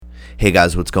Hey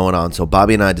guys, what's going on? So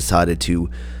Bobby and I decided to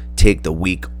take the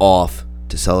week off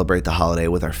to celebrate the holiday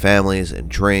with our families and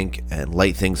drink and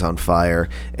light things on fire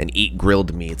and eat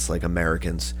grilled meats like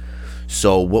Americans.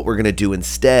 So what we're going to do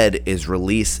instead is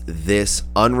release this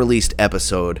unreleased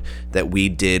episode that we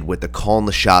did with the Calling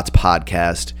the Shots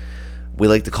podcast. We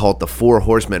like to call it the Four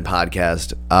Horsemen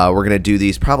podcast. We're going to do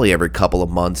these probably every couple of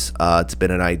months. It's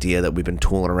been an idea that we've been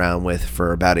tooling around with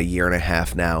for about a year and a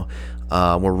half now.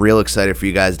 We're real excited for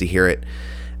you guys to hear it.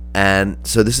 And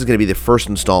so this is going to be the first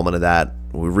installment of that.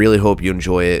 We really hope you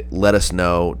enjoy it. Let us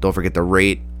know. Don't forget to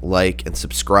rate, like, and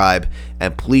subscribe.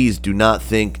 And please do not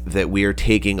think that we are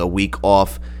taking a week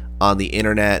off on the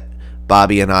internet.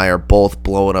 Bobby and I are both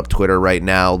blowing up Twitter right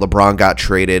now. LeBron got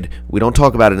traded. We don't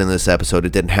talk about it in this episode.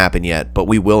 It didn't happen yet, but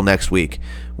we will next week.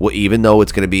 Even though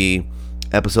it's going to be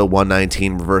episode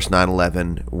 119, Reverse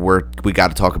 9/11, we got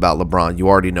to talk about LeBron. You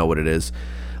already know what it is.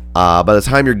 By the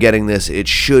time you're getting this, it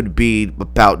should be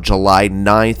about July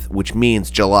 9th, which means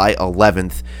July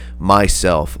 11th,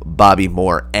 myself, Bobby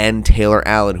Moore, and Taylor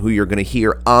Allen, who you're going to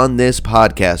hear on this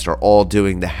podcast, are all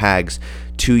doing the Hags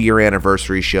 2-year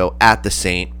anniversary show at the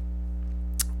Saint.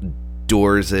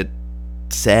 Doors at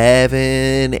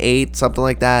 7, 8, something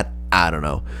like that. I don't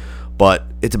know. But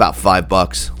it's about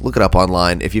 $5. Look it up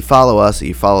online. If you follow us,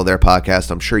 you follow their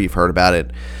podcast, I'm sure you've heard about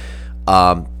it.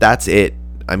 That's it.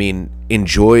 I mean,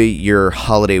 enjoy your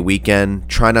holiday weekend.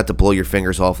 Try not to blow your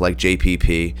fingers off like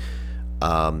JPP.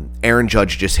 Aaron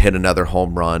Judge just hit another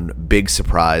home run. Big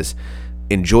surprise.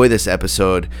 Enjoy this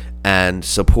episode and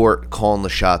support Calling the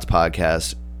Shots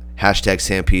podcast.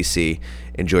 #SamPC.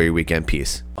 Enjoy your weekend.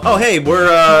 Peace. Oh, hey, we're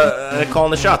calling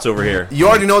the shots over here. You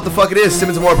already know what the fuck it is.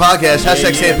 Simmons and More podcast.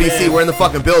 #SamPC. We're in the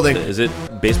fucking building. Is it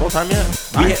baseball time yet?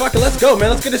 Fucking let's go,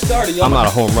 man. Let's get it started. Yo. I'm not a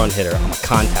home run hitter. I'm a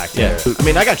contact hitter. I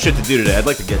mean, I got shit to do today. I'd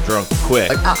like to get drunk quick.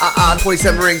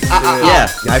 27 rings. Yeah.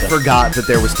 I forgot that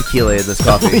there was tequila in this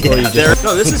coffee.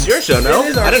 No, this is your show, no?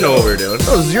 I didn't know what we were doing.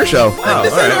 Oh, this is your show. Oh,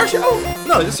 This all ain't right. our show.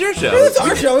 No, this is your show. It's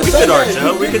our show. We did our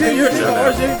show. We can do your show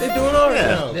now. They doing ours Yeah.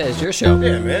 now. Yeah, it's your show.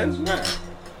 Yeah, man.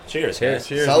 Cheers. Cheers,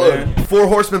 Salud. Four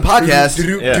Horsemen podcast.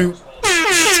 Yeah.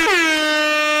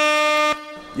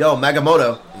 Yo,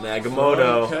 Magamoto.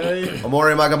 Okay.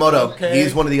 Amore Magamoto. Okay.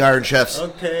 He's one of the Iron Chefs.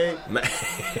 Okay.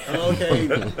 Okay.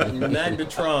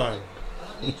 Magnetron.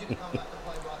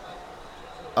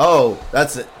 Oh,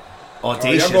 that's it. Oh,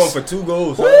 Audacious. y'all going for 2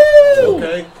 goals. Woo! Huh?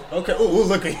 Okay. Okay. Ooh,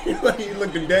 look at you.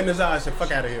 Looking dead in his eyes. Said,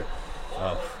 fuck out of here.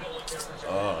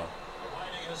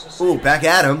 Ooh, back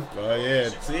at him. Oh, yeah.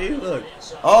 See? Look.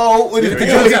 Oh, look at Give the it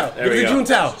to Juntao. There Give we it to go.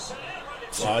 Juntao.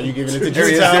 Oh, you giving it to There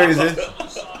he is. There he Juntao.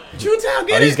 is. Juntao, Oh,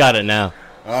 get he's it. got it now.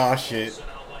 Oh, shit.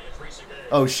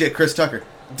 Oh, shit, Chris Tucker.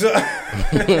 Get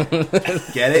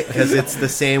it? Because it's the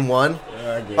same one.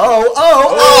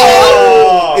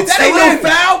 Oh! It's That ain't still no in.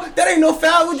 foul. That ain't no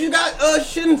foul. What you got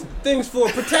shin things for?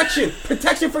 Protection.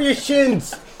 Protection for your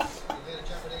shins.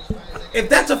 If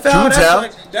that's a foul,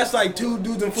 that's like 2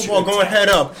 dudes in football going head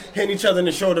up, hitting each other in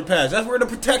the shoulder pads. That's where the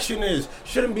protection is.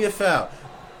 Shouldn't be a foul.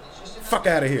 Fuck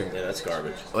out of here. Yeah, that's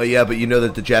garbage. Oh, yeah, but you know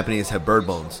that the Japanese have bird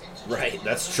bones. Right,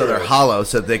 that's So they're hollow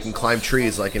so that they can climb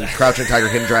trees like in Crouching Tiger,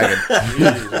 Hidden Dragon.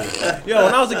 Yo,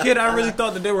 when I was a kid, I really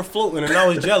thought that they were floating, and I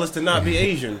was jealous to not be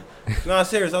Asian. No,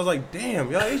 serious. I was like, damn,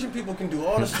 y'all Asian people can do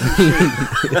all this shit.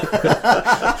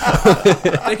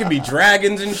 They can be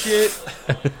dragons and shit.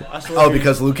 I swear Oh, to you.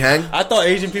 because Liu Kang? I thought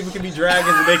Asian people could be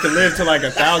dragons and they could live to like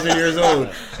 1,000 years old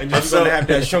and just gonna have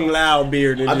that Shung Lao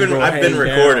beard. And I've just been go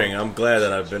recording. hang down. I'm glad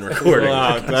that I've been recording.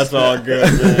 Wow, that's all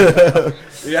good, man.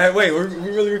 Yeah, wait, we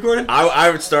really recording?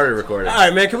 I started recording. All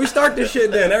right, man. Can we start this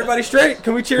shit then? Everybody straight?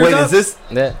 Can we cheers Wait, up? is this?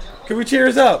 Yeah. Can we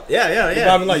cheers up? Yeah.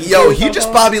 Bobby Light, Yo, cheers he up, just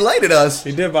huh? Bobby Lighted us.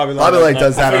 He did Bobby Light. Bobby Light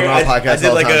does that on our I podcast did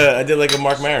all the like time. I did like a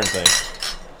Mark Maron thing.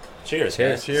 Cheers.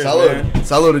 Cheers. Cheers, Salud. man.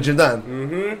 Salud to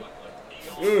Jindan.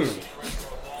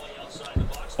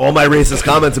 All my racist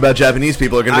comments about Japanese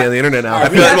people are going to be on the internet now. I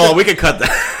feel like, well, we could cut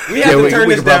that. We have Yeah, to we turn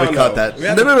could this probably down, cut though. that. We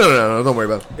have No, don't worry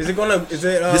about it. Is it gonna? Is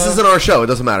it? This isn't our show. It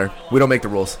doesn't matter. We don't make the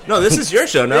rules. No, this is your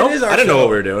show. No, It is our I didn't know show. what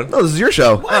we were doing. No, this is your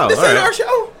show. Oh, This all ain't right. our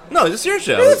show. No, this is your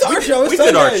show. This is our show. It's We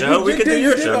did our Sunday. show. We could do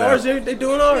your show ours. now. They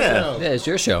doing ours Yeah. now. Yeah, it's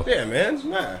your show. Yeah, man.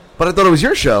 Nah. But I thought it was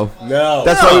your show. No.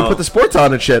 That's why we put the sports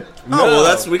on and shit. Oh,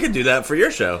 well, we could do that for your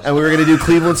show. And we were going to do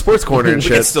Cleveland Sports Corner and We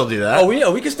could shit. still do that. Oh,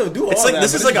 we can still do all It's like that.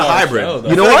 this but is like a our hybrid. show, though.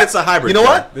 You know I feel what? like it's a hybrid. You know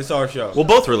show. what? This is our show. We'll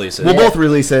both release it. We'll both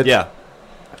release it. Yeah.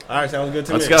 All right, sounds good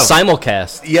to Let's me. go.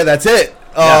 Simulcast. Yeah, that's it.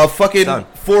 Yeah, Fucking done.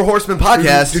 Four Horsemen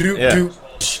podcast. Yeah.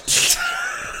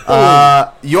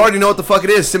 You already know what the fuck it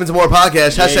is. Simmons and More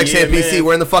podcast. Yeah, #SamPC. man.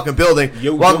 We're in the fucking building.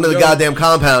 Yo, Welcome yo, to the yo. goddamn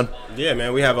compound. Yeah,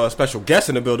 man. We have a special guest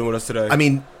in the building with us today. I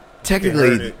mean,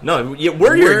 technically, No,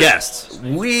 we're your guests.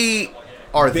 we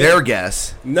are their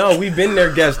guests. No, we've been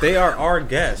their guests. They are our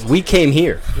guests. We came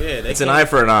here. Yeah, It's an eye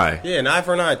for an eye. Yeah, an eye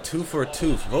for an eye, tooth for a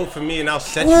tooth. Vote for me and I'll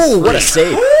set you Ooh, free. what a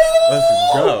save.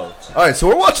 Let's go. All right, so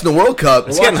we're watching the World Cup.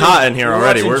 It's getting hot in here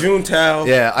already. We're watching Juntao.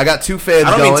 Yeah, I got two fans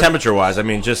I don't going. mean temperature-wise. I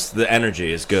mean just the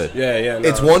energy is good. Yeah. No.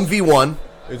 It's 1v1.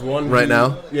 It's one right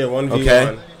now? Yeah, 1v1.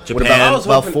 Okay. Japan. What I was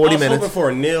about hoping, 40 I was minutes? hoping for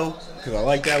a nil because I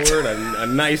like that word. A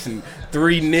nice and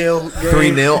 3-0 game.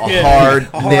 3-0, a hard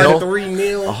nil.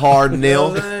 3-0. A hard You know nil.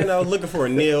 what I'm saying? I was looking for a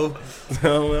nil.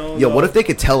 Yo, what if they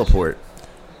could teleport?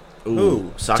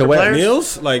 Who? Soccer To where? players?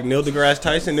 Nils? Like Neil deGrasse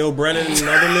Tyson, Neil Brennan, and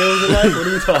other Nils in life? What are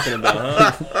you talking about,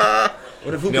 huh?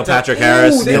 What if who Neil could tell- Patrick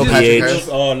Harris, Ooh, they Neil just- Patrick DH. Harris.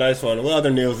 Oh, nice one. What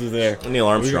other Nils is there? Neil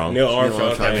Armstrong. Neil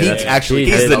Armstrong. Okay, He's actually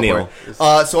He's can the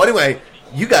teleport. So anyway,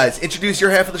 you guys introduce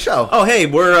your half of the show. Oh, hey,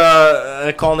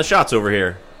 we're calling the shots over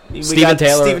here. We Steven got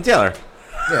Taylor. Steven Taylor.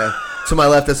 Yeah. To my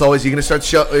left, as always, you're gonna start the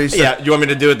show. Yeah, you want me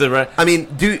to do it the right? I mean,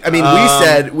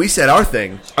 we said our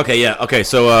thing. Okay, yeah. Okay,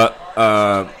 so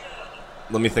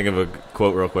let me think of a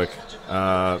quote real quick.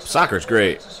 Soccer's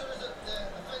great.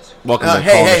 Welcome to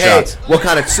Calling the Shots. What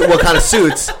kind of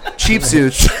suits? Cheap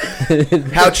suits.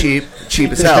 How cheap?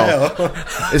 Cheap as hell.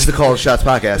 This is the Call the Shots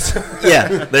podcast. Yeah,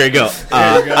 there you go.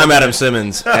 I'm Adam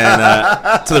Simmons,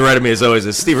 and to the right of me, as always,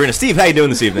 is Steve Arena. Steve, how you doing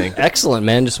this evening? Excellent,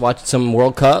 man. Just watching some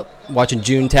World Cup, watching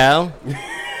Juntao.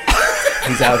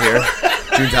 He's out here.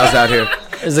 Juntao's out here.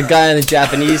 There's a guy on the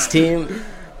Japanese team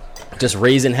just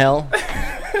raising hell.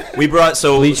 We brought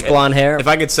Bleach blonde hair. If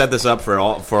I could set this up for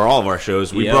all of our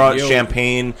shows, we Yeah, brought yo.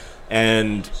 champagne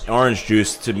and orange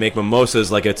juice to make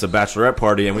mimosas like it's a bachelorette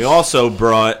party, and we also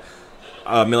brought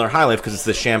Miller High Life because it's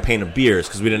the champagne of beers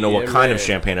because we didn't know what Yeah, kind of man.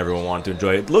 champagne everyone wanted to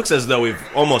enjoy. It looks as though we've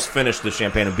almost finished the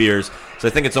champagne of beers, so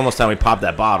I think it's almost time we pop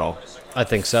that bottle. I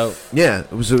think so. Yeah,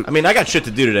 it was. I mean, I got shit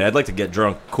to do today. I'd like to get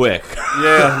drunk quick.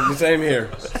 Yeah, same here.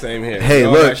 Same here. Hey,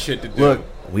 All look, that shit to do. look.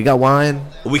 We got wine.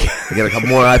 we We got a couple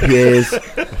more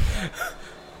IPAs.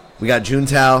 We got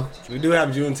Juntao. We do have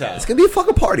Juntao. It's gonna be a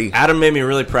fucking party. Adam made me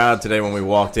really proud today when we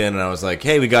walked in, and I was like,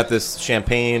 "Hey, we got this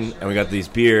champagne and we got these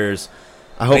beers."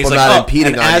 I hope And I'm he's not like,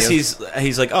 impeding and on as you.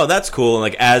 he's like, "Oh, that's cool." And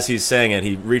like as he's saying it,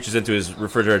 he reaches into his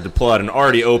refrigerator to pull out an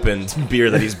already opened beer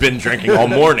that he's been drinking all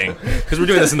morning because we're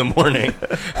doing this in the morning.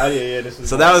 Yeah, this is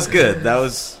So that was good.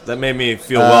 That made me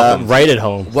feel welcome. Right at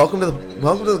home. Welcome to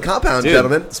the compound, Dude,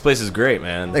 gentlemen. this place is great,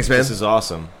 man. Thanks, man. This is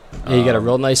awesome. Yeah, you got a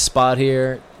real nice spot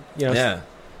here. You know, Yeah,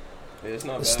 It's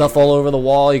not bad. stuff all over the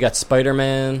wall. You got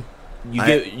Spider-Man.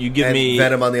 you give And me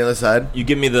Venom on the other side. You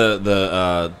give me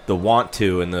the want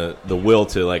to and the will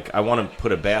to, like, I want to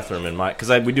put a bathroom in my, because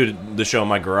we do the show in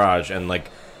my garage, and like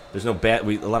there's no a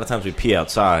lot of times we pee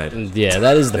outside Yeah,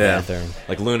 that is the Yeah. bathroom.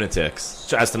 like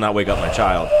lunatics, as to not wake up my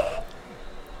child.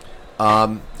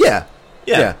 Yeah.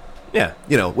 Yeah.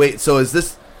 You know, wait. So is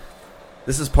this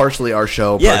is partially our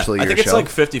show, Yeah, partially I your think show?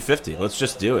 it's like 50-50. Let's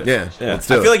just do it. Yeah, let's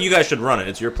do I it. feel like you guys should run it.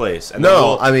 It's your place. And then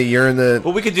No, I mean you're in the.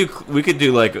 well, we could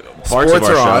do like parts Sports of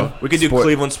our are show. on. We could do Sport-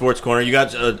 Cleveland Sports Corner. You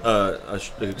got a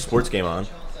sports game on.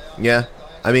 Yeah.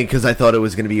 I mean, because I thought it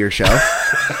was going to be your show.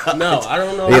 No, I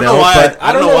don't know. You know, but-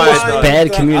 I don't know why. I thought-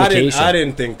 Bad communication. I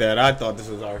didn't think that. I thought this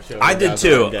was our show. I did That's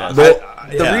too. what I guessed. Well,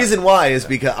 yeah. the reason why is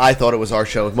because I thought it was our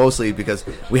show, mostly because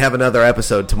we have another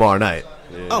episode tomorrow night.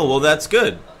 Oh well, that's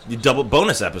good. You double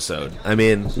bonus episode. I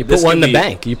mean, You This put one in could the be-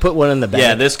 bank. You put one in the bank.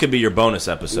 Yeah, this could be your bonus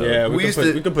episode. Yeah, We used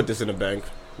to- we could put this in the bank.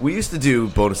 we used to do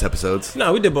bonus episodes.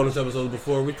 No, we did bonus episodes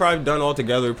before. We probably done all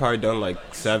together. We probably done like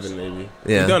 7, maybe.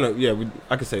 Yeah. We done it. Yeah,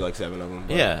 I could say like 7 of them.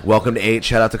 but- Yeah. Welcome to 8.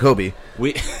 Shout out to Kobe.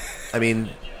 We. I mean,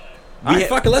 All right,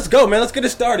 fuck it, let's go, man. Let's get it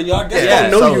started, y'all. I just Yeah,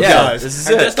 don't know so- you yeah, guys. this is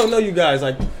I it. just don't know you guys.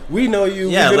 Like, we know you.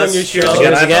 Yeah, We've been on let's your cheers show.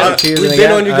 again. Cheers again. Cheers We've been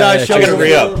again. on you guys' show. I gotta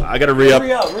re up. I gotta re up.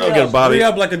 Hurry up, Okay, Bobby. Hurry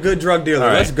up like a good drug dealer. All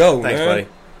right. Let's go, Thanks, man. buddy.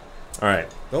 All right.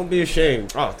 Don't be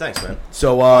ashamed. Oh, thanks, man.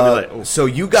 so Bobby Light. Ooh. so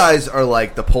you guys are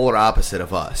like the polar opposite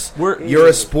of us. We're- You're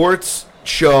a sports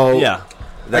show. Yeah.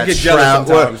 That I get jealous shroud-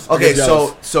 sometimes. I Okay, get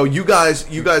jealous. so you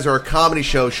guys are a comedy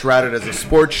show shrouded as a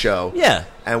sports show. Yeah.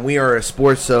 And we are a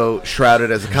sports show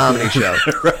shrouded as a comedy show.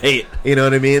 Right. You know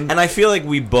what I mean? And I feel like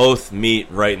we both meet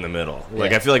right in the middle. Like,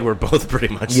 Yeah. I feel like we're both pretty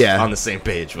much Yeah. on the same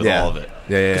page with Yeah. all of it.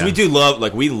 Yeah. Because we do love,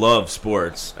 like, we love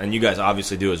sports, and you guys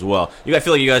obviously do as well. I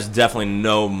feel like you guys definitely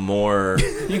know more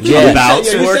Yeah. about you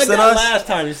sports said than that us. last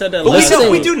time. You said that But last time.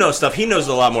 we do know stuff. He knows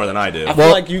a lot more than I do. I feel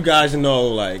Well- like you guys know,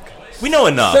 like, We know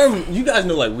enough. you guys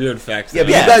know, like, weird facts. Yeah, that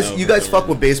but I you don't guys know you guys for fuck sure.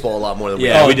 with baseball a lot more than we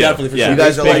Yeah, do. we do. Definitely for Yeah. sure. You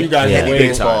guys are like you guys heavy way,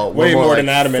 baseball. way We're more like than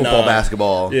Adam and football, I.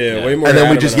 basketball. Yeah, way more. And than then we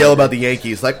Adam just and yell I. about the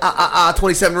Yankees, like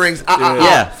 27 rings.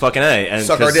 Yeah, fucking A. And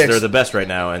Suck our because dicks. they're the best right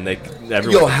now, and Yo,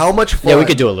 everyone. how much fun? Yeah, we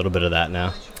could do a little bit of that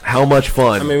now. How much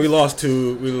fun? I mean, we lost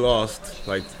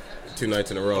like 2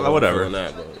 nights in a row. Whatever. On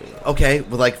that, but, okay,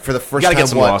 well, like for the first Gotta get time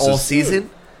some all losses. season.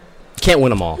 Can't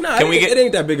win them all. Nah, Can we it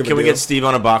ain't that big of a Can we deal. get Steve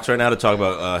on a box right now to talk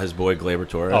about his boy Gleyber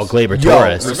Torres? Oh, Gleyber Yo,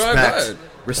 Torres. respect.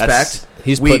 Respect.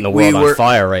 He's putting the world on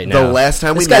fire right now. The last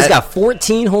time this we guy's met, got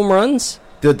 14 home runs.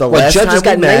 dude, the Well, last Judge time has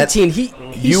got we met, 19. He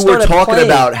you were started talking playing.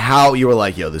 about how you were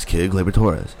like, yo, this kid Gleyber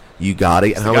Torres, you got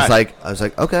it, and the I was guy.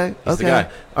 like, okay, He's the guy.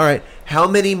 all right. How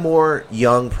many more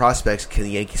young prospects can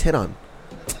the Yankees hit on?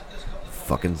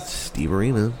 Fucking Steve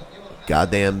Arena,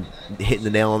 goddamn, hitting the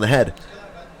nail on the head.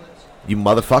 You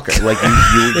motherfucker! Like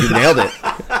you nailed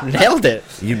it. Nailed it.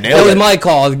 You That nailed was it. my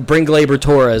call. Bring Gleyber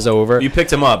Torres over. You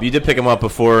picked him up. You did pick him up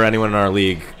before anyone in our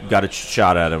league got a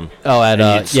shot at him. Oh, at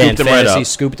And you in scooped him right fantasy, up.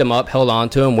 scooped him up, held on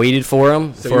to him, waited for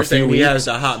him So for you're a few saying he weeks. has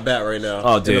a hot bat right now?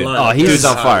 Oh, in the dude. lineup? Oh, he's Dude's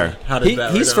on fire. Hot as bat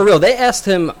right He's now. for real. They asked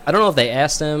him. I don't know if they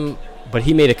asked him, but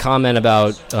he made a comment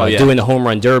about yeah. doing the home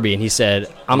run derby, and he said,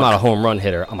 "I'm not a home run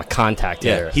hitter. I'm a contact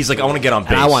hitter." Yeah, he's like, I want to get on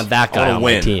base. and I want that guy wanna on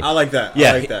win. my team. I like that.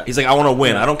 Yeah, I like that. he's like, I want to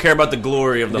win. I don't care about the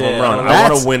glory of the Yeah, home run. I that's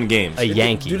want to win games. a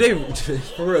Yankee. Do they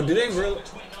for real? Do they really?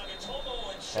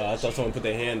 I thought someone put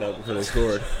their hand up before they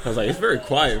scored. I was like, it's very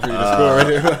quiet for you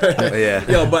to score. Yeah.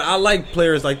 Yo, but I like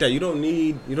players like that. You don't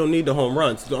need the home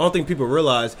runs. I don't think people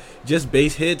realize just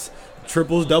base hits,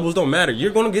 triples, doubles don't matter.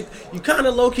 You're gonna get you kind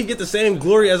of low key get the same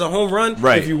glory as a home run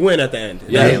Right. if you win at the end. It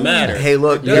Yeah. doesn't matter. Hey,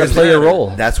 look, It you gotta doesn't play your matter.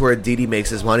 role. That's where Didi makes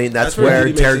his money. And that's That's where where Didi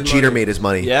makes Derek his Jeter money. made his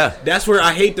money. Yeah. That's where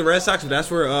I hate the Red Sox, but that's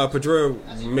where Pedro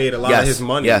made a lot Yes, of his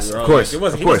money. yes, bro. of course, Like, it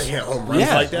wasn't, of course. He wasn't hitting home runs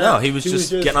Yeah, like that. no, he was just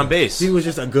getting on base. He was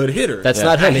just a good hitter. That's Yeah.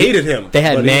 not him. I hated him, They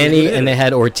had but he was a Manny good and they hitter.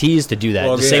 had Ortiz to do that.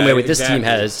 Well, the same yeah, way with this team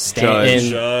exactly. has Stanton,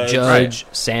 Judge, Judge,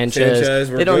 Sanchez.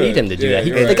 were They don't good. need him to do Yeah, that.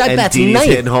 you're right. The guy And bats Didi's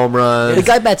hitting ninth. home runs. The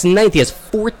guy bats ninth. He has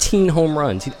 14 home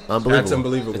runs. Unbelievable. That's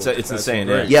unbelievable. It's That's insane,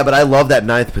 great. Yeah, but I love that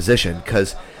ninth position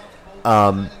because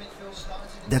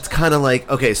that's kind of like,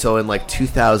 okay, so in like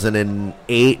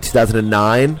 2008,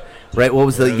 2009, right? What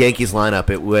was the Yankees lineup?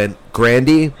 It went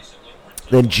Grandy,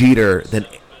 then Jeter, then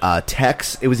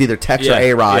Tex. It was either Tex Yeah, or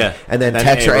A-Rod, yeah. and then Then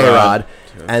Tex or A-Rod. A-Rod,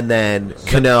 and then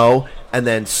Cano, and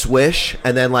then Swish,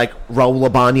 and then like Raul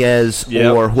Ibanez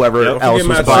Yep. or whoever Yep. else Don't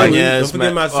was forget buying. Matsui. it. Don't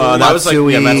forget Matsui. That was like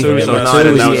Matsui was Matsui, 09,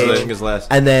 and that was Matsui. his last.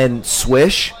 And then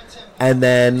Swish, and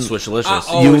then Swishlicious.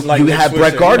 Oh, you always liked you Nick had Swisher.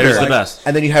 Brett He Gardner, was the best.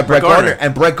 and then you had Brett Brett Gardner. Gardner.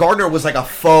 And Brett Gardner was like a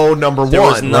faux number There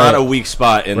one. was not Right. a weak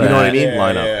spot in You know what I that mean?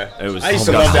 lineup. Yeah. It was. I used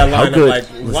oh to my love God. that How lineup. good- Like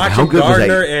listen, watching how good was that?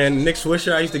 Gardner and Nick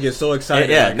Swisher, I used to get so excited.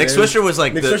 Yeah, Like, Nick man, Swisher was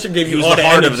like Nick the, Swisher gave he you was all the the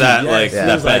heart energy. of that Yes. like He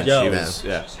that was like, bench. yo. He was,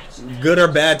 yeah. good or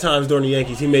bad times during the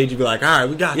Yankees, he made you be like, all right,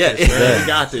 we got Yeah, this, man. yeah. We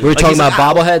got this. We were Like, talking he's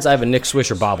about like, bobbleheads. I have a Nick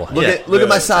Swisher bobblehead. Look Yeah. at look at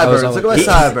my sideburns. Look at my He-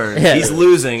 sideburns. Yeah. He's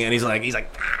losing, and he's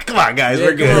like, come on, guys, Yeah,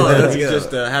 we're good. come on. Let's He's go.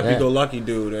 just a happy-go-lucky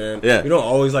dude, and Yeah. you don't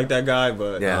always like that guy,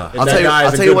 but Yeah. if I'll that tell you- guy is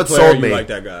I'll a tell you good what player, sold you me. like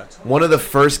that guy. One of the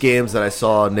first games that I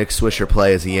saw Nick Swisher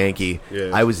play as a Yankee, Yeah.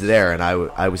 I was there and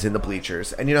I was in the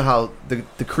bleachers. And you know how the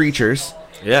creatures,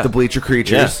 Yeah. the bleacher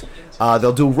creatures,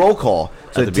 they'll do roll call.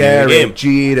 So At the beginning of the Derek game.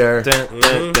 Jeter.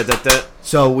 Da-da-da-da-da.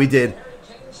 So we did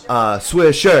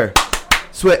Swisher.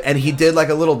 And he did like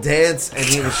a little dance, and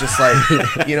he was just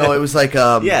like, you know, it was like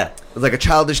Yeah. it was like a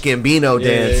childish Gambino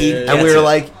dance, yeah, and gets we were it.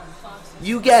 like,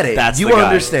 you get it, That's you the guy.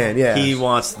 understand, yeah. He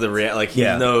wants the he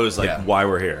Yeah. knows like Yeah. why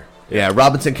we're here. Yeah,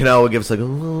 Robinson Cano would give us like,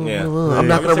 oh, Yeah. I'm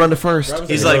not going to run to first.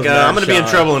 He's like, I'm gonna be in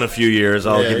trouble in a few years.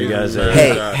 I'll give you guys a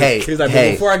Hey, He's like,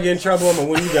 hey. but before I get in trouble, I'm gonna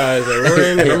win you guys a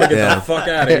ring, and I'm gonna get Yeah. the fuck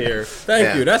out of here. Thank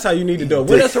Yeah. you. That's how you need to do it.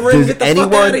 Win us a ring, Does get the fuck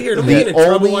anyone- out of here. Don't the get in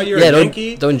trouble only- while you're Yeah, a don't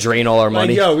Yankee. don't drain all our Like,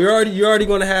 money. yo, you're already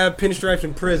gonna have pinstripes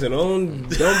in prison. Don't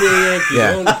be a Yankee.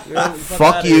 Yeah. Don't,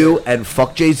 Fuck outta you here. and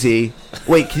fuck Jay-Z.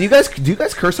 Wait, do you guys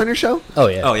curse on your show? Oh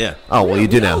yeah. Oh yeah. Oh, well, you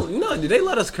do No, now. no, did they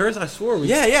let us curse? I swore we.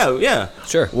 Yeah.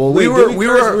 Sure. Well, Wait, we did were we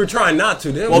were trying not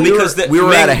to. Didn't Well, we? because we were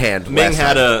Ming, out of hand Ming last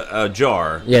had time. a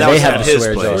jar. Yeah, that they was have at a his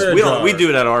swear place. jar. Swear We don't. jar. We do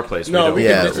it at our place. No, don't. we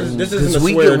Yeah, can- this isn't because a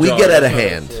we swear get jar. out of That's not a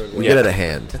hand. swear jar. We Yeah. get out of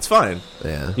hand. It's fine.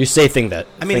 Yeah. You say I mean,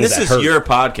 things this that is hurt. your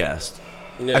podcast.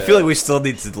 Yeah. I feel like we still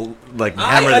need to like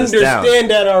I hammer this down. understand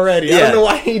that already. I Yeah. don't know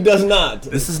why he does not.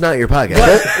 This is not your podcast.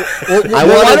 Well, I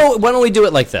why, wanted- why don't we do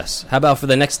it like this? How about for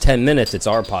the next 10 minutes, it's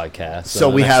our podcast. So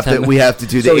the we next have 10 to minutes-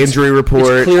 do So the it's- injury report.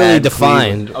 It's clearly and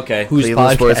defined. Okay. Whose Cleveland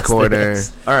podcast Sports it Corner.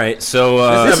 is. All right. So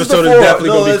This This episode the is four- definitely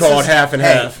gonna be this called is- half and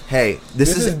hey, half. Hey,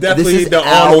 This is definitely the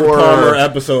Arnold Palmer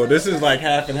episode. This is like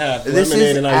half and half. This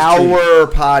Lemonade is and iced tea. our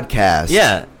podcast.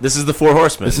 yeah, this is the Four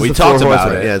Horsemen. This is We the talked Four about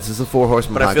Horsemen. it. Yeah, this is the Four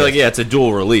Horsemen. But I feel podcast. like it's a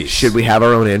dual release. Should we have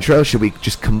our own intro? Should we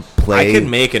just play? I could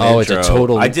make an Oh, intro. it's a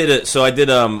total- I did it. So I did.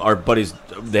 Our buddies.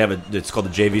 They have a. It's called the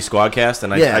JV Squadcast,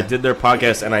 and Yeah. I did their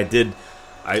podcast, and I did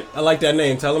I like that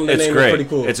name. Tell them the it's name great. is pretty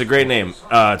cool. It's a great name.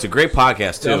 It's a great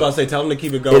podcast too. I was about to say, tell them to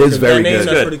keep it going. It is very that name, good.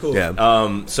 That's Good. pretty cool.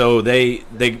 Yeah. So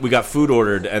we got food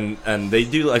ordered, and they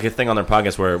do like a thing on their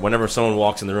podcast where whenever someone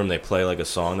walks in the room, they play like a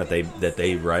song that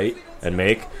they write and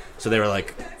make. So they were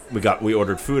like, we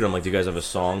ordered food. I'm like, do you guys have a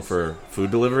song for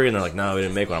food delivery? And they're like, no, we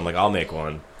didn't make one. I'm like, I'll make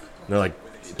one. And they're like,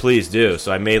 please do.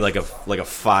 So I made like a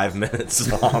 5-minute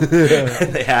song. And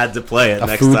they had to play it A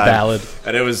next food time. ballad.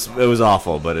 And it was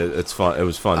awful, but it's fun. It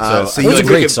was fun. So it was a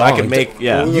great I song. could make We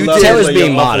would You love did- to Taylor's play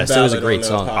being your awful modest. It was a ballad great on the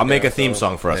song. I'll make a podcast, theme so.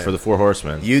 song for us Yeah. for the Four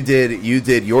Horsemen. You did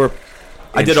your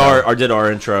I did intro. our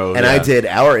intro, and yeah. I did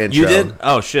our intro. You did?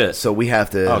 Oh shit! So we have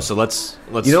to. Oh, so let's.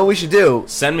 You know what we should do?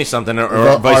 send me something or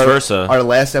Well, vice versa. Our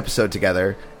last episode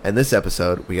together and this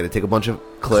episode, we got to take a bunch of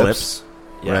clips.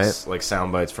 Yes, like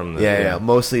sound bites from the. Yeah.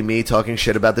 Mostly me talking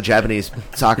shit about the Japanese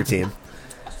soccer team.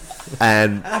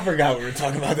 And I forgot we were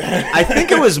talking about that. I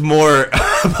think it was more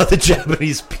about the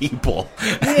Japanese people,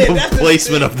 the that's the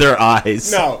placement thing. of their eyes.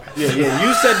 No, yeah.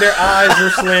 You said their eyes were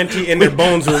slanty and their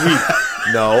bones were weak.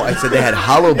 no, I said they had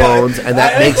hollow bones, and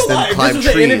that I ain't makes gonna lie, them if climb this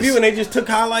was an interview trees. and they just took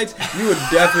highlights, you would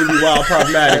definitely be wild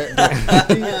problematic.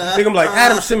 I think I'm like,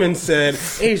 Adam Simmons said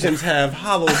Asians have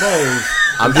hollow bones.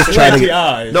 I'm just trying to Slanty get,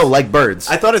 eyes. no, like birds.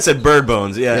 I thought it said bird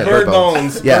bones. Yeah, Bird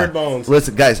bones. Yeah. Bird bones.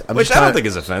 Listen, guys, I'm which just I don't trying, think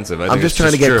is offensive. I I'm think just it's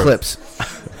trying to get true. clips.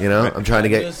 You know, I'm trying to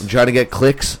get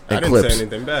clicks I and didn't clips. say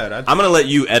anything bad. I'm gonna let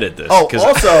you edit this. Oh, 'cause-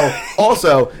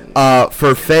 also,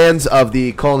 for fans of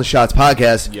the Calling the Shots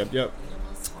podcast, Yep.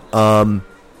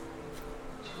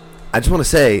 I just want to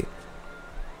say,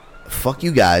 fuck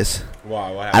you guys.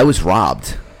 Wow, what I happened? was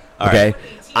robbed. All Okay, right.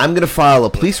 I'm gonna file a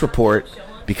police report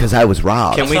because I was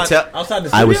robbed. Can we tell? outside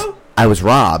the I studio? was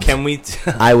robbed. Can we?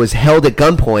 I was held at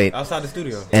gunpoint Outside the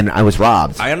studio. and I was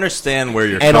robbed. I understand where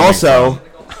you're. And coming also,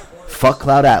 from. fuck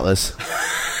Cloud Atlas.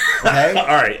 Okay. all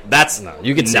right, that's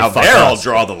You can say now fuck there. I'll us.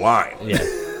 draw the line. Yeah.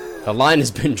 The line has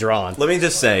been drawn. Let me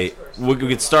just say, we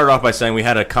could start off by saying we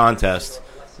had a contest.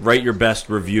 Write your best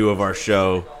review of our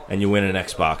show, and you win an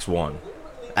Xbox One.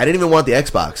 I didn't even want the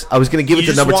Xbox. I was gonna give You it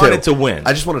to just number wanted 2. to win.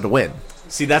 I just wanted to win.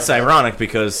 See, that's ironic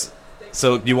because.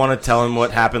 So, do you want to tell him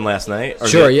what happened last night? Or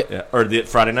Sure, the- yeah. Or the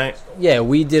Friday night? Yeah,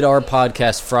 we did our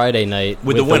podcast Friday night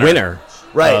With with, the winner.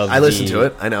 Right. of I listened the- to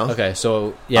it. I know. Okay,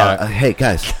 so yeah, Hey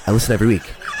guys, I listen every week.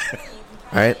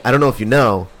 All right. I don't know if you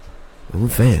know, I'm a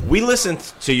fan. We listened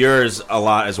to yours a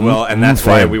lot as well, and I'm that's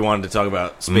why fine. we wanted to talk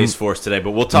about Space Force today.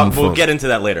 But we'll talk. I'm We'll fine. get into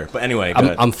that later. But anyway, go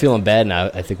ahead. I'm feeling bad now.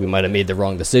 I think we might have made the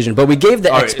wrong decision, but we gave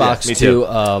the All right, Xbox yeah, me too.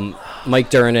 to Mike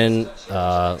Durnan,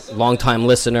 longtime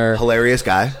listener. Hilarious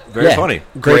guy. Very Yeah, funny.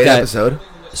 Great guy. episode.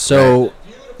 So,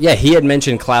 yeah, he had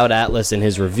mentioned Cloud Atlas in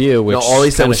his review, which all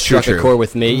he said kinda was struck true. a chord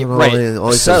with me. All Right, he-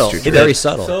 all he said was subtle, true. very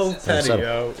subtle. So Very petty, subtle.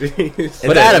 yo.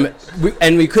 But Adam,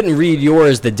 we couldn't read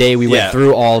yours the day we Yeah. went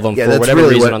through all of them Yeah, for that's whatever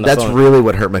really reason what on the that's phone. really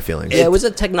what hurt my feelings. Yeah, it was a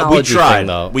We technology tried. thing,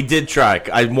 though. We did try.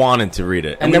 I wanted to read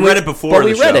it, and, then we read it before. But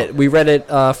we the read show. it. We read it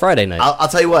Friday night. I'll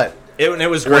tell you what. It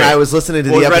was great. When I was listening to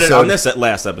we the read it episode, on this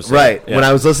last episode, right? Yeah. When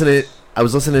I was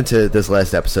listening to this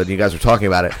last episode, and you guys were talking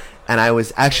about it, and I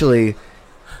was actually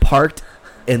parked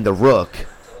in the Rook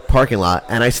parking lot,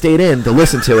 and I stayed in to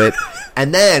listen to it,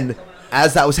 and then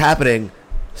as that was happening,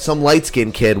 some light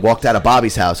skinned kid walked out of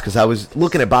Bobby's house because I was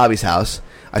looking at Bobby's house.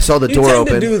 I saw the You door tend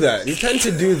open. to do that. You tend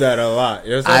to do that a lot.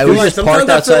 You know what I I'm was saying? just Sometimes parked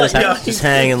I feel outside his like, house, yo, just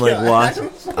hanging like, what? Adam,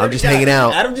 I'm just hanging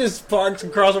out. Adam just parks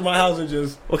across from my house and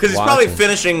just. well, because he's Watching. probably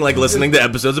finishing like listening to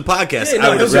episodes of podcasts. Yeah, I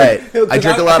would he'll assume. Right. he'll- I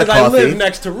drink a lot of 'cause I live coffee.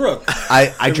 next to Rook.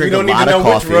 I We drink a don't even lot know of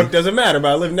which coffee. Rook, doesn't matter, but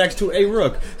I live next to a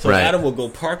Rook. So Right. Adam will go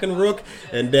park in Rook,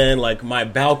 and then like my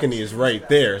balcony is right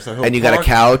there. So he'll And you got a park.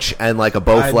 couch and like a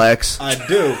Bowflex. I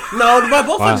do. No, my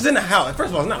Bowflex is in the house. First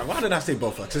of all, it's not. Why did I say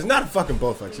Bowflex? It's not a fucking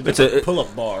Bowflex. It's just It's a- a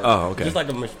pull-up bar. Oh, okay. Just like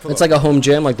a pull-up. it's like a home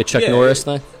gym, like the Chuck Yeah, Norris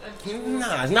thing.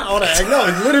 Nah, it's not all that. No,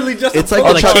 it's literally just. It's a like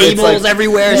All a pull-up the Chuck- bar. it's cables like-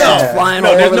 everywhere, No, stuff flying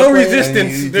all there's over no the place.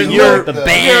 resistance. There's do no the there's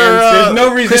bands.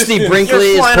 no resistance. Christy You're Brinkley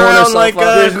is flying pulling around herself like up.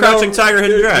 There's Crouching Tiger,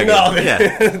 Hidden Dragon. No, Yeah.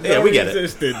 there's Yeah, no we get it.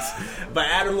 resistance. But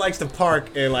Adam likes to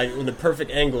park in like in the perfect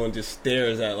angle and just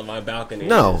stares at my balcony.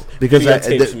 No, and because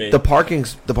videotapes me. the parking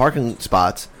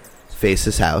spots face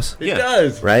his house, It Yeah.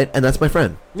 does. right? And that's my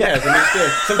friend. Yes, and it's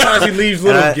good. Sometimes he leaves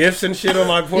little And I- gifts and shit on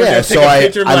my porch. Yeah, I take so a I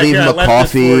picture, I'm leave like, him "Here, I a left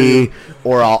this for you." coffee,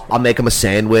 or I'll make him a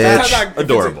sandwich. Sometimes if it's a-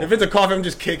 Adorable. If it's a coffee, I'm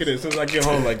just kicking it. As soon as I get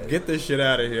home, like, get this shit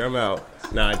out of here. I'm out.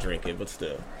 Nah, I drink it, but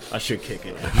still, I should kick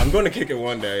it. I'm going to kick it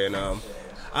one day, and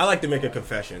I like to make a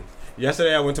confession.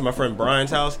 Yesterday, I went to my friend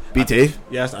Brian's house. BT.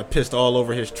 Yes, I pissed all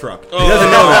over his truck. He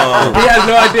doesn't know that. He has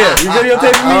no idea. You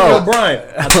videotaping me? Yo, Brian,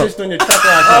 I pissed on your truck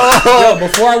last night. Yo,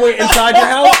 before I went inside your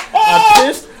house, I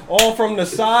pissed all from the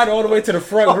side all the way to the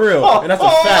front grill. And that's a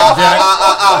fact,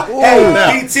 Jack. Hey,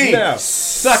 Now, BT. now.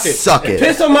 Suck it. Suck it.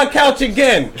 Piss on my couch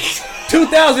again.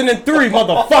 2003,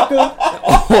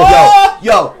 motherfucker.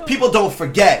 Yo, people don't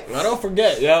forget. I don't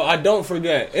forget, yo. I don't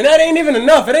forget. And that ain't even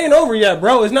enough. It ain't over yet,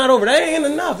 bro. It's not over. That ain't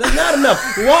enough. That's not enough.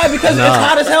 Why? Because it's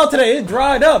hot as hell today. It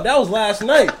dried up. That was last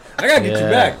night. I gotta get you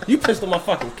back. You pissed on my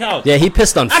fucking couch. Yeah, he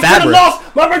pissed on I could have fabric.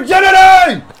 lost my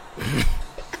virginity.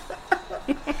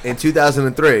 In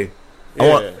 2003. I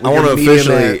want to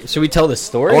officially. Should we tell the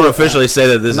story? I want to officially say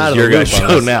that this I'm out is of your the guys' loop on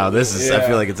show this. now. This is. I Yeah.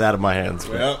 feel like it's out of my hands.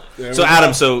 Well, there So we Adam,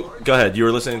 go. so go ahead. You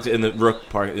were listening to in the Rook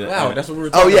Park. Wow, that's what we were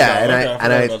Oh talking yeah, about. and Okay, I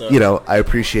forgot about that. you know, I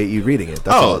appreciate you reading it.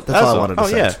 That's all. That's all I wanted to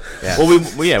say. Yeah. Well, we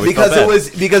because felt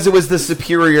bad. it was the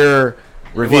superior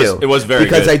review. It was very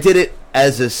because good. I did it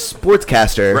as a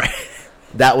sportscaster. Right.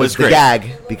 That was the great.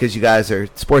 gag because you guys are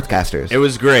sportscasters. It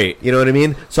was great. You know what I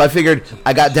mean? So I figured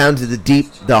I got down to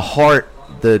the heart,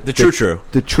 the true.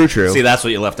 the true. See, that's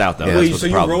what you left out, though. Yeah. That's Wait, what so the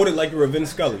you problem. wrote it like you were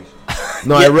Vince Scully?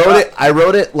 No, I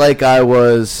wrote it like I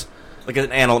was like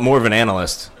more of an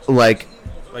analyst. like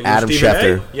Like Adam Stephen A?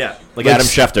 Schefter. Yeah, like Like Adam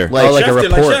Schefter. like- Oh, like a Schefter,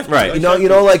 report. Schefter, Right. like You Schefter.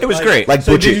 know, like It was great. Like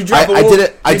So did Butchie. you drop a I did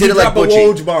it. I did did you it like drop a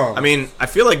Butchie. Woj bomb? I mean, I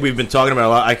feel like we've been talking about it a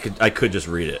lot. I could just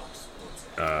read it.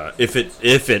 If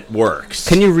it works.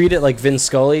 Can you read it like Vince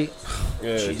Scully?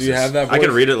 Yeah, do Jesus. you have that voice? I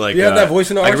can read it like. Do you have that voice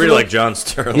in the I can read it arsenal? like John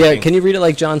Sterling. Yeah, can you read it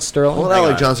like John Sterling? Well, not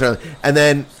like John Sterling. And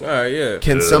then All right, yeah.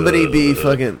 can somebody be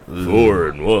fucking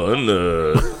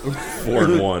 4-1.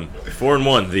 4-1.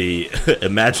 4-1. The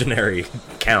imaginary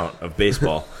count of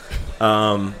baseball.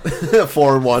 4-1?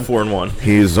 4-1.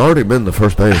 He's already been the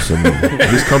first base and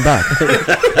he's come back.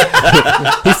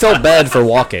 He felt bad for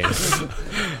walking. All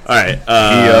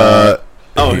right.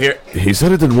 Here. He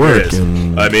said it didn't Here work. it is.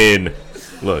 I mean,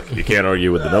 look, you can't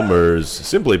argue with the numbers.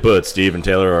 Simply put, Steve and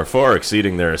Taylor are far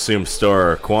exceeding their assumed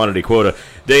star quantity quota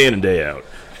day in and day out.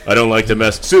 I don't like to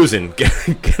mess. Susan,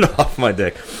 get off my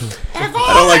dick.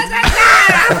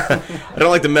 I don't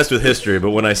like to mess with history,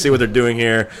 but when I see what they're doing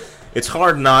here, it's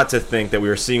hard not to think that we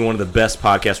are seeing one of the best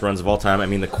podcast runs of all time. I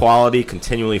mean, the quality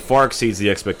continually far exceeds the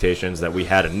expectations that we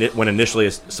had when initially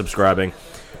subscribing.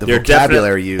 The They're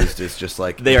vocabulary used is just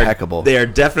like impeccable. They are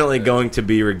definitely going to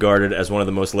be regarded as one of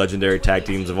the most legendary tag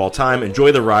teams of all time.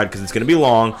 Enjoy the ride because it's going to be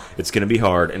long, it's going to be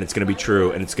hard, and it's going to be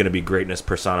true, and it's going to be greatness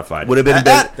personified. Would have been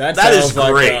that is sounds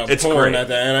like, great. It's porn great. At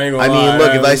the end. I ain't I gonna mean, lie.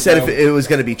 look, if I That said if was- it was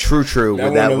going to be true,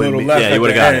 that that one a wouldn't little be. left Yeah, at you would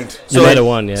the have got end. it. You might have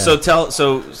won, yeah.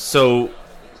 So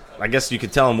I guess you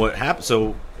could tell him what happened.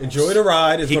 So Enjoy the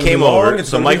ride. It's he gonna be came long, over. it's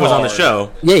So gonna be Mike was on the hard.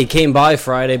 show. Yeah, he came by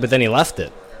Friday, but then he left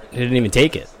it. He didn't even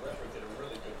take it.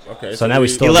 Okay, So now we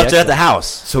still- He left it at Xbox. the house.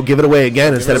 So give it away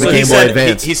again instead of So a he Game Boy said,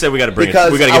 Advance. he said we got to bring it.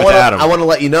 Because We got to give it to Adam. I want to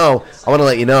let you know.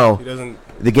 He doesn't.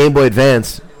 The Game Boy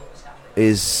Advance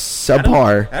is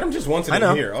subpar. Adam just wants it I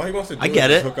know. in here. All he wants to do I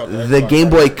get is it. hook up The Xbox. Game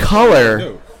Boy That's all he Color wants to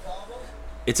do.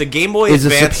 It's a Game Boy is a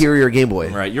Advance. superior Game Boy.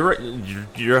 Right, you're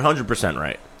 100%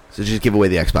 right. So just give away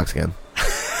the Xbox again.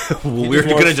 Well, we were just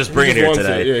gonna wants- just he bring it just here wants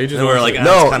today. it. Yeah, he just and we were wants like, it.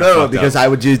 ah, it's No, kinda no, fucked because up. I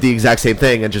would do the exact same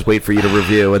thing and just wait for you to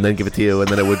review and then give it to you, and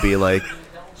then it would be like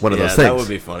one of yeah, those things. that would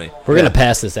be funny. We're going to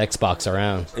pass this Xbox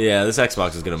around. Yeah, this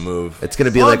Xbox is gonna move. It's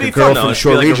gonna be Well, like it'd a girl fun, though. from It should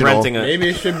Shore be like Regional. renting a-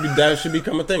 Maybe that should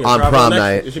become a thing. A On traveling prom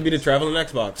night. It should be the traveling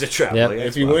Xbox. The travel. Yep.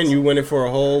 If you win, you win it for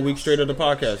a whole week straight of the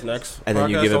podcast. Next, And then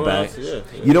you podcast, give it someone back. else, Yeah.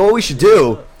 You know what we should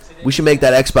do? We should make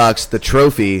that Xbox the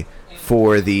trophy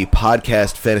for the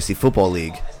Podcast Fantasy Football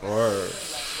League. Or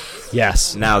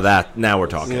Yes. Now we're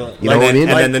talking. You know what I mean?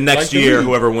 And then the Like next the year, league.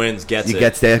 whoever wins gets You it.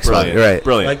 gets the Xbox, Brilliant. right.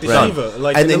 Brilliant. like the Done. Shiva,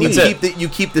 like And in then the you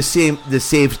league. keep the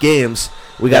saved games.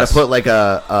 We got to Yes. put like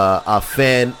a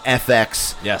fan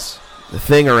FX Yes,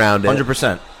 thing around it.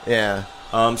 100%. Yeah.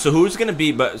 So who's going to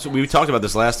be? But so we talked about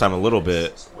this last time a little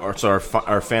bit.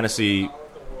 Our fantasy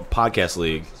podcast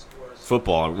league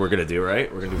football. We're going to do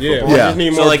right. We're going to do Yeah, football. we Yeah. just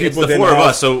need So more like it's people the than four of us.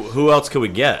 us. So who else could we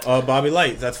get? Bobby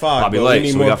Light, that's 5. Bobby but Light, we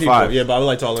need so we more got people. 5. Yeah, Bobby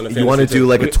Light's all in the fantasy You want to do too.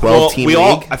 like a Well, 12-team we league?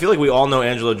 all. I feel like we all know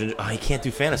Angelo. He can't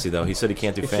do fantasy though. He said he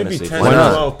can't do It should be fantasy. 10 Why to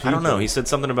not? 12 I don't know. people. He said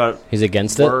something about He's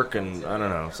against it? work and I don't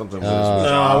know something.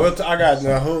 No, we'll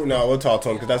talk to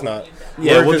him because that's not.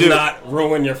 Yeah, work we'll does do- not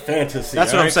ruin your fantasy.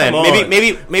 That's what all I'm right? saying. Come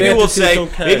Maybe on. we'll Fantasy's say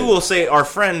okay. our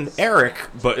friend Eric,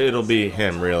 but it'll be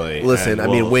him really. Listen, and I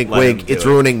mean, we'll wink, let him wink. do It's it.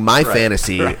 ruining my Right.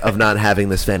 fantasy of not having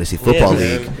this fantasy football man.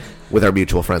 league with our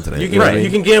mutual friends in it. You You know what I can, mean?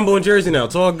 you can gamble in Jersey now.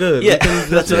 It's all good. Yeah, We can-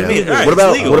 that's what I mean. Yeah. All right, What it's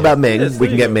about legal. what about Ming? It's We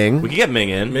can get legal. Ming. We can get Ming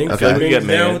in. Ming, Okay. We can get Ming's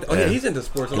Ming down in. with- oh yeah, he's into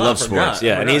sports. He loves sports,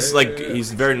 yeah, and he's like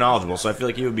he's very knowledgeable. So I feel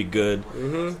like he would be good.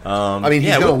 I mean, he's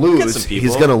yeah, gonna we'll get lose. some people.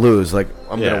 He's gonna lose. Like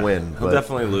I'm Yeah, gonna win. He'll but-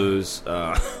 definitely lose.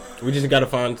 We just got to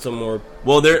find some more.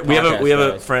 Well, we have a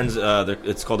Podcast guys. friends.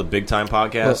 It's called the Big Time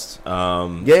Podcast.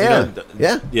 Yeah,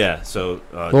 yeah. yeah. So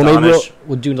Well, maybe Donish.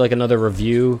 we'll do like another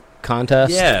review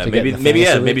contest. Yeah, to get maybe in the maybe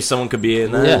fantasy maybe league. someone could be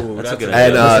in that. Yeah. That's a good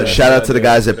And, idea. And shout out to the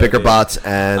guys at Bicker Bots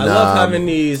and I love having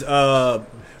these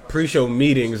pre-show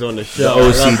meetings on the show. The I love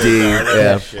it, OCD, man. I love yeah.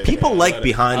 that shit. People like I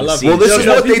behind the love scenes. Well, this is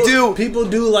what they people, do. People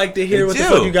do like to hear They what the do.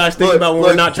 fuck you guys think Look, about when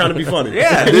look. we're not trying to be funny.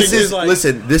 Yeah, You're This just is like,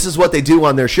 listen. This is what they do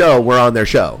on their show. We're on their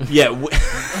show. Yeah,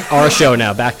 Our show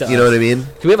now, back to You know what I mean?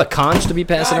 Do we have a conch to be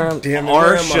passing around? Damn it, Our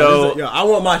where am I? show- This is- yo, I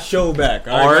want my show back.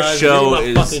 All Our right, guys? show Give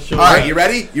me my is- fucking show All right, back. you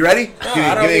ready? You ready? No,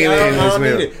 I don't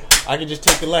need it. I can just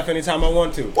take the left anytime I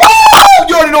want to.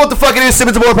 You already know what the fuck it is.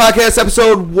 Simmons and More Podcast,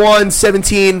 episode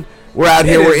 117. We're out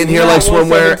here. It We're is in here not like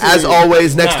swimwear. 117. As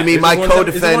always, next Nah, to me, is it my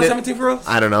 117 Is it co-defendant. 117 for real?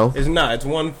 I don't know. It's not. It's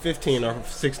 115 or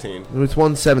 16. It's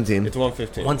 117. It's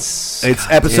 115. It's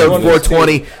episode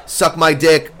 420. Suck my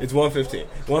dick. It's 115.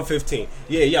 115.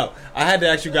 Yeah, yo. I had to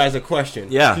ask you guys a question.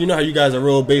 Yeah. You know how you guys are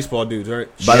real baseball dudes, right?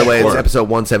 By the way, it's Sure. episode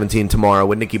 117 tomorrow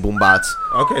with Nikki Boombots.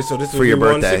 Okay, so this For your be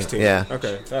birthday, 116. yeah.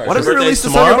 Okay. Sorry. What So is it birthday's released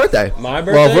this on your tomorrow? birthday? My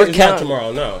birthday Well, we're is count- not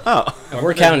tomorrow, no. Oh, If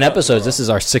we're counting episodes, this is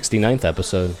our 69th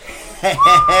episode. Look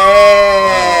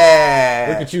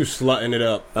at you slutting it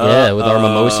up. Yeah, with our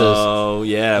mimosas. Oh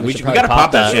yeah, We we, should we gotta probably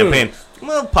pop that pop that. champagne.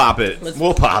 We'll pop it.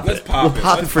 We'll pop Let's it. pop We'll it.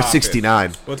 pop it Let's for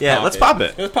 69. Yeah, let's pop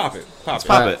it. Let's pop it. Let's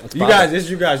pop it. Let's You pop guys, it's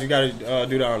you guys. You gotta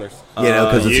do the honors. You know,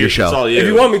 because it's your It's show. all you. If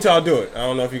you want me to, I'll do it. I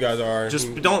don't know if you guys are.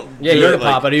 just don't. Yeah, do you're it the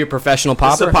like- popper. Are you a professional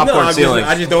This is a popper? no, popcorn ceiling.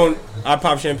 I just don't. I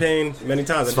pop champagne many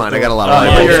times. It's fine. I got a lot of Put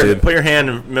eyeballs, your, dude. put your hand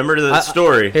and remember the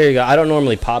story. Here you go. I don't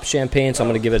normally pop champagne, so I'm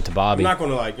going to give it to I'm Bobby. not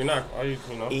gonna like. You're not. Are you?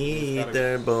 You know.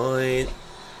 Either boy.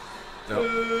 There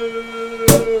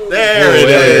There it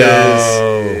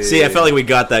There we is. See, I felt like we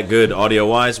got that good audio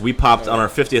wise. We popped on our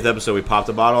 50th episode. We popped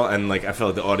a bottle, and like I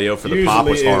felt like the audio for the pop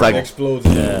was Usually it horrible. explodes.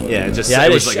 Yeah, it just Yeah,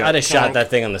 it was like I'd a have shot clunk. that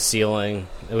thing on the ceiling.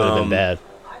 It would have been bad.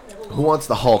 Who wants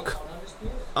the Hulk?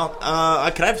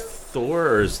 Oh, can I have Thor,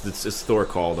 or is Thor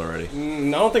called already?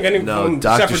 I don't think any. No, except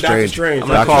Doctor for Strange. Strange. I'm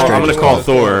gonna Doctor call. Strange I'm gonna is call called.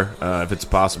 Thor if it's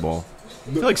possible.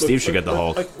 I feel like Steve should get the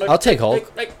Hulk I'll take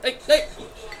Hulk.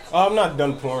 Oh, I'm not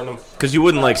done pouring them. because you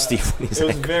wouldn't like Steve when he's It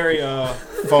was angry. very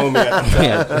foamy at the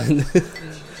time. Yeah.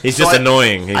 He's just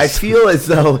annoying. I He's, feel as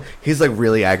though he's like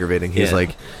really aggravating. He's Yeah.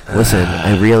 like, listen,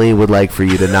 I really would like for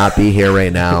you to not be here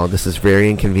right now. This is very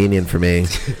inconvenient for me.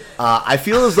 I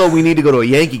feel as though we need to go to a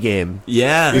Yankee game.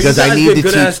 yeah, Because You I guys need get to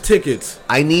good teach- ass tickets.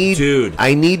 I need Dude, to can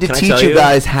I teach tell you you?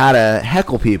 guys how to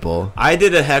heckle people. I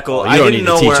did a heckle. you I don't didn't need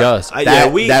to know teach where. us.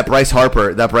 That Bryce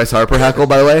Harper heckle,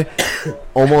 by the way,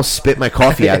 almost spit my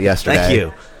coffee out yesterday. Thank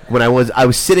you. When I was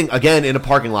sitting again in a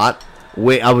parking lot.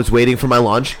 I was waiting for my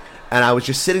lunch, and I was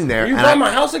just sitting there. You and brought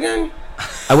my house again?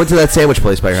 I went to that sandwich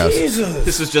place by your house. Jesus.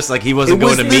 This was just like he It wasn't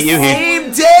was going to the meet you.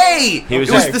 same day. He was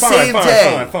It was just- the fine, same fine,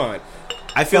 day. Fine.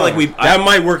 I feel like we. That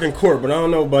might work in court, but I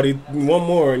don't know, buddy. One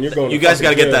more, and you're going. You to guys got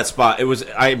to fucking get jail. that spot. It was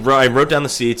I wrote down the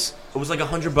seats. It was like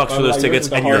 $100 for I'm those like, tickets, this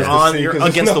is and the you're hardest to see you're 'cause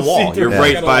there's against no the wall. see-through. You're Yeah.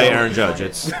 right by Yeah. Aaron Judge.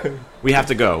 We have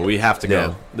to go. We have to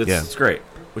go. Yeah. Yeah. It's great.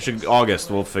 We should August.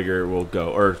 We'll go,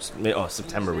 or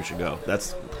September. We should go.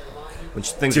 That's when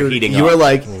things are Dude, heating you up. were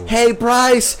like, "Hey,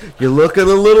 Bryce, you're looking a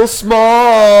little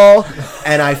small,"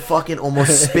 and I fucking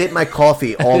almost spit my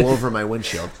coffee all over my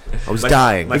windshield. I was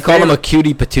dying. my We call him a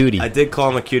cutie patootie. I did call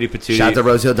him a cutie patootie. Shout out to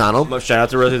Rosie O'Donnell. Shout out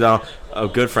to Rosie O'Donnell, a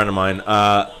good friend of mine.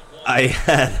 I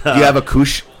had. Do you have a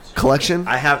Koosh collection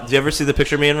I have. Do you ever see the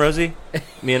picture of me and Rosie?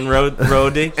 Me and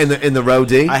Rody. in the row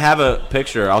D? I have a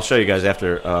picture. I'll show you guys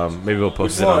after. Maybe we'll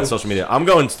post Which it on one? social media. I'm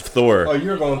going Thor. Oh,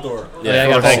 you're going Thor. Yeah, I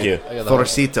got thank Hulk. you. I got the Hulk.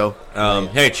 Torcito.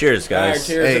 Hey, cheers, All right, guys.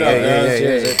 cheers Hey, it up, hey, guys. hey,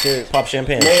 Cheers. Cheers. Pop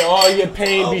champagne. May all your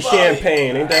pain be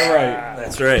champagne. Ain't that right?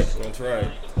 That's right. That's right.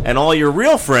 And all your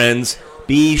real friends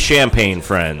be champagne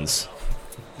friends.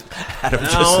 Adam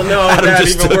just, don't know if Adam that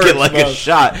just even took it works, like a but-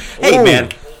 shot. Hey, Ooh. man,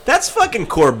 that's fucking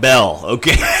Corbel,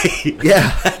 okay?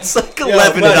 Yeah. That's like Yo,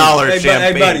 $11 buddy.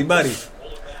 champagne. Hey, buddy.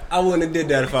 I wouldn't have did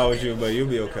that if I was you, but you'll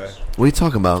be okay. What are you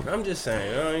talking about? I'm just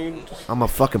saying. You just, I'm a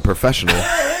fucking professional.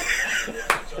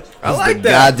 I the like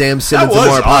that. goddamn Simmons That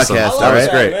and was More awesome. podcast. I All like right.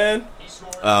 that, great. man.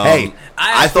 Hey,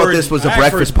 I asked thought for- this was I a asked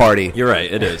breakfast for- party. You're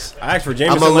right, it is. I asked for I'm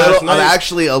Jameson last night. I'm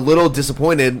actually a little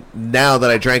disappointed now that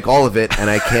I drank all of it and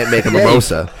I can't make a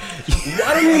mimosa.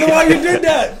 I don't even know why you did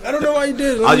that. I don't know why you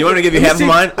did it. Oh, you want me to give you Let me half of see-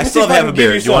 mine? let I me still see have if half can a give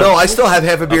beer. you Do you want- some. No, I still have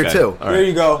half a beer Okay. too. All right. There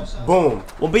you go. Boom.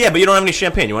 Well, but you don't have any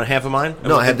champagne. You want half of mine?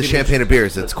 No, I have the champagne and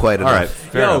beers. It's quite enough. All right,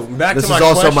 fair Yo, enough. back This to is my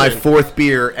also my question. fourth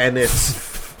beer and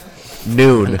it's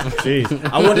noon.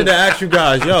 Jeez. I wanted to ask you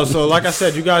guys, so like I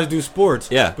said, you guys do sports.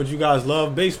 Yeah. But you guys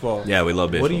love baseball. Yeah, we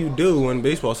love baseball. What do you do when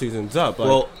baseball season's up? Like,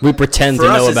 Well, We pretend For to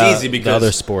us, know it's about easy the because-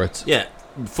 other sports. yeah,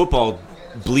 football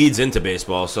bleeds into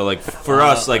baseball. So like for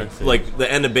us, like the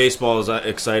end of baseball is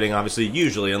exciting, obviously.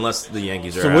 Usually, unless the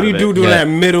Yankees are. So out what do you of do it. during that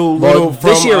middle? From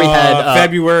this year we had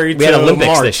February. We had to Olympics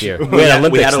March. this year. We had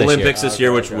this Olympics year. this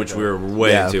year, which we were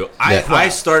way Yeah. into. I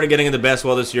started getting into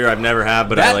basketball this year. I've never have,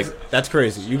 but That's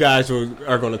crazy. You guys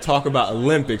are going to talk about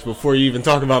Olympics before you even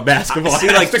talk about basketball. See,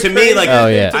 like That's to me, crazy like Oh,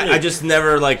 yeah. I just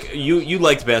never like you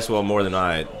liked basketball more than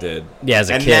I did. Yeah, as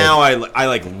a and kid. now I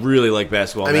like really like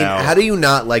basketball. I mean, now. how do you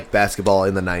not like basketball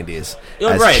in the 90s? Yeah,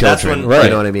 as right, that's children? when- You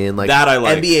know what I mean? Like That I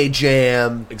like. NBA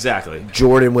Jam. exactly?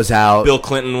 Jordan was out. Bill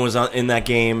Clinton was in that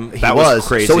game. He That was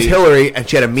crazy. So was Hillary, and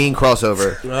she had a mean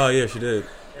crossover. Oh yeah, she did.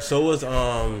 So was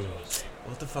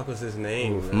what the fuck was his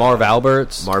name? Marv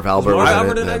Alberts. Marv Albert Marv was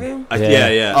Albert in yeah. that game?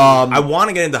 Yeah. Um, I want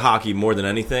to get into hockey more than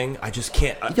anything. I just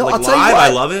can't. Yo, like I'll tell you live, what. I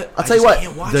love it. I'll tell you I what. just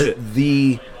can't watch it.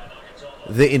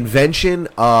 The invention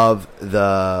of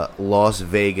the Las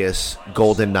Vegas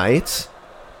Golden Knights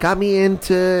got me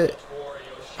into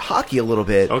hockey a little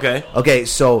bit. Okay. Okay,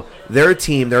 so they're a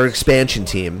team. They're an expansion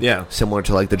team. Yeah. Similar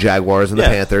to like the Jaguars and the Yeah.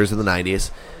 Panthers in the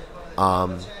 90s.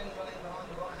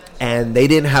 And they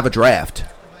didn't have a draft.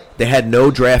 They had no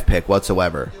draft pick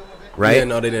whatsoever. Right? Yeah,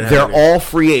 no, they didn't have They're any. all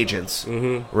free agents.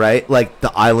 Mm-hmm. Right? Like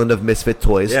the island of misfit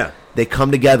toys. Yeah. They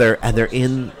come together and they're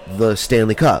in the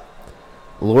Stanley Cup.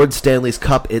 Lord Stanley's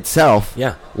Cup itself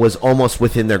Yeah. was almost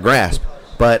within their grasp.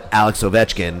 But Alex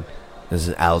Ovechkin is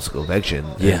Alex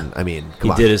Ovechkin. Yeah. And, I mean, He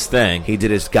come on. did his thing, He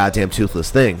did his goddamn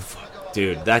toothless thing.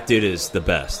 dude. That dude is the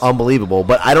best. Unbelievable.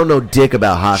 But I don't know dick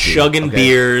about hockey. Chugging okay?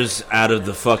 beers out of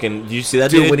the fucking. Do you see that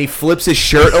Dude, dude? when he flips his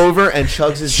shirt over and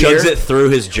chugs his chugs beer. it through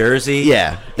his jersey.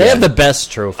 Yeah. They yeah. have the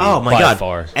best trophy. Oh my by god.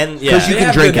 far. And yeah, 'Cause you They can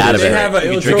have drink the- out of they it. have a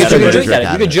You ill can drink trophy. out of it. drink Drink out at it.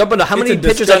 of You could it. jump into how It's many a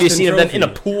pictures have you disgusting seen of them in a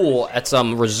trophy. pool at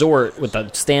some resort with a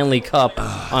Stanley Cup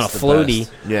on a floaty?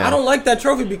 best. Yeah. I don't like that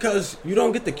trophy because you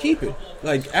don't get to keep it.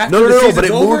 Like after No, the no, no, season's but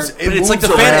it over, moves. But it's like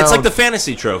the around. it's like the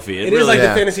fantasy trophy. it is like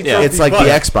Yeah. the fantasy Yeah. trophy. It's like the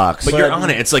Xbox. But you're on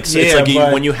it. It's like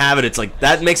Yeah, when you have it, it's like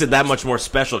that makes it that much more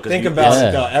special. Cause Think you, about Yeah.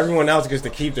 it though. Everyone else gets to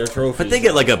keep their trophy. But they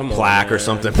get like a Come on, plaque or man.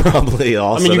 something probably.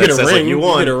 Also, I mean, you that get a says, ring. Like, you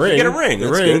won. get a ring. You get a ring. The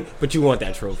That's ring. good. But you want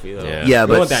that trophy though. Yeah. Yeah, You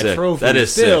but want that sick. trophy. That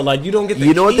is still sick. like you don't get. To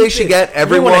You know what they keep should it. get? You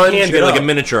don't wanna Everyone hand You it get like a up.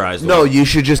 miniaturized. No, one. you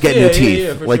should just get Yeah, new yeah, teeth.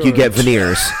 yeah, for like you sure. get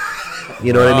veneers.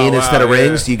 You know what I mean? Oh, Instead of wow, yeah.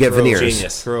 rings, you get True. veneers.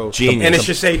 Genius. True. Genius. And it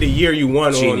should say the year you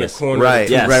won Genius. on the corner. Right,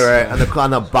 Yes. right. On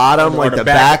the bottom, Or like the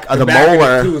back of the back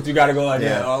molar. Of the tooth, you gotta go like Yeah.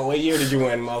 that. Oh, what year did you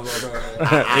win,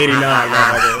 motherfucker? 89,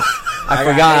 motherfucker. I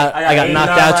forgot. I got knocked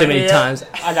 89 out too right many here. times.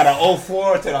 I got a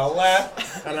 04 to the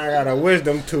left, and I got a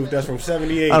wisdom tooth that's from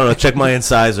 78. I don't know. Check my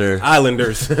incisor.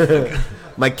 Islanders.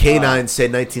 My canine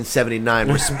said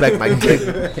 1979. Respect my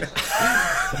kid.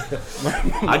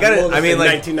 I got it. I mean,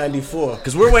 like 1994.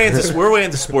 because we're way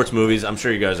into sports movies. I'm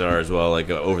sure you guys are as well. Like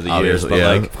over the years, but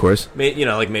like of course. you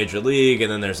know, like Major League,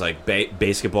 and then there's like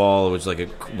basketball, which is like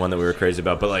one that we were crazy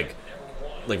about. But like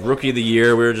Rookie of the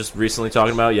Year, we were just recently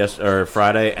talking about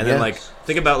Friday, and then Yeah. like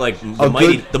think about like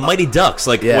good- the Mighty Ducks.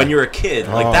 Like Yeah. when you're a kid,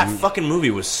 like that fucking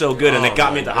movie was so good, and it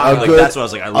got me into hockey. Like good- that's what I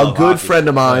was like. I love a good hockey. friend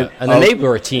of mine. And then they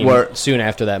were a team were- soon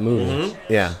after that movie.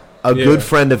 Yeah. A good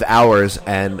friend of ours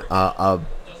and a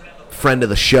friend of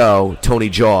the show, Tony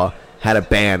Jaw, had a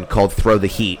band called Throw the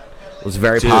Heat. It was a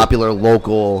very Dude. popular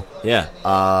local Yeah,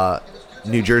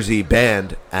 New Jersey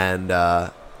band, and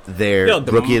their Yo,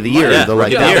 the- Rookie of the Year. yeah, They're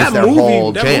like, Rookie of the that Year. was their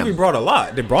whole that jam. movie brought a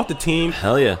lot. They brought the team.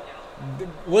 hell yeah.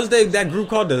 Was they that group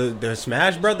called the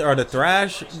Smash Brothers or the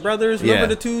Thrash Brothers? Remember Yeah.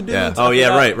 the two dudes? Yeah. Oh I yeah,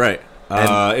 forgot.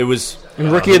 right. It was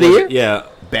And Rookie of the Year? Yeah,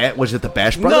 Was it the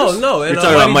Bash Brothers? No. You're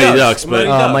talking about Mighty Ducks, but-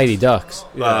 Mighty Ducks.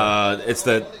 it's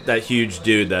that huge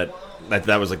dude that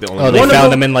was like the only. Oh, they one.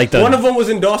 found them in like One of the them was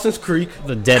in Dawson's Creek.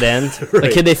 dead end. The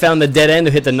kid they found the dead end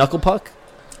who hit the knuckle puck.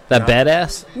 That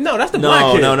badass. No, that's the black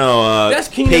No, kid. no. That's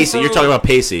Keenan Pacey. from- You're talking about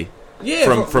Pacey Yeah,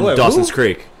 from wait, Dawson's who?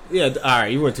 Creek. Yeah, all right,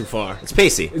 you went too far. It's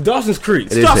Pacey. Dawson's Creek.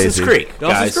 It is Dawson's Pacey. Creek.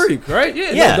 Dawson's guys. Creek, right?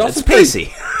 Yeah, Yeah, no, it's Dawson's Creek.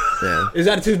 Pacey. Yeah. Is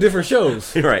that two different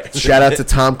shows? You're right. Shout out to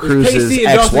Tom Cruise's Pacey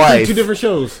and Dawson's Creek, ex-wife. two different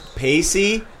shows.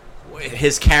 Pacey.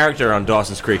 His character on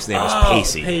Dawson's Creek's name was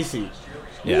Pacey. Pacey.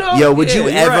 Yeah. No, Yo, would you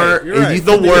you're ever? right, you're right. if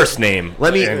The you- worst name.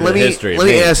 Let me in let me history. let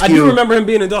me Man. ask I you. do remember him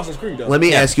being in Dawson's Creek, though. Let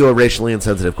me ask you a racially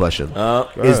insensitive question.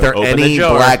 Is there Open the any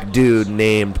jar. black dude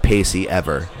named Pacey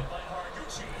ever?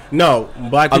 No,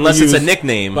 black people Unless use, it's a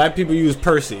nickname. Black people use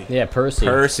Percy. Yeah, Percy.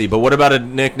 Percy. But what about a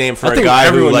nickname for I a think guy who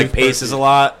everyone like uses paces Percy. a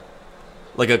lot?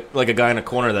 Like a guy in a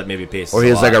corner that maybe paces. Or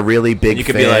he's a like lot. a really big You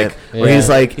could fan. be like, or he's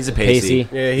Yeah. like he's a Pacey.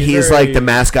 Yeah, he's very- like the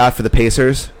mascot for the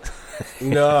Pacers,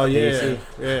 No, yeah.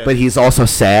 but he's also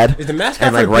sad. Is the mascot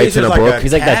and for like the writes in Pacers a like book.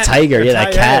 He's like that tiger, yeah,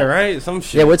 that cat. right? Some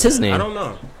shit. Yeah, what's his name? I don't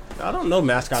know. I don't know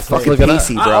mascots. Fucking names.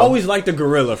 PC, I bro. always liked the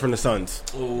gorilla from the Suns.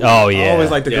 Oh yeah. I always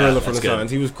liked the Yeah, gorilla from that's the good.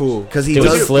 Suns. He was cool. Because he Doing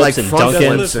does flips like and front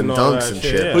dunking. flips and And all dunks that and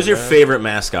shit, shit. yeah. Who's your man. favorite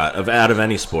mascot out of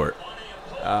any sport?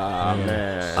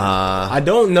 Man. I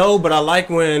don't know, but I like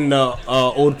when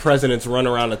old presidents run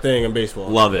around the thing in baseball.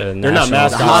 Love it. They're not National-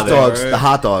 The mascots. hot dogs. right? The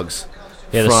hot dogs.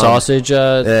 Yeah, the from- sausage.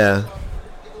 Yeah.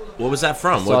 What was that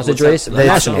from? Sausage what's race? that? The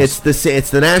Nationals. It's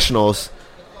the Nationals.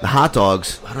 The hot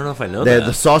dogs. I don't know if I know They're that.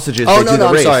 the sausages. Oh they no, do no, the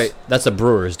I'm race. sorry. That's the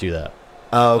Brewers do that.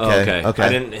 Oh, okay. okay. Okay. I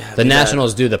didn't. The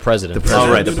Nationals do the president. The president.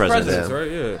 Oh, right, the The president. presidents,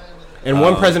 right? Yeah. And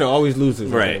one president always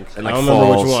loses. I Right. think. And, I like, don't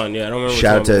remember falls. which one. Yeah, I don't remember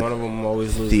Shout which out one. to One of them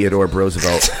always loses. Theodore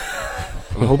Roosevelt.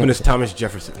 I'm hoping it's Thomas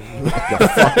Jefferson. Fuck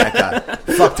that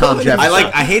guy. Fuck Tom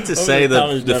Jefferson. I hate to say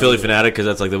Thomas the Philly Jefferson. fanatic because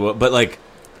that's like but like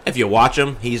if you watch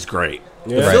him, he's great.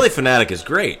 The Yeah. Philly fanatic is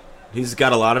great. He's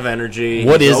got a lot of energy.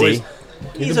 What He's is always- he?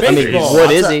 He's a a baseball. baseball.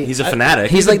 What is he? He's a fanatic.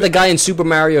 He's like the guy in Super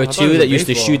Mario thought 2 he was that a used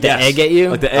to baseball. shoot the Yes. egg at you.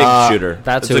 like the egg shooter.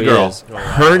 That's it's who a girl. he is.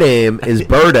 Her name is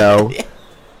Birdo,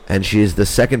 and she's the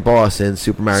second boss in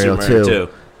Super Mario, Super Mario 2.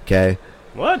 Okay,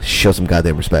 What? show some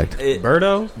goddamn respect.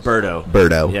 Birdo? Birdo.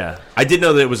 Birdo. Yeah, I did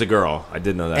know that it was a girl. I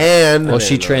did know that. And Well,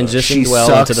 she didn't know that. transitioned She well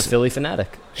sucks. into the Philly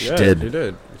fanatic. she Yeah, did. She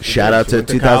did. She Shout did. out She to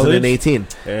went college, 2018.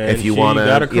 and If you she want to,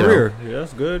 got a you know, career. Yeah,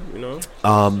 that's good. You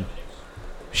know,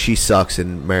 she sucks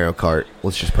in Mario Kart.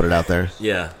 Let's just put it out there.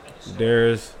 Yeah,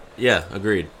 there's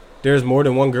agreed. more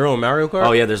than one girl in Mario Kart.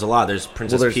 Oh yeah, there's a lot. There's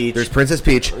Princess Well, Peach. there's Princess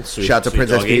Peach. Sweet- Shout out to sweet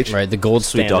Princess doggy. Peach. Right, the gold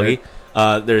Sweet standard.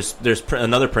 doggy. There's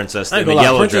another princess I ain't in the gonna lie,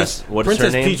 yellow Princess, dress. What's Princess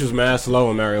her name? Peach was mad slow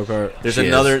in Mario Kart. There's She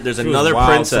another. is. There's She was another wild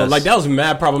princess. slow. Like that was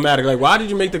mad problematic. Like, why did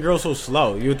you make the girl so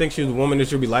slow? You would think she was a woman that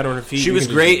should be light on her feet. She You was can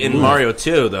just great in move. Mario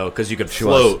 2, though, because you could was.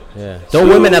 float. Yeah. Don't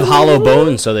women have hollow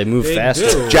bones so they move They faster?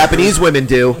 do. Japanese women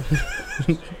do.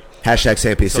 Hashtag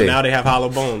SamPC. So now they have hollow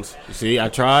bones. You see, I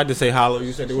tried to say hollow.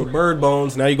 You said they were bird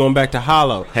bones. Now you're going back to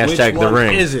hollow. Hashtag Which the one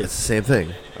ring. is it's it? the same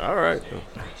thing. All right.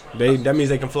 That means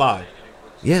they can fly.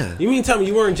 Yeah. You mean tell me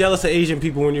you weren't jealous of Asian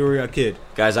people when you were a kid?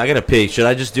 Guys, I gotta pee. Should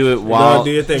I just do it while? No,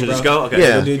 do your thing, Should I just bro. go? Okay.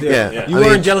 Yeah. Go do your thing. yeah. You I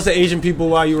weren't mean- jealous of Asian people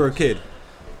while you were a kid.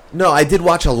 No, I did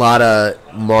watch a lot of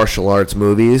martial arts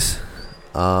movies.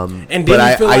 And But didn't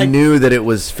I, you feel I like knew that it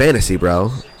was fantasy,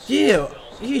 bro. yeah,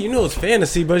 you know it's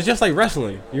fantasy, but it's just like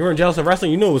wrestling. You weren't jealous of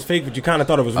wrestling. You knew it was fake, but you kind of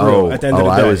thought it was real. Oh, At the end of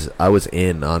the day, I was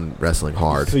in on wrestling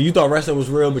hard. So you thought wrestling was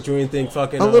real, but you didn't think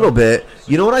fucking A little bit.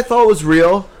 You know what I thought was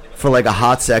real for like a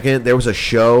hot second? There was a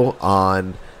show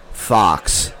on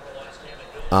Fox.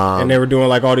 And they were doing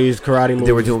like all these karate moves.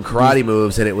 They were doing karate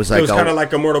moves, and it was like It was kind of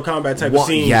like a Mortal Kombat type of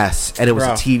scene. Yes, and it was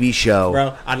Bro. a TV show.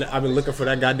 Bro, I've been looking for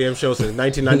that goddamn show since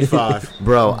 1995.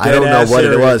 Bro, I don't know Dead-ass what it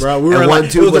serious, was. Bro. We And were one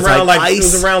like, dude it was around like ice. it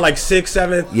was around like 6th,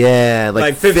 7th. Yeah,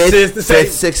 like fifth, fifth,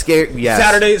 sixth, sixth game. Yes.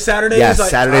 Saturday. Yes, like,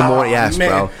 Saturday oh, morning. Yes, man.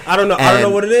 bro. I don't know. I don't know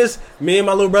And what it is. Me and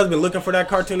my little brother been looking for that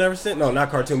cartoon ever since. No,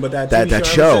 not cartoon, but that TV that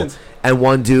show. show. Ever since. And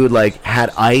one dude like had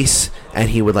ice, and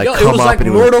he would like Yo, come it was up like and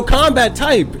he would, Mortal Kombat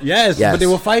type. Yes, yes. but they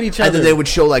would fight each other. And then they would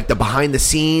show like the behind the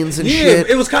scenes and Yeah, shit.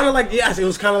 it was kind of like it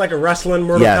was kind of like a wrestling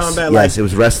Mortal Yes, Kombat. yes, like, it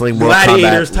was wrestling Mortal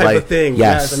gladiators Kombat, type like, of thing.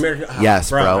 Yes, American,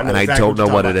 yes, bro. And I exactly don't know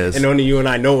you're what talking it about. is. And only you and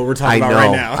I know what we're talking I about know,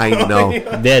 right now. I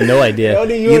know. They had no idea.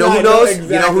 Only You know and who I knows?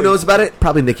 exactly. You know who knows about it?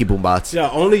 Probably Nikki Boombots.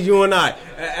 Yeah, only you and I.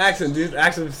 Ask him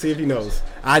to see if he knows.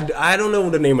 I don't know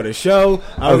the name of the show.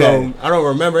 I don't Okay. know. I don't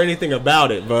remember anything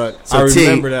about it, but So I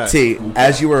remember that. T,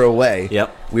 as you were away,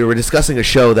 Yep. we were discussing a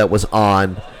show that was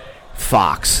on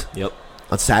Fox Yep.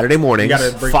 on Saturday mornings You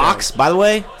gotta break Fox, by the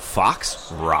way,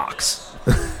 Fox rocks.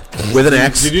 with an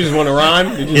X. Did you just want to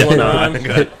rhyme? Did you just want to rhyme?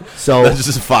 Good. So That's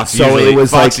just Fox. So usually, it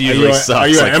was Fox like- usually Are sucks.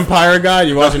 you an like, Empire guy?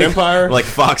 You watching Empire? like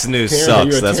Fox News Terrence, sucks.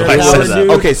 are you a That's Terrence why I said Howard that. dude?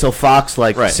 okay, so Fox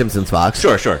like Right. Simpsons Fox.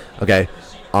 Sure, sure. Okay.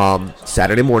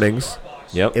 Saturday mornings.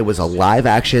 Yep. It was a live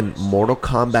action Mortal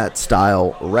Kombat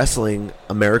style wrestling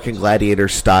American Gladiator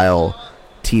style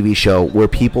TV show where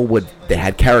people they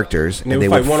had characters and they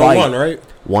would fight one on one, right?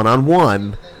 one on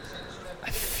one, I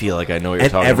feel like I know what you're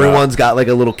and talking everyone's got like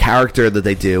a little character that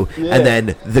they do, Yeah. and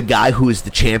then the guy who is the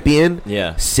champion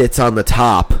Yeah. sits on the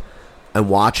top and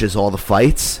watches all the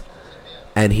fights,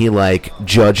 and he like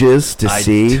judges to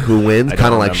see who wins, I kind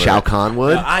of don't like remember Shao it. Kahn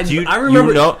would. I Do you-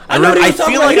 remember. you know- I know. I what he was feel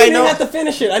talking like about. He I didn't know- have to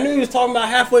finish it. I knew he was talking about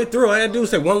halfway through. All I had to do was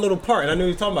say one little part, and I knew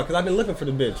he was talking about because I've been looking for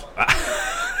the bitch.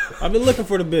 I've been looking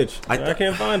for the bitch. I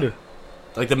can't find her.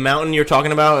 Like the mountain you're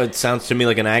talking about, it sounds to me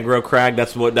like an aggro crag.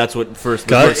 That's what first. the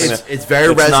Guts? first thing It's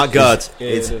very It's not guts.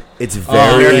 It's American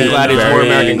very, Gladiator, very more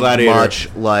American Gladiator. much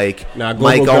like Nah, Global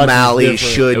Mike Guts is O'Malley different.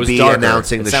 It should was be darker.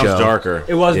 announcing it the sounds show. darker.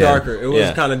 It was Yeah. darker. It was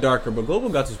Yeah. kind of darker, but Global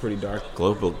Guts was pretty dark.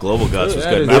 Global guts was that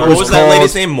good. is- Remember, It what was was that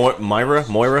lady's called- name?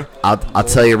 Moira. I'll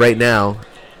tell you right now.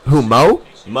 Who, Mo?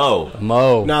 Mo.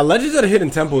 Nah, Legends of the Hidden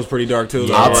Temple is pretty dark too.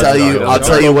 Yeah, I'll tell you. I'll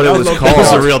tell you what it was That It was a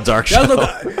called. real dark show.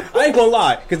 I ain't gonna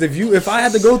lie, because if I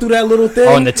had to go through that little thing,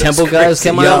 Oh, and the temple guys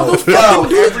come out.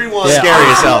 Everyone Yeah. Scary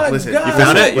as hell. my Listen, God. you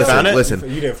found it? You Listen, found it? listen.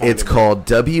 You didn't find It's it, man. called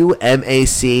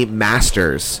WMAC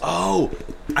Masters. Oh,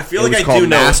 I feel It like was I called do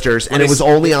know. Masters, and Let it me was see-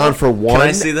 only on for one Can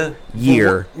I see the?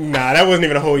 year. Nah, that wasn't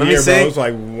even a whole Let me year, bro. see. It was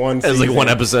like one. It was like season. one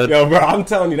episode. Yo, bro, I'm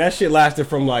telling you, that shit lasted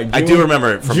from like June, I do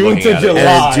remember it from June looking to at it.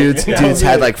 July. And dudes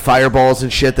had like fireballs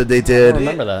and shit that they I did.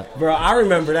 remember that. Bro, I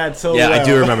remember that so Yeah, well. I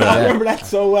do remember that. I remember that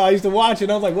so well. I used to watch it.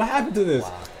 I was like, what happened to this?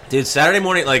 Dude, Saturday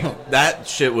morning, like that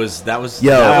shit was Yo, that was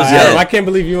yeah. I can't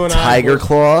believe you and Tiger I.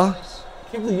 Claw.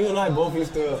 I can't believe you and I both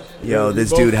used to. Yo, this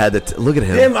both- dude had the. Look at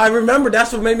him. Him, I remember.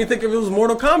 That's what made me think of it was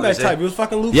Mortal Kombat Was it? type. It was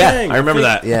fucking Liu Yeah, Kang. I remember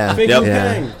that. Yeah. Fake Yep. Liu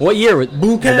Yeah. Kang. What year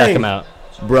did that Kang. come out?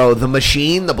 Bro, the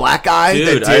machine, the black guy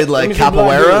Dude, that did Let like me see Black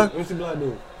capoeira. Dude. Let me see Black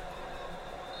Dude.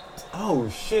 Oh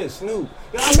shit, Snoop.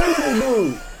 Yo, I remember this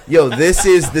dude. Yo, this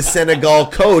is the Senegal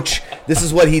coach. This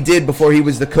is what he did before he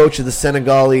was the coach of the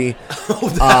Senegali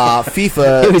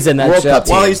FIFA He was in that World show. Cup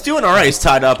team. Well, he's doing all right. He's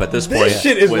tied up at this point. This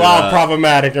shit is with, wild,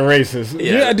 problematic, and racist.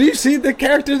 yeah. Yeah. Do you see the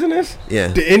characters in this? Yeah.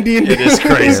 The Indian dude, It is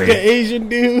crazy. the Asian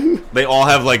dude. They all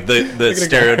have like the at the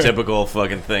stereotypical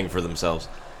fucking thing for themselves.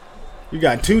 You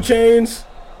got 2 Chains.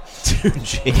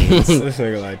 Jeez. This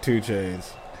nigga like 2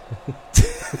 Chains.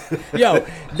 Yo,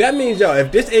 that means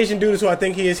if this Asian dude is who I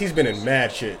think he is, he's been in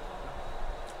mad shit.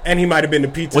 And he might have been the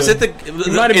pizza. Was it the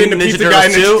might have been in the Ninja pizza guy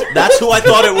Turtles in the- 2? That's who I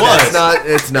thought it was. It's not.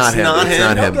 It's not him. not It's him?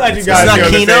 not I'm him. glad you It's guys not are not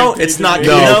on the Kino? same It's page not as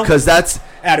me. Kino? No, because that's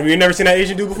Adam, you never seen that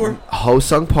Asian dude before? Ho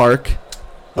Sung Park.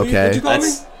 What'd Okay, you call me?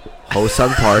 That's Ho Sung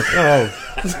Park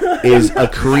Oh, is a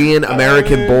Korean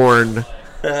American born,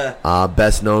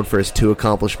 best known for his 2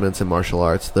 accomplishments in martial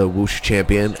arts: the Wushu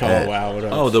champion. oh wow, what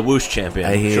up? oh the whoosh champion.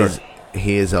 And Sure.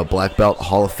 he is a black belt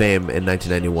Hall of Fame in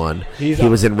 1991. He's He a-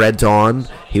 was in Red Dawn.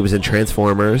 He was in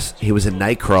Transformers. He was in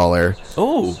Nightcrawler.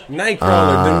 Oh,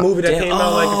 Nightcrawler, the movie that damn- came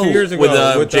out like a few oh, years ago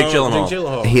with, Jake Gyllenhaal. Jake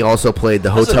Gyllenhaal. He also played the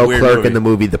That's a hotel weird clerk movie. in the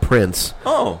movie The Prince.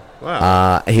 oh.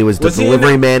 Wow. He was the Was he in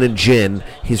delivery that- man in Jin.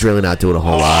 He's really not doing a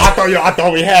whole lot. I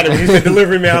thought we had him. He said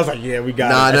delivery man. I was like, yeah, we got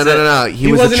No, it. no, no, no, no.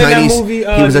 He was a wasn't in that Chinese. movie,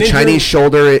 He was a Ninja? Chinese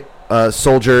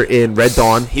soldier in Red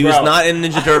Dawn. He was Bro. not in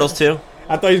Ninja Turtles 2?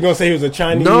 I thought he was gonna say he was a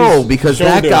Chinese. No, because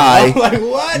that shoulder. guy- I'm like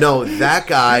what? No, that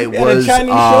guy He had was. a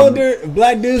Chinese shoulder,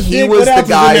 black dude's he dick. was What the else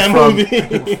guy is in from.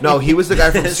 that movie? No, he was the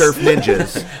guy from Surf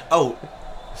Ninjas. Oh,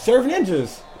 Surf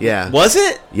Ninjas. Yeah. was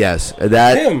it? Yes.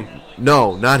 That. Him.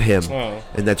 No, not him. Oh.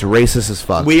 And that's racist as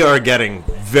fuck. We are getting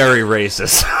very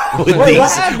racist with, Wait, these,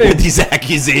 what happened? with these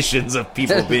accusations of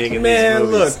people being in Man,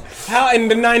 these look. movies. How in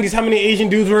the '90s? How many Asian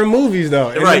dudes were in movies though?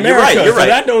 In Right, you're America, right, you're so right.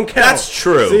 that don't count. That's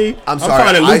true. See, I'm sorry.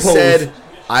 finding I loopholes. said.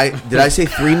 Did I say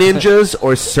 3 ninjas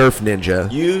or Surf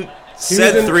Ninja? You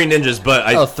said in- 3 ninjas, but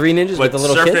I. 3 ninjas but with the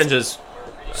little Surf kids? Ninjas.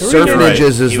 Surf Ninjas.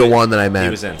 Ninjas is He the was- one that I He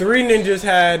meant. was in. 3 Ninjas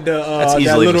had That's that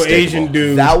easily little mistakable. Asian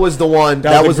dude. That was the one.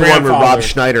 That was the one with Rob grandfather.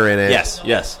 Schneider in it. Yes,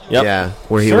 yes. Yep. Yeah,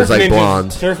 where he Surf was like Ninjas,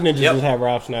 blonde. Surf Ninjas Yep. would have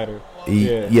Rob Schneider. Y-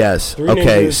 Yeah. Yes. 3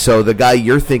 Okay. Ninjas. So the guy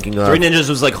you're thinking of 3 Ninjas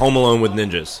was like Home Alone with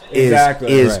ninjas.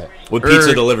 Exactly, is right. With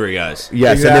pizza Er- delivery guys.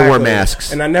 yes, and they wore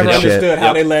masks. And I never shit. understood how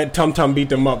Yep. they let Tum Tum beat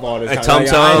them up all the time. And Tum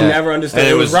Like, Tum. I never understood. And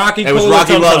It was Rocky. It was Cole, and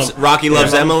Rocky Tum loves Tum. Rocky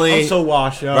loves I'm Emily. so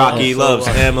washed, yo. Rocky I'm so loves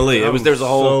washed. Emily. It was there's a So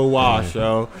whole. washed,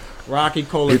 yo. Rocky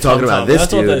Cole. You're and talking Tum about Tum. this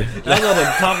That's what dude. That's on the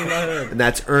top of my head. And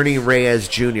that's Ernie Reyes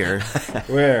Jr.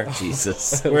 Where?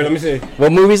 Jesus. Where? Let me see.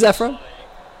 What movie is that from?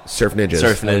 Surf Ninjas.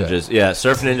 Surf Ninjas. Yeah,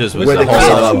 Surf Ninjas was Where the the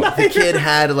whole. kid, the kid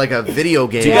had like a video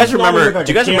game. Do you guys That's why I remember? look like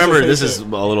Do you a guys remember? cancer This is a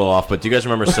patient. little off, but do you guys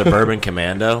remember Suburban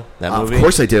Commando? That movie. Of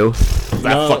course I do. that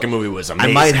No. fucking movie was amazing.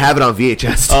 I might have it on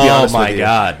VHS. To be Oh honest my with you.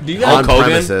 god! Do you On guys? Hulk Hogan.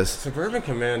 premises. Suburban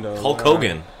Commando. Hulk Wow.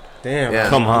 Hogan. Damn. Yeah.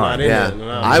 Come I'm on. not in Yeah, it. No,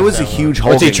 I was a huge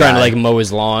Hulk. What's he trying to like mow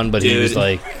his lawn? But he Dude, was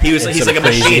like, he's some like a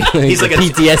crazy- machine. He's like a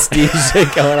PTSD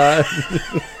shit going on.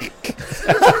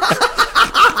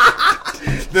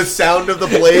 The sound of the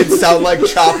blades sound like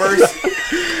choppers.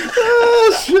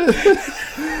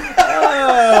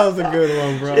 That was a good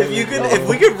one, bro. If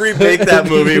we could remake that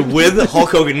movie with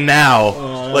Hulk Hogan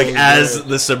now, like as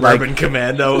the Suburban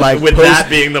Commando, like with post- that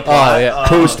being the plot. Oh, yeah.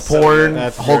 Post porn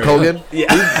That's Hulk great. Hogan.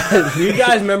 Do you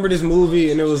guys remember this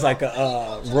movie? And it was like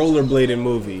a rollerblading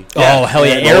movie. Oh hell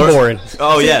yeah, Yeah. Airborne.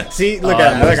 Oh yeah. See, look Oh,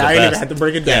 at that it. was Like, the I ain't even best. had to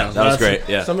break it Yeah, down. that was That's great,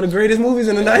 yeah. Some of the greatest movies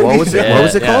in the 90s. What was it? Yeah. What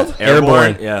was it called?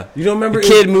 Airborne. Yeah. You don't remember? The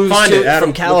kid moves Find it, Adam.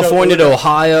 from California Look to up-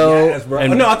 Ohio. Yes, bro.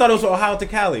 and Oh, no, I thought it was Ohio to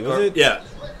Cali. Was it? Yeah.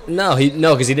 no,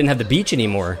 because he didn't have the beach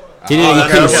anymore. He okay,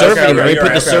 couldn't okay, surf okay, anymore. okay, He you're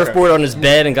put right, the okay, surfboard on his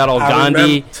bed and got all I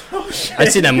Gandhi. remember-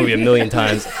 I've seen that movie a million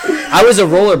times. I was a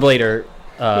rollerblader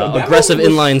aggressive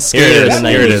inline skater in the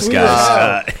 90s. Here it is,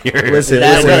 guys. Listen,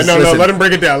 No, let him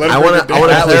break it down. I want to That was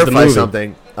the clarify movie.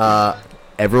 something.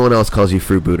 Everyone else calls you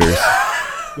fruit booters.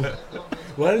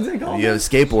 What is it called? You have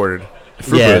skateboarded.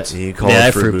 Yeah, boots. You call I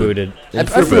it fruit boot. booted. I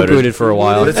Fruit fruit booted. booted for a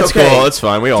while. It's That's okay. cool. It's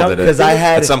fine. We all did it. Because I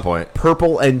had at some point.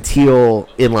 purple and teal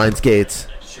inline skates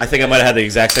I think I might have had the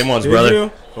exact same ones, Did brother.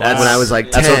 you? That's when I was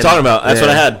like 10. That's what I'm talking about. That's what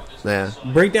I had. Yeah.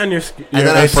 Break down your. And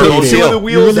then I purple pulled two teal. of the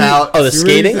wheels out. Oh, the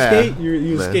skating? Skate? You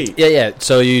Yeah. skate. Yeah.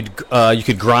 So you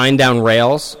could grind down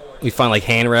rails. We find like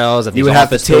handrails at these You would have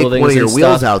to office take buildings one of your and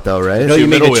wheels stuff. out, though, right? No, you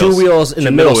make the middle two wheels. wheels in the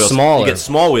Two middle wheels. smaller. You get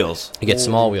small wheels. You get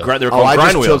small wheels. They're Oh, called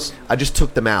grind wheels. I just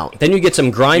took them out. Then you get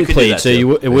some grind You could do plates, that, so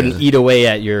too. it wouldn't eat away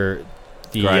at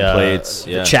the Grind plates,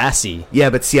 the yeah. chassis. Yeah,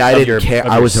 but see, I Of didn't your- care.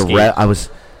 of I your was skate.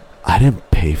 I didn't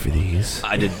pay for these.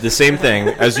 I did the same thing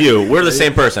as you. We're the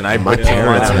same person. I My booked you.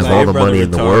 parents yeah, have yeah, all your the brother money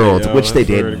in the retarded, world, yo, which they I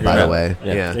swear to did, by God. the way.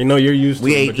 Yeah. Yeah. They know you're used to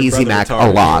We it, ate but your Easy brother Mac a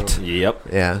retarded, lot. yo. Yep.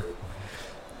 Yeah.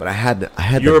 But I had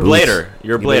You're the a boots. blader.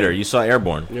 You're a blader. You saw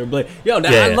Airborne. You're Blade. Yo, Yeah,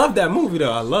 I yeah. love that movie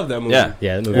though. I love that movie. Yeah.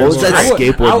 Yeah, the movie What was that I would-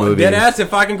 skateboard I would movie? Dead ass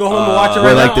if I can go home and watch it right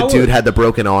Where now. like the I dude would. had the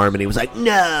broken arm and he was like,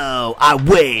 "No, I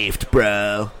waved,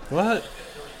 bro." What?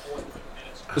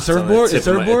 The surfboard? Is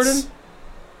surfboarding?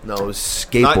 No, it was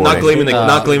skateboarding. Not gleaming the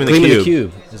Gleaming cube. the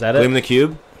Cube. Is that Gleaming it? the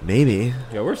cube. Maybe.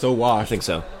 Yo, we're so I washed. think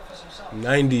so.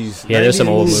 90s. Yeah, there's some 90s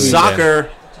old movies. movies. Soccer.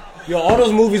 Yo, all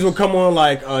those movies would come on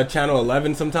like channel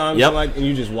 11 sometimes. Yep. And, like, and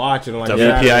you just watch it. And, like,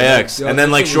 WPIX. Yo, and then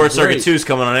that like shit Short was Circuit great. 2's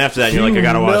coming on after that. And you're like, I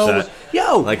gotta watch that.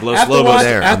 Yo, Like Los after, Lobos.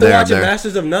 there, I'm after there, I'm watching there.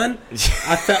 Masters of None,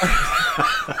 I felt.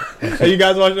 Have you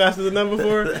guys watched Masters of None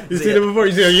before? You seen it before?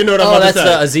 You know what I'm Oh, about that's to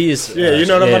say. Aziz. Yeah, you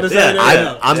know what I'm about to say.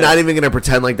 Yeah. I'm not even gonna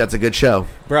pretend like that's a good show.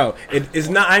 Bro, it's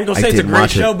not. I ain't gonna I say it's a didn't great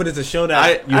watch it. show, but it's a show that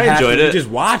I you have enjoyed to, it. You just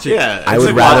watch it. Yeah. I It's would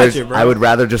like rather watch it, bro. I would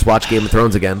rather just watch Game of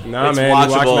Thrones again. Nah, It's man, you watch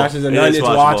watchable. Masters of It None, is it's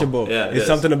watchable. watchable. Yeah, it It's is.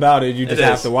 something about it. You just It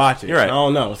have is. to watch it. You're right. I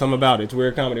don't know. Something about it. It's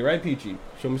weird comedy, right, Peachy?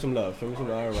 Show me some love. Show me some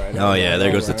love. All right. Oh, yeah,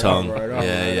 there goes the tongue.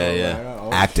 Yeah, Yeah.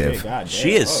 Active.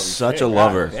 She is such a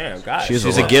lover. Damn, God. She's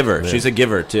She's a a lot. giver. Yeah. She's a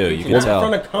giver too. You can in front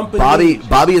tell. of company.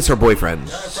 Bobby is her boyfriend.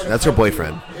 That's her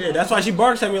boyfriend. Yeah, that's why she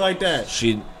barks at me like that.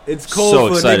 She. It's cold So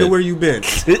for excited. a nigga where you been.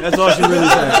 That's all she really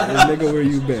said. Is nigga where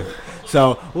you been.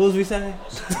 So what was we saying?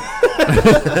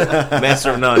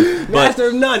 Master of none. But Master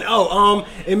of None. Oh,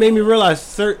 it made me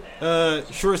realize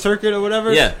Short Circuit or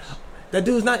whatever. yeah, That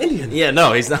dude's not Indian. yeah.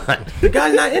 No, he's not. The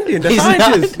guy's not Indian. The He's not.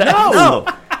 scientist. No. No,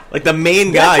 like the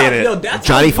main guy in it. Yo, that's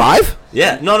Johnny Five?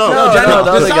 Yeah. No. No, No. Johnny, no, the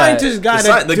the other guy. scientist guy, The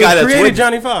that the guy that's created with-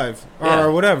 Johnny Five Yeah.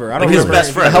 or whatever. I don't Like his remember.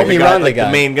 best friend. Help like me the run like the guy.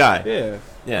 the main guy. Yeah,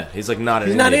 Yeah, he's like not an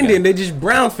he's not Indian. Indian. guy. They just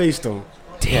brown faced him.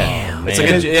 Damn, It's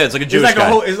man. like it's like a It's Jewish like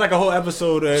guy. it's like a whole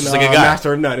episode in Just like a guy.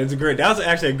 Master of None. It's great. That was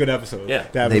actually a good episode. Yeah.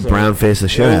 that They episode. brown face the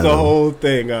shit It out was of a him. whole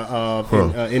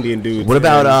thing. Indian dudes. What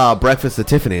about Breakfast at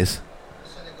Tiffany's?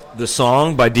 The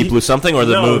song by Deep Blue Something or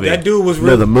the no, movie? That dude was No,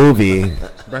 real. the movie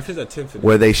Breakfast at Tiffany.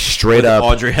 where they straight With up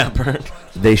Audrey Hepburn.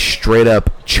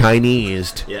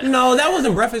 Chinesed Yeah. No, that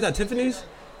wasn't Breakfast at Tiffany's.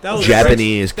 That was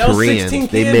Japanese, that was Korean. 16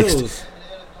 They candles. mixed.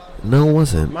 No, it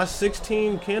wasn't. My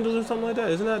 16 candles or something like that.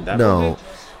 Isn't that No. movie?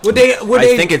 Would they?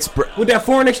 I think it's. with that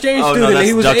foreign exchange Oh student, no, and that's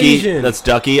he was Ducky. Asian. That's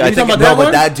Ducky. You I think. talking about No, that but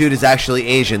one? that dude is actually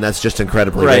Asian. That's just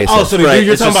incredibly Right. racist. Oh, so the Right, dude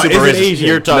you're it's talking just about super isn't racist. Asian.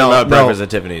 You're talking No, about no. Breakfast at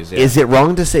Tiffany's. Yeah. Is it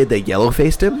wrong to say they yellow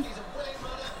faced him?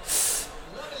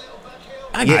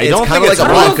 I it's don't kinda think like it's a I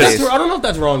don't, know wrong if that's, because I don't know if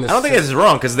that's wrong. I don't think it's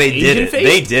wrong because they did Asian it. face?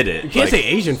 They did it. You can't Like, say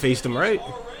Asian faced him, right?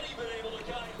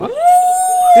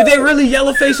 Did they really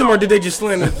yellow face him, or did they just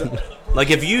slant his? like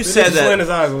if you Did they said just slant that. his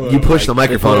eyes a little? You push the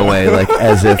microphone away like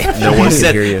as if no one can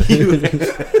said- hear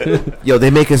you. Yo, they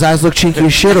make his eyes look cheeky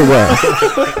as shit or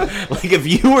what? Like if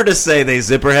you were to say they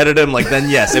zipper headed him, like then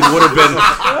yes, it would have been.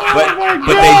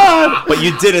 But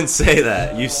you didn't say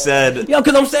that. You said Yo,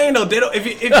 because I'm saying though, they don't. If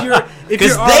you're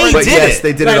because you're they already, But did yes, it.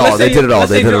 they did like, it all. let's They say- did it all.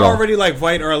 let's They say did it you're all. already like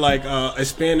white or like a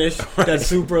Spanish that's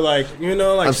super like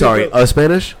like. I'm sorry, super-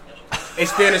 Spanish? a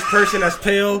Spanish person that's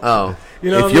pale. Oh.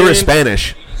 You know If what I you're mean?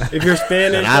 Spanish, If you're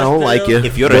Spanish, and I don't that's like pale. you,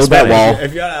 If you're build that Spanish, wall.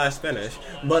 If you're Spanish,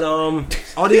 but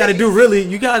all you got to do really,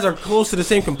 you guys are close to the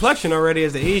same complexion already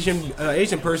as the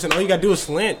Asian person. All you got to do is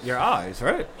slant your eyes,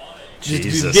 right?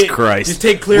 Jesus Christ. Just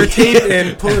take clear tape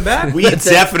and pull it back. We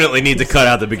definitely need to cut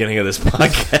out the beginning of this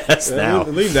podcast now.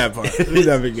 Leave that part. Leave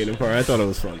that beginning part. I thought it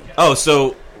was funny. Oh,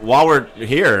 so while we're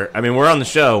here, I mean, we're on the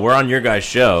show. We're on your guys'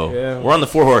 show. Yeah. We're on the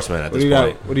Four Horsemen at What this do you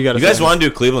point. got? What do you got? You guys want to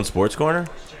do Cleveland Sports Corner?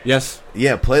 Yes.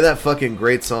 Yeah, play that fucking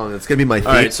great song. It's gonna be my theme.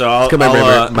 All right, so I'll, it's gonna be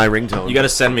I'll, my ringtone. You got to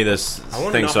send me this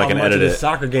wanna thing know so I how can much edit of this it.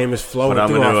 soccer game is flowing But I'm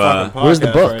through gonna, our fucking podcast Where's the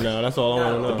book? right now. That's all I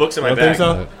want to know. The book's in my You don't bag.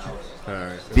 think so? All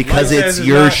right. Because Mike it's says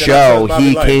your not, then I show. said Bobby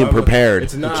He Light. came Bobby- prepared.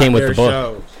 It's not came with their the book.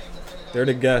 show. They're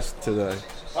the guests today.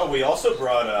 Oh, we also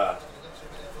brought.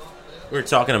 We were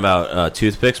talking about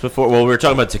toothpicks before. Well, we were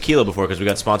talking about tequila before because we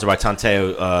got sponsored by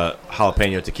Tanteo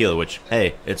Jalapeno Tequila, which,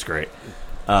 hey, it's great.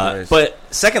 Nice. But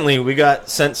secondly, we got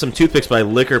sent some toothpicks by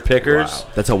Liquor Pickers. Wow.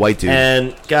 That's a white dude.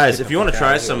 And guys, if you want to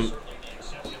try out some,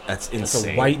 that's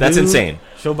insane. white That's dude? insane.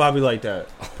 Show Bobby like that.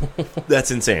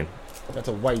 That's insane. That's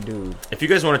a white dude. If you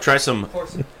guys want to try some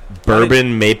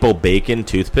bourbon maple bacon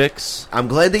toothpicks, I'm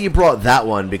glad that you brought that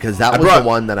one because that was the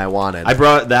one that I wanted. I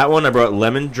brought that one. I brought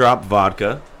lemon drop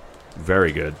vodka,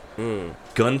 very good.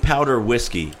 Gunpowder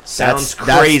whiskey sounds That's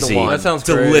the crazy. one. That sounds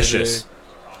delicious. crazy.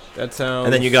 That sounds.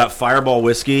 And then you got Fireball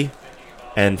whiskey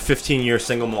and 15-year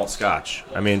single malt scotch.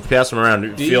 I mean, pass them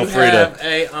around. Feel free to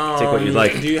take what you'd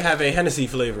like. Do you have a Hennessy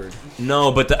flavored?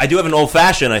 No, but I do have an old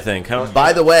fashioned. I think.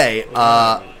 By the way,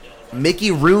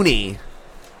 Mickey Rooney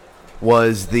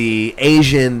was the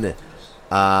Asian.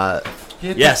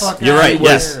 Yes, you're right.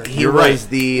 Yes, He you're was right.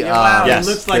 the. Wow, yes.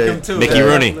 he looks like the- him too. Mickey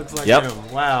Rooney. Looks like Yep.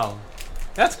 him. Wow,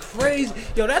 that's crazy.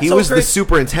 Yo, that's He so was the crazy.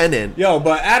 superintendent. Yo,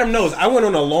 but Adam knows. I went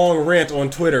on a long rant on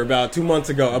Twitter about 2 months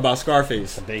ago about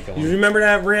Scarface. You remember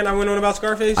that rant I went on about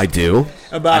Scarface? I do.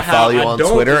 About I follow how you I on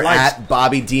don't Twitter like- at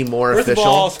Bobby D Moore First official. of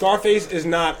all, Scarface is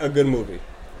not a good movie.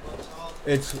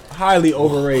 It's highly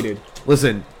overrated.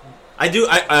 Listen, I do.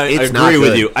 I It's not agree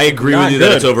with good. you. I agree Not with you that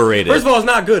good. it's overrated. First of all, it's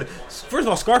not good. First of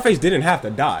all, Scarface didn't have to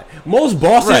die. Most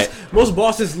bosses,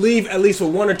 Right. leave at least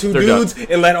with 1 or 2 They're dudes done.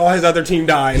 and let all his other team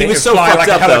die. And He they was can so fly fucked like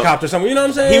a up, though. helicopter. Somewhere. You know what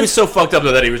I'm saying? he was so fucked up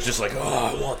though that he was just like,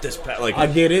 oh, I want this. Like, I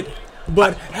get it,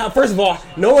 but first of all,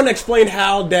 no one explained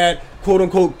how that quote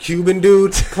unquote Cuban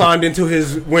dude climbed into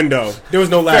his window. There was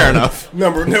no ladder. Fair enough.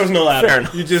 There was no ladder. Fair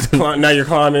enough. You just now you're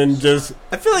climbing. Just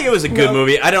I feel like it was a good No.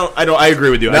 movie. I agree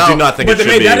with you. I No, do not think but it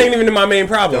should be. that ain't even my main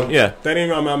problem. Yeah. That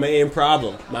ain't my main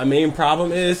problem. My main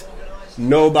problem is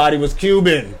nobody was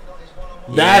Cuban.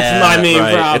 That's my main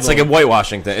right. problem. It's like a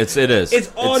whitewashing thing. It is.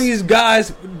 It's all these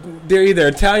guys. They're either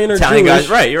Italian or Italian Jewish, guys.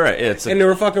 Right, you're right. It's and they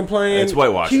were fucking playing It's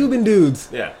whitewashing. Cuban dudes.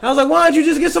 Yeah. I was like, why don't you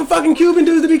just get some fucking Cuban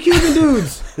dudes to be Cuban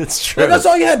dudes? it's true. Like, that's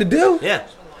all you had to do. Yeah.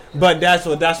 But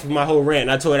that's my whole rant.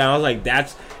 And I told her, I was like,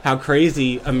 that's how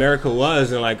crazy America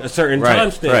was in like a certain time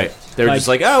Right. span. Right. They were just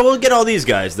like, oh, we'll get all these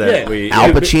guys that Yeah. we. Al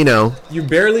Pacino. You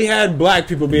barely had black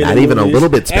people being Not in even a movies. little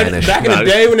bit And Spanish. back in Not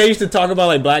the day when they used to talk about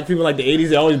like black people, like the 80s,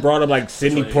 they always brought up like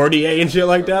Sidney Poitier and shit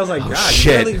like that. I was like, God,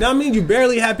 shit. that means you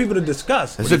barely had people to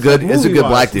discuss. It's a good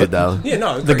black dude though. Yeah,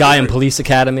 no, it's The great, guy in great. Police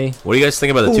Academy. What do you guys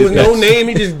think about the Who was toothpicks? no name,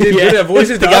 he just did good at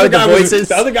voices. The guy with the was voices.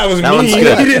 the other guy was That one's mean.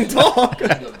 good. He didn't talk.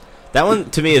 That one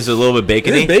to me is a little bit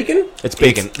bacony. Is it bacon? It's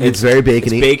bacon. It's very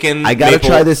bacony. It's bacon. I gotta maple.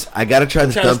 try this. I gotta try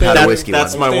this trying to stay gunpowder away- whiskey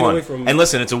That's one. my Staying one. away from- And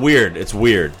listen, it's weird. It's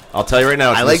weird. I'll tell you right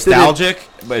now. It's I like that it- nostalgic,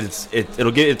 but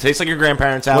it tastes like your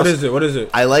grandparents' house. What is it? What is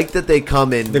it? I like that they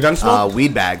come in The Gunsmoke?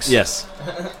 weed bags. Yes.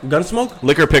 Gunsmoke?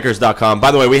 Liquorpickers.com.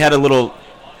 By the way, we had a little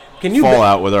Can you?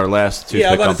 fallout with our last toothpick Yeah,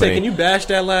 I was about to company. say, can you bash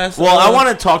that last? Well, I want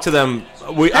to talk to them.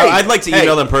 I'd like to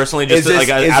email them personally, just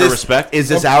out of respect. Is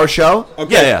this our show?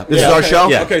 Okay. Yeah. This is our show?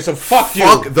 Yeah. Okay, so fuck you.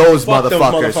 Fuck those Fuck them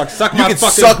motherfuckers. Suck You my can fucking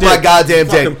suck my dick. goddamn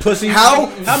Fucking dick. pussy. How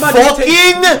about you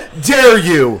take- fucking dare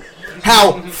you?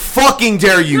 How fucking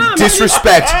dare you Nah, man,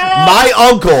 disrespect my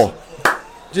uncle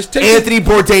Just take Anthony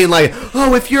Bourdain? Like,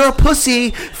 oh, if you're a pussy,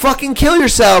 fucking kill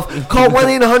yourself. Call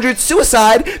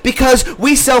 1-800-SUICIDE because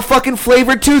we sell fucking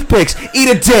flavored toothpicks. Eat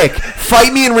a dick.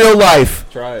 Fight me in real life.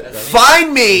 Try it.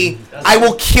 Find me, I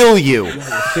will kill you.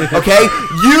 Okay?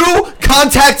 You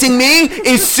contacting me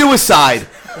is suicide.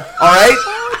 Alright?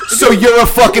 So you're a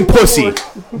fucking pussy.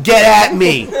 Get at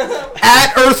me.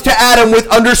 At Earth to Adam with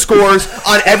underscores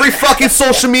on every fucking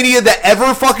social media that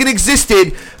ever fucking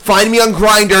existed. Find me on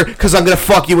Grindr because I'm gonna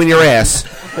fuck you in your ass.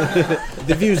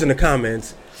 The views in the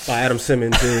comments by Adam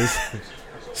Simmons is go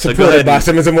supported ahead by and-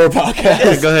 Simmons and More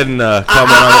podcast. Go ahead and comment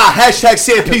on it. Hashtag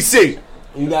CNPC.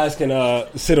 You guys can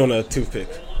sit on a toothpick.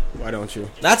 Why don't you?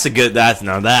 That's good. That's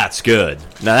good.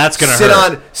 Now that's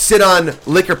gonna Sit on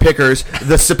Liquor Pickers,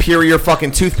 the superior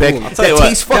fucking toothpick tell you that what.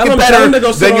 tastes fucking Tell better him to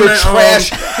go sit than on your that,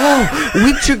 trash. Oh,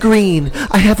 wintergreen!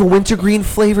 I have a wintergreen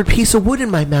flavored piece of wood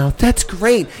in my mouth. That's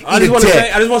great. I Eat just a want to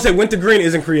dick. say, winter green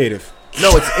isn't creative. No,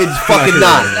 it's fucking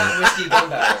not.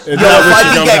 It's Yo, not if I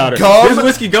whiskey could get gunpowder. gum- This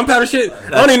whiskey gunpowder shit, I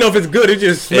don't even know if it's good. It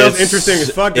just smells interesting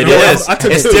as fuck. It And I- is. I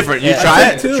took It's two. different. You I try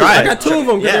took it. two. Try I it. got two of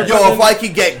them. Yeah. Yo, if I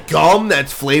could get gum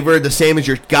that's flavored the same as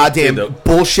your goddamn Dude,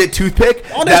 bullshit toothpick,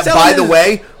 All they're that, by selling the is-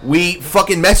 way, we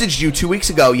fucking messaged you 2 weeks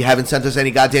ago. You haven't sent us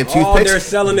any goddamn toothpicks. All they're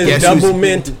selling is Guess double who's-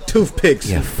 mint toothpicks.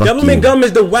 Yeah, fuck Double mint you. gum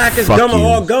is the wackest Fuck gum of you.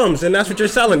 all gums, and that's what you're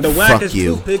selling. The Fuck wackest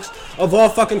you. toothpicks of all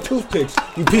fucking toothpicks.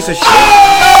 You piece of shit.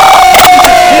 You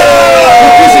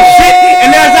piece of shit.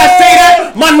 And as I say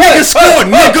that, my nigga scored,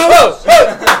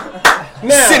 nigga.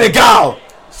 Now, Senegal.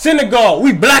 Senegal,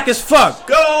 we black as fuck.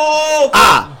 Go!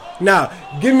 Now,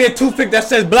 give me a toothpick that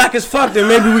says black as fuck, then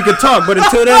maybe we could talk. But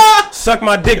until then, suck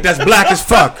my dick that's black as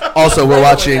fuck. Also, we're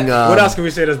watching. What else can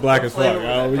we say that's black as fuck?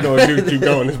 We gonna keep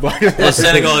going. It's black as fuck. Well,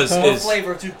 Senegal What is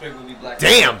flavor of toothpick would be black?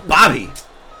 Damn, Bobby.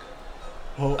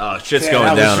 oh, shit's Yeah, going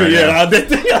that was down true. right Yeah, now. I did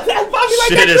think that Bobby like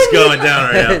Shit that is too. going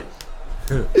down right now.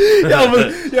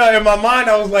 Yo, in my mind,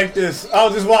 I was like this. I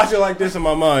was just watching like this in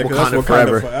my mind. 'Cause Wakanda that's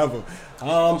Wakanda forever.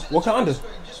 Wakanda. Wakanda forever.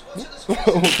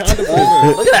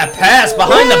 Look at that pass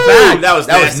behind the Ooh, back. that was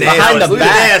nasty. behind the Look at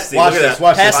back. nasty. Watch Look at this. that.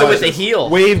 Watch this. Pass it Watch with the this. heel.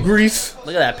 Wave grease.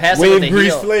 Look at that. Pass it with Wave the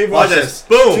grease heel. flavor. Watch this.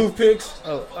 Boom. Toothpicks.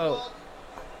 Oh.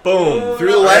 Boom.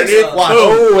 Through the legs. Right, Watch.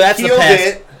 Oh, that's the Healed pass.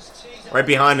 it. right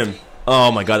behind him.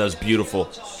 Oh my god, that was beautiful.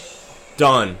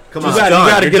 Done. Come You on.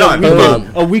 gotta You're get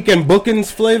done. a weekend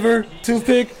bookends flavor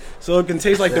toothpick. So it can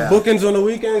taste like the bookends on the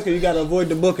weekends, because you gotta avoid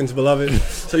the bookends, beloved.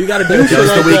 So you gotta do shit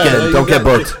Just like the weekend. that. Don't get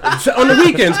booked. On the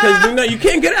weekends, because you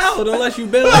can't get out unless you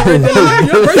bail out right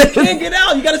then. You can't get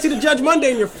out. You gotta see the judge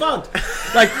Monday and you're fucked.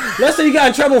 Like, let's say you got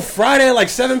in trouble Friday at like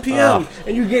 7 p.m.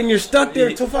 and you're stuck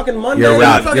there till fucking Monday. You're Are you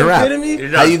out. fucking You're out. kidding me?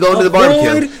 You're How you going to the barbecue?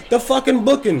 Avoid the fucking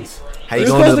bookings. How you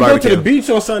You're going to supposed the to go to the barbecue? beach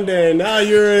on Sunday, and now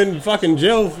you're in fucking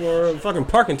jail for a fucking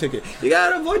parking ticket. You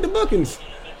gotta avoid the bookings.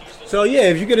 So yeah,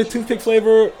 if you get a toothpick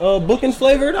flavor, bookings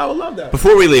flavored, I would love that.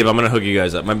 Before we leave, I'm gonna hook you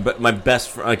guys up. My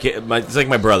best friend, it's like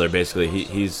my brother basically.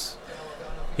 He's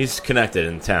connected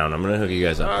in town. I'm gonna hook you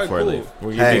guys up All right, before cool. I leave.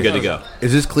 We're Hey. be good to go.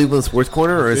 Is this Cleveland Sports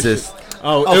Corner or is this?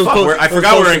 Oh, Oh fuck! I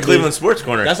forgot we're in Cleveland Sports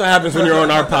Corner. That's what happens when you're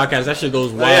on our podcast. That shit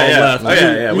goes wild yeah. left. Oh,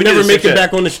 yeah. You We never did the make same it shit.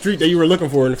 back on the street that you were looking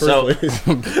for in the first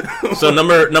So- place. So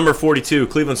number 42,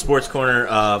 Cleveland Sports Corner,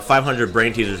 500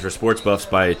 brain teasers for sports buffs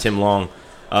by Tim Long.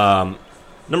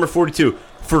 Number 42,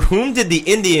 for whom did the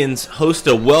Indians host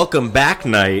a welcome back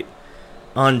night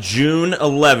on June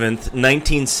 11th,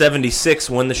 1976,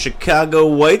 when the Chicago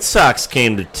White Sox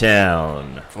came to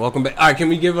town? Welcome back. All right, can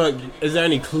we give is there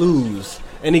any clues?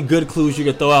 Any good clues you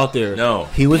could throw out there? No.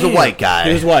 He was a white guy.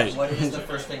 He was white. What is the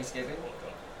first Thanksgiving?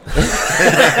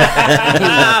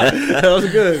 That was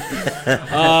good.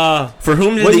 For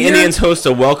whom did What the year? Indians host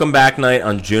a welcome back night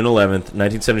on June 11th,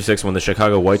 1976, when the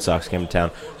Chicago White Sox came to town?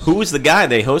 Who was the guy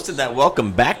they hosted that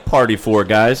welcome back party for,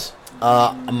 guys?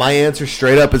 My answer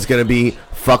straight up is going to be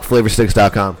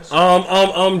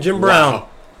fuckflavorsticks.com. Jim Brown.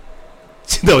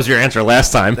 That was your answer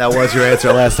last time. That was your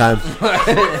answer last time.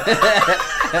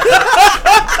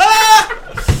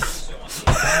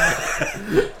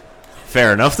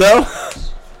 Fair enough, though.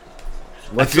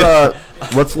 What's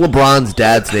LeBron's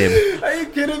dad's name? Are you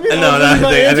kidding me? No, I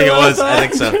think it was. I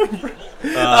think so.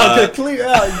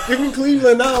 Give me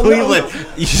Cleveland now. Cleveland.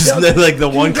 You just know, like the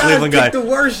one Cleveland guy. The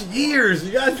worst years.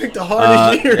 You guys picked the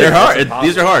hardest years. They're hard.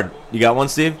 These are hard. You got one,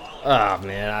 Steve? Oh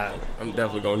man, I'm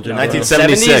definitely going Jim Brown.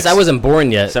 1976. 70s. I wasn't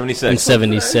born yet. 76. In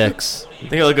 76. I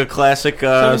think you're like a classic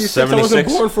 76. 76 I wasn't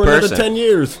born for another person. 10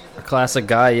 years. A classic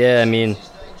guy. Yeah, I mean,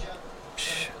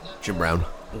 Jim Brown.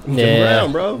 yeah,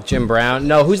 Brown, bro. Jim Brown.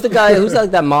 No, who's the guy? Who's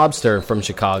like that mobster from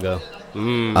Chicago?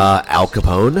 Al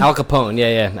Capone. Al Capone.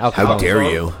 Yeah. Al Capone. How dare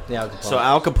you? Yeah, Al Capone. So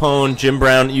Al Capone, Jim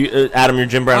Brown. You, Adam, you're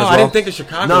Jim Brown Oh, as I well. didn't think of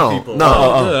Chicago No, people. no.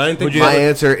 Oh, good. I didn't think My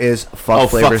answer is fuck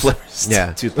flavors.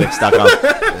 Yeah.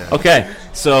 Toothpicks.com. Okay,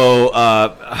 so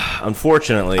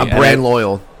unfortunately, I'm and brand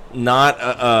loyal. not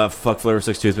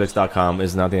fuckflavor6toothpicks.com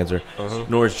is not the answer.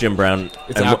 Nor is Jim Brown.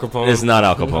 It's Al Capone. It's not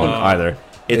Al Capone either.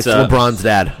 It's LeBron's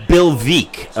dad. Bill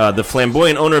Veeck, the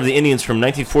flamboyant owner of the Indians from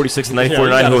 1946 to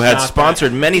 1949, who had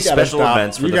sponsored many special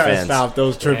events for the fans. You gotta stop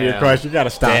those trivia Damn. questions. You gotta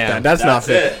stop Damn. that. That's not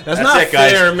fair. it. That's That's not it,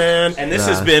 guys. fair, man. And this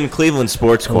has been Cleveland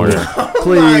Sports Corner.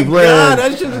 Cleveland. Oh God,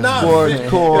 that's just not Sports fair.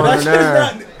 Corner. That's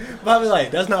just not. Bobby,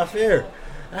 like, that's not fair.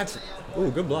 That's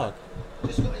good block.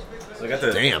 I got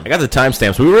the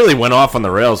timestamps. We really went off on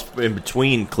the rails in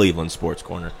between Cleveland Sports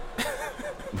Corner.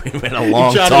 We went a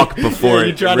long tried to- talk before yeah,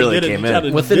 you it tried to really get it, came you tried in.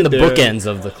 to- Within the Get there. bookends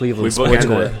of the We Cleveland Sports bookended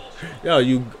Corner. it. Yo,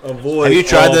 you avoid. Have you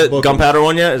tried all the bookings. gunpowder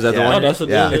one yet? Is that the Yeah. one? Oh, that's what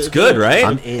Yeah. it is. It's good, right?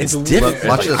 I'm in. It's different.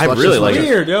 Watch this, I watch really this, like watch it.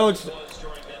 Weird, yo. It's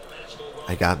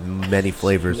I got many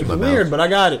flavors in my weird, mouth. but I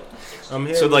got it. I'm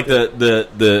here. So like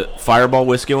the Fireball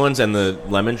whiskey ones and the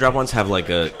lemon drop ones have like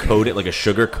a coating, like a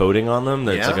sugar coating on them.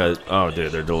 That's Yeah? like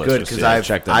dude, they're delicious. Good, because Yeah, I've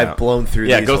check them I've out. blown through.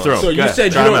 Yeah, these go ones. through 'em. So you Good. said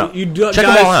you Try 'em don't. out. You do, Check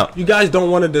 'em guys, all out. You guys don't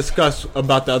want to discuss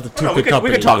about the other No, toothpick we could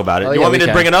company. talk about it. Oh, you yeah, want me we to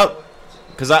can. bring it up?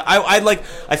 Because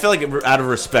I feel like out of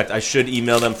respect, I should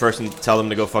email them first and tell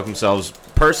them to go fuck themselves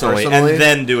personally, Personally? and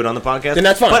then do it on the podcast. Then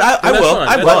that's fine. But I Then that's will. fine.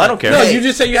 I That's will. fine. I don't care. No, you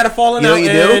just said you had a falling You know out. what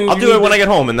you do? and I'll do it when I get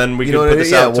home, and then we You can know put what?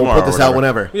 this Yeah, out we'll tomorrow. put this or out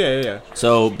whatever. whenever. Yeah.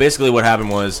 So basically, what happened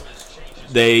was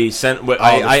they sent. the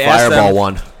I asked Fireball them,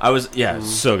 one. I was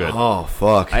so good. Oh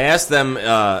fuck! I asked them,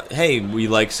 hey, we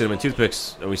like cinnamon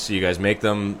toothpicks. We see you guys make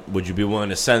them. Would you be willing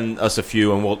to send us a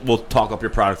few, and we'll talk up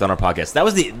your product on our podcast? That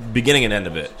was the beginning and end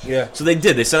of it. Yeah. So they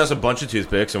did. They sent us a bunch of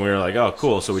toothpicks, and we were like, oh,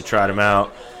 cool. So we tried them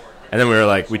out, and then we were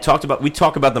like, we talk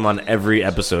about them on every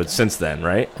episode since then,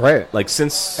 right? Right. Like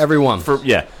since Everyone.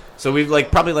 So we've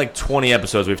probably 20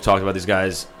 episodes we've talked about these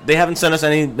guys. They haven't sent us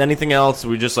anything else.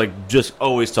 We just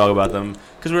always talk about them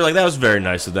because we were like, that was very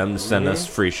nice of them to send us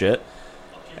free shit.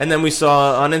 And then we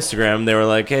saw on Instagram they were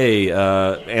like, hey,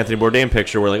 Anthony Bourdain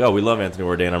picture. We're like, oh, we love Anthony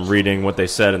Bourdain. I'm reading what they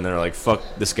said, and they're like, fuck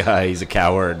this guy, he's a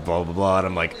coward, blah blah blah. And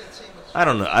I'm like, I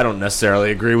don't know, I don't necessarily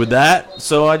agree with that.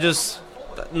 So I just.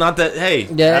 Not that, hey,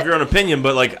 have your own opinion,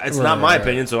 but it's not my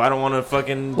opinion, so I don't want to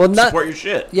fucking support your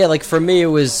shit. Yeah, for me, it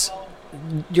was.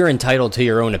 You're entitled to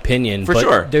your own opinion, For but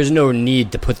sure. there's no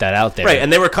need to put that out there. Right,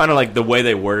 and they were kind of like, the way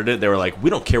they worded it, they were like, we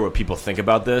don't care what people think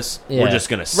about this, Yeah. we're just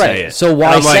going to say it. So why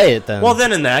And I'm say it then? Well,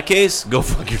 then in that case, go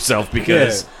fuck yourself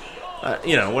because, whatever.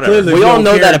 Clearly. We you all don't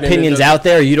know care, that then it opinion's doesn't- out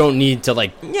there. You don't need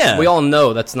to Yeah. We all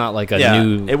know that's not like a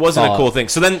new. It wasn't thought. a cool thing.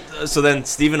 So then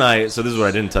Steve and I, so this is what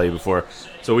I didn't tell you before.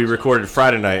 So we recorded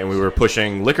Friday night, and we were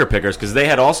pushing Liquor Pickers, because they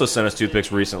had also sent us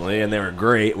toothpicks recently, and they were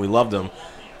great, and we loved them.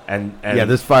 And Yeah,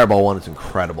 this Fireball one is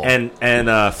incredible. And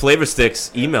Flavor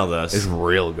Sticks emailed us. It's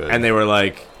real good. And they were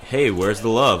like, "Hey, where's the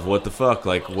love? What the fuck?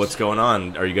 What's going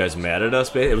on? Are you guys mad at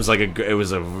us?" It was it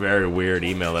was a very weird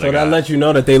email that I So got. that lets you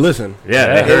know that they listen.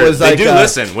 Yeah, it they was they like do a-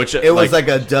 listen. Which it was like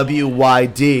a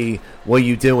WYD. What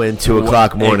you doing? 2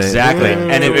 o'clock morning. Exactly,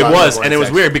 and it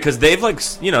was weird because they've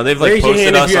Raise your posted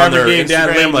hand if us you on ever their gave that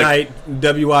Instagram. late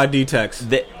night WID text.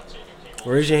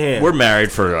 Raise your hand. We're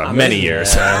married for many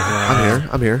years.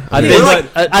 I'm here.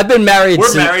 I've been married.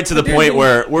 We're married to the point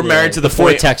where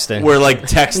before texting. We're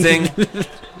texting.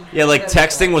 Yeah,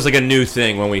 texting was a new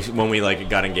thing when we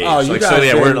got engaged. Oh, you guys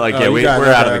didn't- we're you we're guys-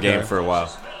 out of the okay. game for a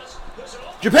while.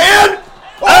 Japan.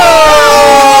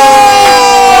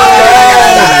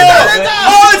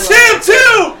 Oh, it's him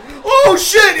too! Oh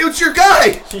shit! It's your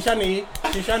guy. Shishani.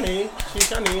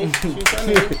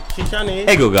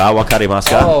 Hey, Guga, wakari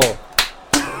maska?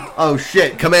 Oh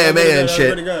shit! Kamehameha and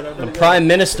shit. The Prime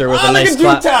Minister with a Look nice at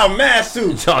clap. Juntao mass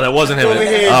suit. Oh, that wasn't him. Over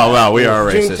here. Oh, wow, we are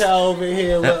racist. Juntao over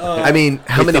here with, I mean,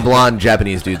 how many blonde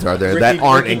Japanese dudes are there that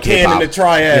aren't in Ricky Tan K-pop? and the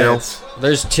Triads.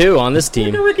 There's 2 on this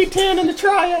team. Ricky Tan and the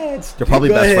Triads. They're probably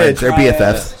Go best ahead, friends. They're Triads.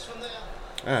 BFFs.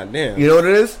 Ah, damn. You know what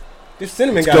it is? This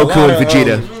cinnamon got Goku a lot and of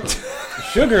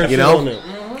Vegeta. sugar and You shit know? on it.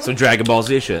 Some Dragon Ball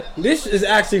Z shit. This is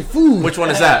actually food. Which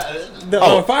one is that?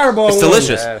 The Fireball It's one.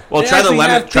 delicious. Well, They try the actually lemon.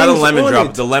 have Try the things lemon on drop.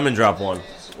 it. The lemon drop one.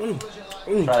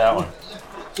 Try that one.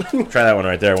 Try that one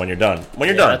right there when you're done. When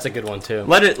you're done, That's a good one too.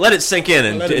 let it sink in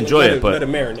and enjoy it. Let it But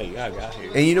marinate. I got here.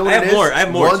 And you know what I have it is? more. I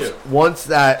have more, Once, too. once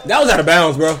that That was out of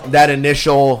bounds, bro.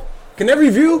 initial, Can they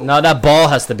review? No, that ball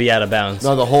has to be out of bounds.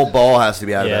 the whole ball has to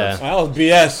be out of Yeah. bounds. That was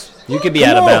BS. You could be Come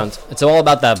out of on. bounds. It's all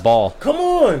about that ball. Come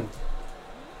on.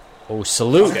 Oh,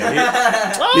 salute. these are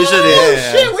Oh, the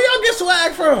shit. Where y'all get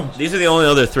swag from? these are the only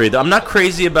other 3. I'm not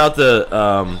crazy about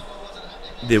the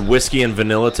whiskey and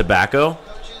vanilla tobacco.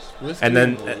 And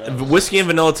then whiskey and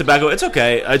vanilla tobacco, it's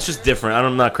okay. It's just different.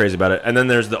 I'm not crazy about it. And then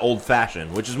there's the old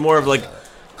fashioned, which is more of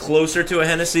closer to a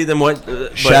Hennessy than what.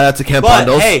 Shout out to Ken But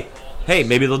Pondos. hey,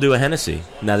 maybe they'll do a Hennessy.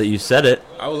 Now that you said it,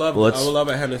 I would love. Let's- I would love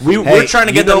a Hennessy. we're trying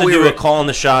to get you know them to we do were- a call on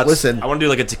the shots. Listen. I want to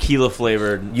do a tequila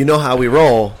flavored You know how we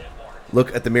roll.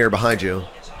 Look at the mirror behind you.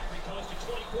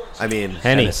 I mean,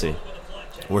 Hennessy.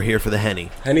 we're here for the Henny.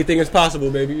 Anything is possible,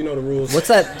 baby. You know the rules. What's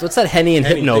that Henny and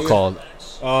Hypno Anything. called?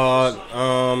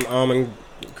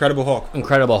 Incredible Hulk.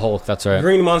 Incredible Hulk. That's right.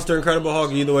 Green Monster, Incredible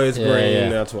Hulk. Either way, it's Yeah, green. yeah.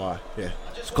 That's why. Yeah.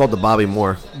 It's called the Bobby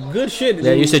Moore. Good shit.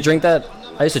 Yeah, you used to drink that.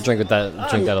 I used to drink that a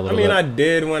little I mean, bit I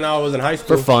did when I was in high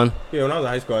school. for fun. Yeah, when I was in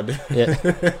high school, I did.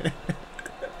 Yeah.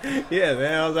 Yeah,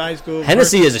 man, I was in high school.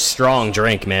 Hennessy is a strong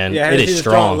drink, man. Yeah, it Hennessy's is A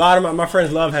strong. lot of my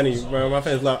friends love Henny. Bro. My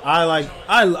friends love. I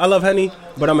love Henny,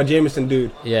 but I'm a Jameson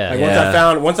dude. Yeah. Like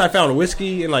Yeah. once I found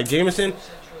whiskey and Jameson,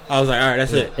 I was like, all right,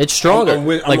 that's it. It's stronger.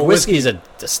 I'm a whiskey is a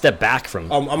step back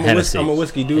from I'm a Hennessy.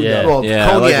 whiskey dude. Yeah. though. Well, Yeah,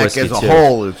 I like cognac whiskey as a too.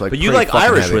 whole is like. But you pretty like fucking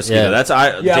Irish heavy. whiskey, Yeah. though. That's Yeah, I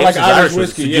like Jameson's Irish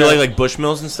whiskey, Do yeah. you like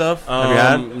Bushmills and stuff? Have you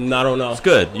had? I don't know. It's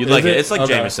good. You'd Is like it. it? It's like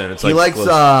Okay. Jameson. It's He like likes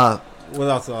close. What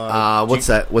else?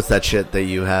 what's that shit that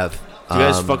you have? Do you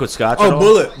guys fuck with Scotch at Oh, all?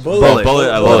 Bullet. Bullet,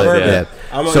 I love it, bourbon. yeah.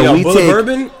 I'm a, So yo, we Bullet take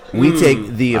bourbon. we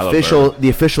take the I love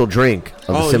official drink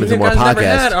of the Oh, Simmons you and More guys never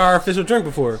had podcast. our official drink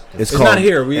before. It's not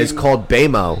here. It's called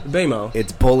Baymo. Baymo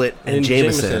It's Bullet and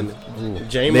Jameson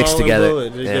Jameson mixed and together.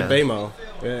 Bullet. Yeah. Baymo.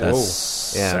 That Oh.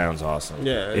 sounds awesome.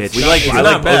 Yeah, It's it's like not- I it's like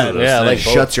not both bad. of those Yeah, I like things.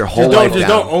 both. Shuts your whole Just life don't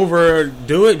down.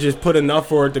 overdo it. Just put enough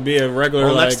for it to be a regular.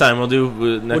 Well, like, next time we'll do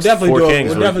we'll next definitely Four do. Kings.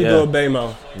 We'll definitely do a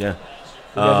Baymo. Yeah.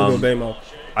 We'll definitely do a Baymo.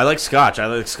 I like Scotch. I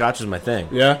like Scotch is my thing.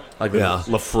 Yeah. Like Yeah.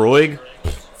 Lafroig,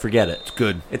 forget it. It's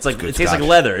good. It's like good it tastes Scotch. like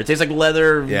leather. It tastes like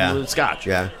leather Yeah. Scotch.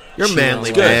 Yeah. You're Shit,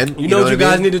 manly, it's good. man. You know what you I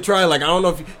guys mean? need to try? Like, I don't know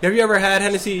if have you ever had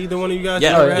Hennessy? Either one of you guys?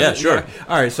 Yeah. ever Oh, had yeah, it? sure.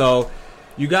 All right, so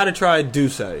you got to try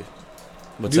Douce.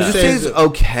 What's Douce that? This is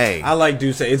okay. I like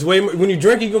Douce. It's way more, when you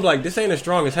drink it, you go like, this ain't as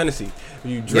strong as Hennessy.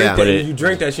 When you drink Yeah. that, But it- you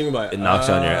drink that shit, you go like, it knocks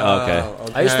on your- oh,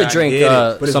 okay. I used to drink, get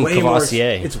it. But it's some way more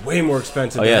Courvoisier. It's way more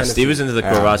expensive. Oh than yeah, Hennessy. Steve was into the Yeah.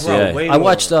 Bro, Courvoisier. way I more.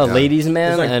 watched Ladies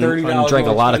Man It's like and $30 drank a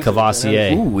more lot of expensive than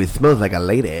Courvoisier. Ooh, it smells like a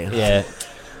lady. Yeah,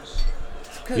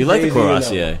 You like the Jay-Z,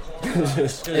 Courvoisier?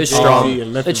 it's strong.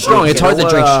 It's strong. It's hard to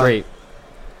drink straight.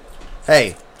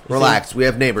 Hey, relax. We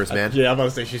have neighbors, man. Yeah, I'm about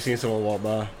to say she's seen someone walk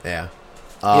by. Yeah.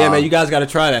 Yeah, man, you guys got to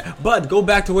try that. But go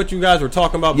back to what you guys were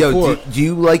talking about Yo, before. do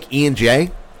you like E&J?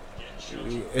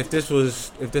 If this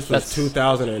was That's-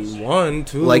 2001,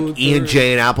 Like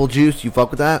E&J and apple juice? You fuck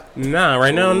with that? Nah,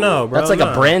 right now no, bro. That's like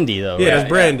nah. a brandy, though. Yeah, right? that's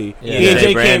brandy. Yeah. E&J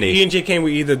came. Brandy. E&J came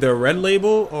with either the red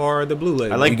label or the blue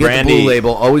label. I like You get brandy. the blue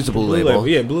label. Always the blue, label.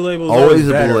 Yeah, blue label. is Always always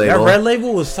the blue better. label. That red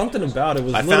label was something about it.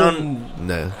 Was I little- found.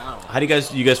 No. How do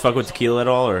you guys fuck with tequila at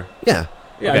all or? Yeah.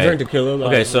 Yeah, okay. I drink tequila. Like,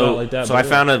 Okay, so not like that, so but I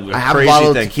yeah. found a I have a crazy bottle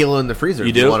of thing. tequila in the freezer. You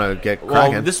if do? you want to get Well,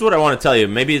 cracking. this is what I want to tell you.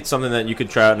 Maybe it's something that you could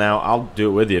try out now. I'll do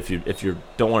it with you if you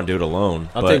don't want to do it alone.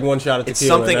 I'll But take one shot of It's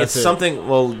tequila. something. and It's that's it. something.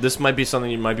 Well, this might be something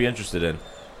you might be interested in.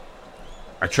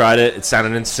 I tried it. It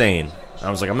sounded insane. I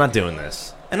was like, I'm not doing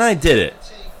this, and I did it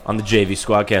on the JV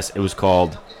Squadcast. It was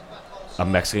called a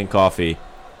Mexican coffee,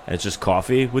 and it's just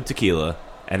coffee with tequila,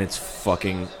 and it's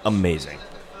fucking amazing.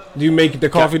 Do you make the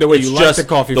coffee the way It's you like just the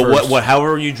coffee first?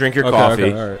 however you drink your Okay, coffee,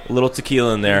 okay, all right. a little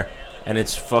tequila in there, and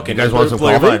it's fucking. You guys want some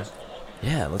blow your coffee? mind.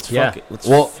 Yeah, let's Yeah. fuck it. Let's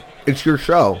Well, it's your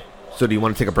show. So do you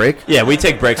want to take a break? yeah, we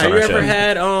take breaks Have on you our ever show.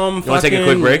 had wanna take a quick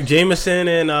fucking break? Jameson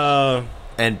and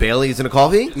And Bailey's in a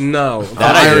coffee? no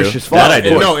That I Irish do. as fuck. That I Of do.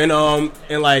 course. no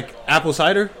and like apple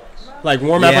cider, like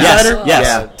warm apple Yes, cider. yes,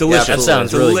 Yeah. delicious. Yeah, That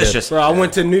sounds really good. delicious. Bro, I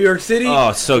went to New York City. Oh,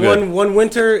 it's so good. One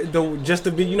winter, just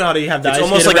to be, you know how they have the It's ice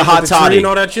almost skater like a rink hot with the tree toddy. and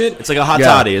all that shit. It's like a hot Yeah.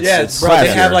 toddy. It's, Yeah, it's bro, they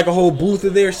classier. have like a whole booth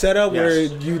there set up Yes.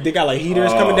 where they got like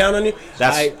heaters coming down on you.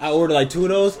 That's- I ordered like 2 of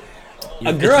those. A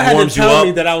It girl had to warms you tell up.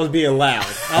 me that I was being loud.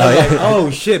 I was like, oh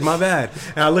shit, my bad.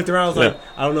 And I looked around, I was like, Yeah.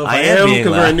 I don't know if I I am am being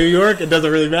because we're loud. in New York. It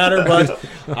doesn't really matter, but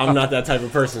I'm not that type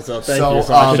of person. So thank So, you.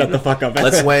 So I um, can shut the fuck up.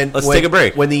 Let's take a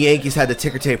break. When the Yankees had the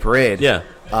ticker tape parade, Yeah.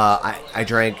 I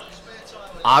drank.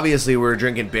 Obviously, we were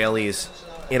drinking Bailey's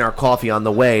in our coffee on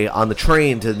the way on the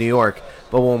train to New York.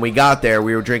 But when we got there,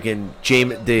 we were drinking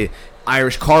the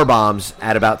Irish car bombs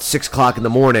at about 6 o'clock in the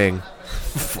morning.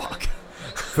 Fuck.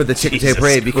 For the ticker tape Jesus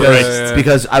parade Christ.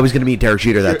 because I was going to meet Derek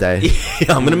Jeter that day.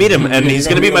 Yeah, I'm gonna meet him, and he's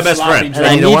gonna be my best friend. And And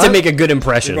I you know need what? to make a good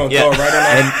impression. You're gonna Yeah. throw it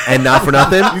right on And not for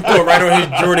nothing, you throw it right on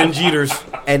his Jordan Jeters.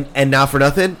 and not for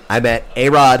nothing, I met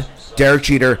A-Rod, Derek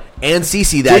Jeter, and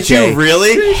CeCe that Did day. you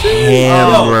really?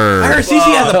 Hammered. I heard CC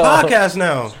has a podcast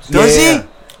now. Does he?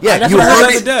 Yeah, That's you what I heard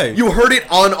heard the it. other day. You heard it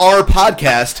on our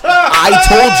podcast. I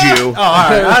told you. Oh, all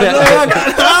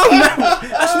right.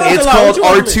 I smoked It's a lot. called What you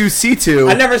want me-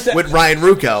 R2C2. I never said- with Ryan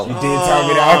Rucco. You did tell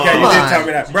me that. Okay, you Come did on. tell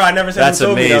me that. Bro, I never said That's who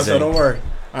told me that, so amazing. don't worry.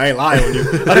 I ain't lying with you. I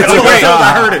didn't tell myself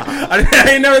I heard it.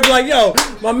 I ain't never be like, yo,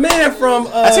 my man from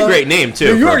That's a great name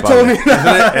too. New for a York told me podcast.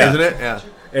 that. Isn't it? Yeah.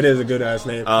 It is a good ass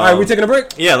name. All right, we taking a break?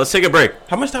 Yeah, let's take a break.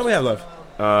 How much time we have left?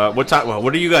 What time? Well,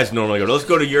 what do you guys normally go to? Let's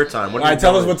go to your time. What All right,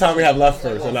 tell us what time we have left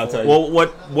first, and I'll tell you. Well,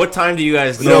 what time do you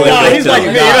guys No, normally Nah, go he's to? like me.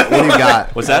 What do you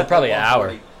got? What's that? Probably an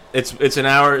hour. It's an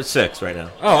hour 6 right now.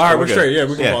 Oh, all right, we're we're good. straight. Yeah,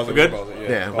 we can Yeah, pause it. we're we good? can pause it,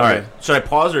 Yeah. All right. Should I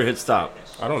pause or hit stop?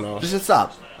 I don't know. Just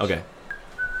stop. Okay.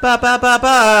 Ba ba ba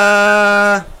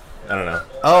ba. I don't know.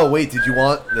 Oh, wait. Did you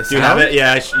want the sound? Do you have it?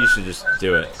 Yeah, you should just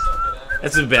do it.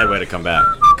 That's a bad way to come back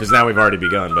because now we've already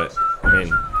begun. But I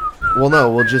mean, Well,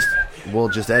 no. We'll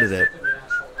just edit it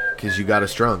because you got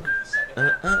us drunk. You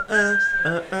know?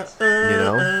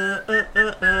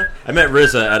 I met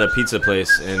RZA at a pizza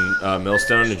place in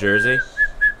Millstone, New Jersey,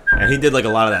 and he did like a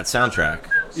lot of that soundtrack.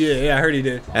 Yeah, I heard he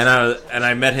did. And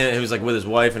I met him. He was like with his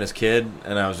wife and his kid,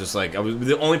 and I was just like, I was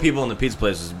the only people in the pizza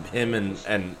place was him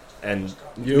and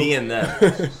You? me and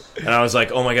them. And I was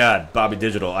like, oh my god, Bobby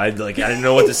Digital. I didn't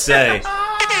know what to say.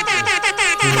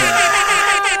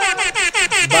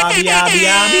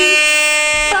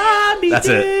 Bobby, That's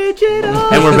it.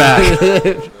 And we're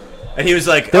back. And he was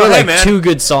like, There oh, were hey like man. 2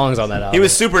 good songs on that album. He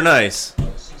was super nice.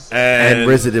 And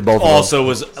RZA did both of them. Also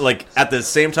was like at the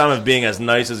same time of being as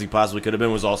nice as he possibly could have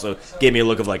been was also gave me a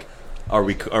look of like,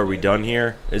 are we done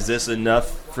here? Is this enough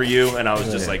for you? And I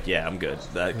was just like, yeah, I'm good.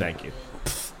 Thank you.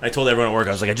 I told everyone at work,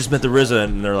 I was like, I just met the RZA,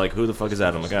 and they're like, who the fuck is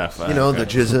that? I'm like, fine. You know, the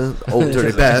Jizza, old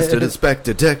dirty bastard,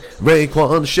 Inspector Deck,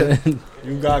 Raekwon shit.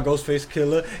 You got Ghostface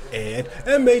Killer and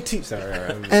M.A.T. Sorry.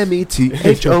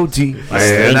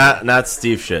 METHOD. Not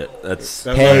Steve shit. That's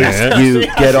Hey, you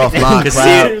get off my He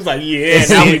cloud. was like, yeah,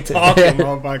 now we talking,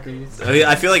 motherfuckers. I mean,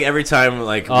 I feel like every time,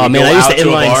 like, Oh we man, go I used out to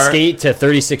a inline bar, skate to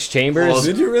 36 Chambers. Well,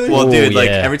 Did you really? Well, Ooh, dude, like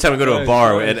yeah. every time we go to a Nice,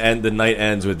 bar nice. and the night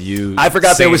ends with you. I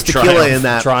forgot there singing was tequila Triumph. in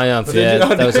that. Triumph, Did you yeah,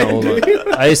 not that was do an old that?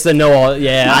 one. I used to know all.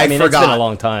 Yeah, I mean, it's been forgot. a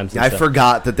long time. Since I then.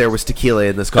 forgot that there was tequila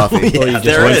in this coffee. Or you just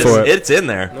There went is. for it. It's in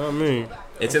there. No, I mean,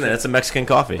 It's in there. It's a Mexican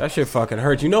coffee. that shit fucking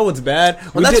hurts. You know what's bad?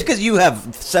 Well, that's because you have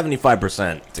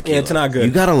 75% tequila. yeah, it's not good.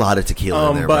 You got a lot of tequila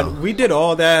in there, but bro. we did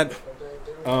all that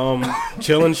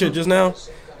chilling shit just now.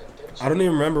 I don't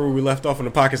even remember where we left off in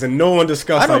the pockets, and no one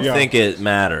discussed. I don't like, think it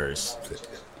matters.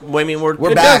 Well, I mean, we're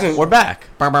We're It back. doesn't. We're back.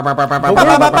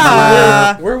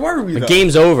 Where were we? The though?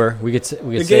 game's over. We could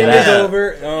The say game that. is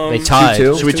over. They tied.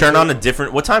 2-2. Should we turn on a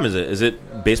different? What time is it? Is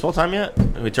it baseball time yet?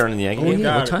 Are we turning the Yankee Oh, game?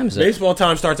 yeah. What time is it? Baseball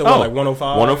time starts at what, like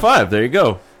 105? 105. There you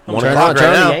go. 1 Turn o'clock on, right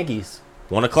turn on now. the Yankees.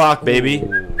 1 o'clock, baby.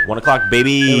 1 o'clock,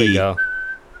 baby. There we go.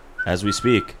 As we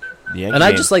speak. The Yankee And I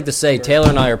game. just like to say, Taylor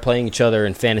and I are playing each other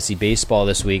in fantasy baseball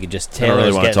this week. And just I Taylor's don't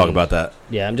really want to getting, talk about that.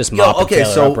 Yeah, I'm just Yo, mopping okay,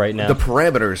 Taylor so up right now. the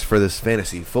parameters for this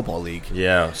fantasy football league.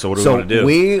 Yeah. So what do we So want to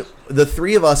do? the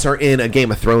three of us are in a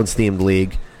Game of Thrones themed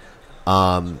league.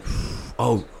 I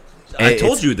it's-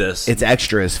 told you this. It's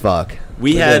extra as fuck.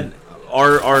 We had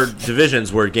our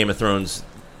divisions were Game of Thrones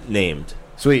named.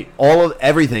 Sweet.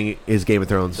 Everything is Game of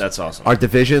Thrones. That's awesome. Our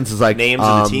divisions is like Names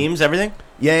of the teams, everything.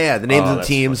 Yeah, the names Oh, of the that's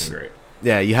teams. fucking great.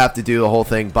 Yeah, you have to do the whole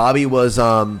thing. Bobby was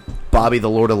Bobby the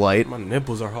Lord of Light, My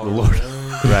nipples are hard.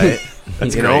 right?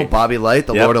 That's you great. know, Bobby Light,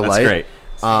 the Yep, Lord of that's Light. great.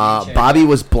 Bobby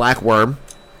was Black Worm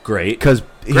Great. because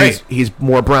Great. he's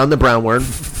more brown than brown worm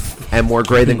and more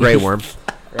gray than gray worm.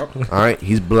 All right,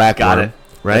 he's Black Got Worm. it.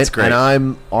 Right, That's great. and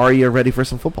I'm Arya ready for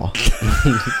some football.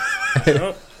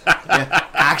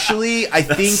 Actually, I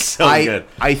think so good.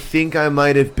 I think I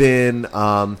might have been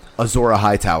Azora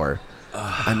Hightower.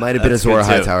 I might have been that's Azora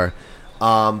good, too. Hightower.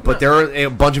 But there are a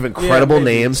bunch of incredible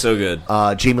maybe. names. So good.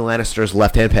 Jamie Lannister's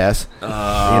left-hand pass. You know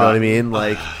what I mean?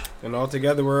 Like And all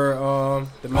together we're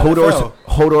the Hodor's,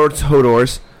 MNFL.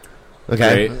 Hodor's.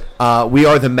 Okay. We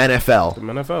are the MenFL The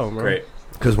MNFL, bro. Great.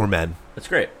 because we're men. That's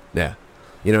great. Yeah.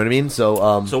 You know what I mean?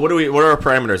 So, So what are our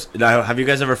parameters? Now, have you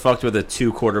guys ever fucked with a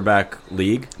 2-quarterback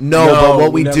league? no, No, but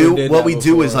what we we never do, did what that we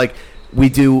do is before. like we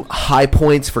do high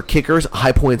points for kickers,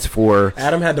 high points for.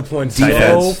 Adam had the points Tight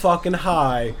so ends. fucking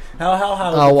high. How high?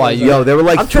 was Oh, the why? points? Yo, they were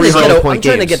like I'm trying, to 300 get, point I'm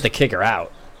trying to games. get the kicker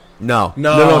out. No,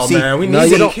 No, See, man, we no, need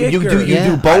you a don't. You kicker. do. You Yeah.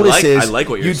 do bonuses. I like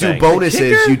what you're you saying. do bonuses.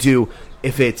 Kicker? You do.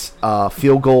 If it's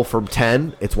field goal from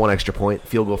 10, it's 1 extra point.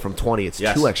 Field goal from 20, it's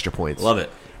Yes. 2 extra points. Love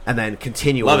it. And then Love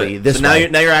continually it. this So now way.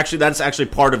 you're actually that's actually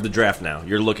part of the draft now.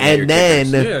 You're looking at your And then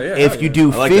kickers. Yeah, if you yeah.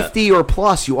 do I like 50 or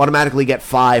plus, you automatically get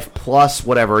 5 plus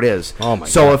whatever it is. Oh my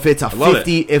so God. if it's a love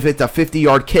 50, if it's a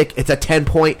 50-yard kick, it's a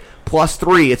 10-point plus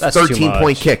 3. It's That's a too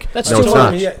 13-point much. kick. That's no, too it's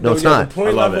much. not. Yeah, No, it's the not. point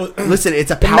I love level- Listen, it's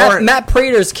a And power. Matt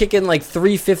Prater's kicking like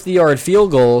 3 50-yard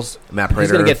field goals. Matt He's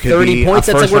Prater gonna get could 30 be points.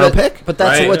 a That's like first-round what pick. But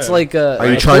that's Right. what's like. Are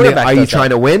you a trying to? quarterback Are you does that. trying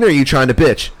to win or are you trying to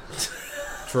bitch?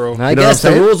 True. I You know what guess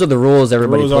I'm the saying? rules are the rules.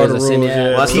 Everybody rules plays are the the same. rules, Yeah, yeah.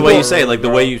 Well, that's the way you say it. Like the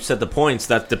way you set the points,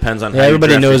 that depends on how Yeah, you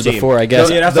everybody draft your knows team. before. I guess.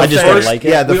 Yeah, that's I what just I'm don't saying. like it.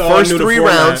 Yeah, the We all first knew the 3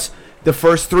 format. rounds. The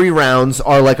first 3 rounds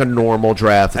are like a normal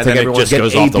draft. It's And like then it everyone's just getting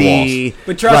goes off the AB.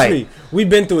 But trust Right. me, we've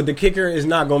been through it. The kicker is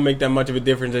not going to make that much of a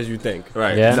difference as you think.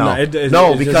 Right. Yeah. No, It's no, just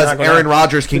not because gonna Aaron happen.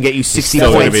 Rodgers can get you 60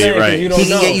 still gonna points. be- Saying, 'cause right. you He don't can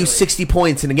know. get you 60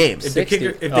 points in a game. If the kicker,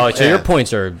 if the, Oh, so your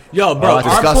points are yo, bro, Oh, our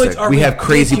disgusting. points are We have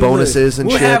crazy ridiculous. bonuses and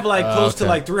we'll shit. have like close to okay.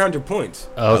 like 300 points.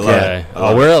 okay. I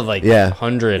love Oh, we're at like Yeah.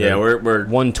 100. Yeah, or we're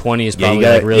 120 is Yeah, probably you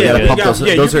gotta, like really you gotta good. pump Yeah, those.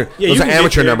 yeah, Those you- are yeah, those you are can amateur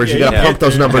get there. numbers. Yeah, You gotta you pump can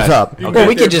those get there. numbers up. You Well, get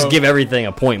we there, could just bro. give everything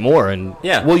a point more and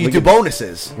yeah. Well, you do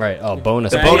bonuses, right. Oh,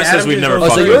 bonus. The Hey, bonuses Adam we've gives never us- Oh,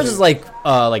 so fucked yours with. is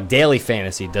like daily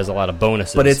fantasy does a lot of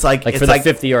bonuses, But it's like- for it's the like-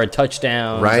 50-yard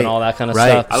touchdowns right? and all that kind of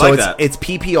right. stuff. I so like it's that. it's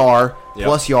PPR Yep.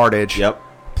 plus yardage, Yep.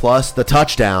 plus the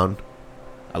touchdown,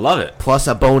 I love it. plus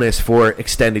a bonus for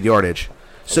extended yardage.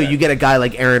 So Okay. you get a guy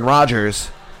like Aaron Rodgers,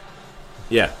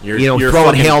 Yeah. You're throwing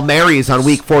fucking- Hail Marys on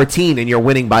week 14, and you're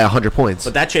winning by 100 points.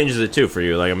 But that changes it too for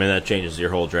you. Like I mean, that changes your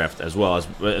whole draft as well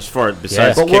as far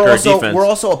besides But kicker we're defense.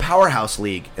 also a powerhouse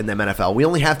league in the MNFL. We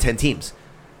only have 10 teams.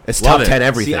 It's Love top it. 10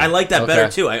 everything. See, I like that Okay.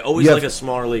 better too. I always You have- like a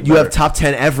smaller league. You better. have top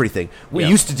 10 everything. We Yeah.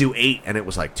 used to do 8, and it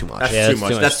was like too much. That's Yeah, too that's much.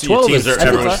 too much. That's 12 your teams is are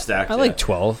everyone's I stacked. like yeah.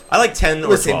 12. I like 10 or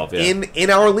Listen, 12. Yeah. in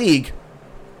our league,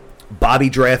 Bobby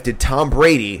drafted Tom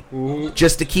Brady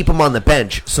just to keep him on the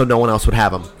bench so no one else would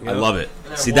have him. I love it.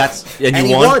 See, that's and And you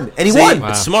he won. won. And he See, won.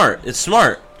 It's smart. It's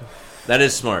smart. That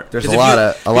is smart. There's 'Cause a if lot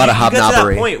of you get to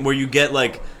hobnobbery. that point where you get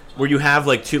like where you have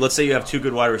like two. Let's say you have two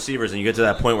good wide receivers, and you get to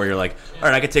that point where you're like, all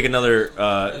right, I could take another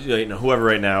whoever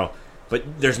right now. But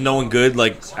there's no one good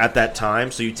like at that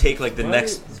time, so you take like the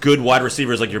next good wide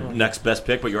receiver is like your next best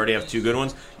pick, but you already have two good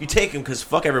ones. You take him because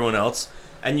fuck everyone else,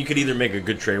 and you could either make a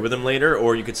good trade with him later,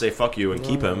 or you could say fuck you and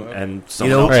keep him. And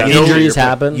someone else has injuries your pick.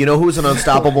 happen. You know who's an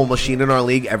unstoppable machine in our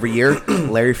league every year?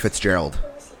 Larry Fitzgerald.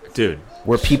 Dude.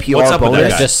 We're PPR What's up with that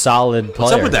bonus. guy? Just solid player.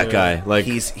 What's up with that guy? Like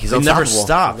He's he unstoppable. never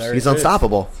stops. He's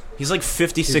unstoppable. He's like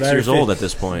 56 He's very years old fit. at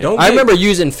this point. Don't I get- remember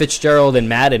using Fitzgerald in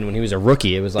Madden when he was a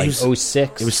rookie. It was like He was-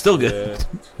 06. It was still good.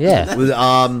 yeah. With,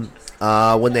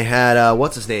 when they had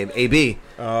what's his name? AB.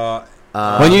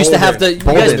 When you used to have to, you guys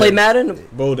Bolden. play Madden?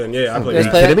 Bolden, yeah, I Are played you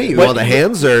that. play- kidding me? You What- want the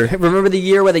hands or? Remember the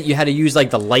year where you had to use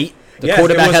like the light? The Yes,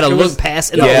 quarterback it was- had to it look was-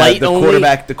 past in yeah, the light the only.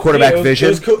 quarterback Yeah, it vision.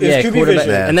 was QB quarterback. vision.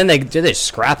 Yeah. And then they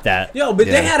scrapped that. Yo, but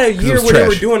Yeah. they had a 'Cause it year was where they were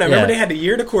trash. doing that. Remember, Yeah. they had the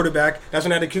year to quarterback. That's when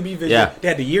they had the QB vision. Yeah. They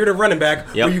had the year to running back,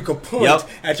 Yep. where you could point Yep.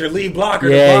 at your lead blocker.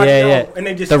 Yeah, to block, yeah, yeah. And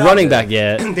they just The stopped running it. back,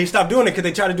 yeah. They stopped doing it because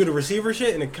they tried to do the receiver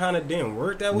shit, and it kind of didn't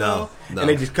work that well. no. And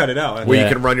they just cut it out. Where Yeah.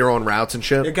 you can run your own routes and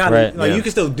shit. It kind of Right. like Yeah. you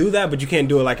can still do that, but you can't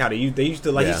do it like how they used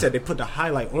to. Like Yeah. you said, they put the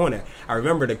highlight on it. I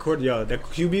remember the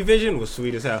QB vision was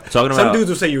sweet as hell. Talking Some about- dudes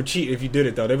would say you're cheating if you did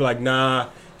it though. They'd be like, nah,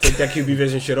 take that QB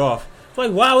vision shit off. It's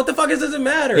like, wow, what the fuck does it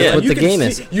matter? Yeah. Like, What you the can game see,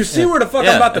 is. You see where the fuck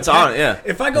Yeah, I'm about to it's on, yeah.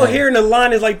 If I go here and the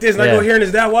line is like this, and I Yeah. go here and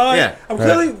it's that wide, Yeah. I'm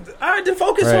clearly all right. Then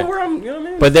focus Right. on where I'm. You know what I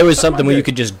mean? But there was Suck my something where you dick.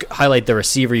 could just highlight the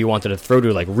receiver you wanted to throw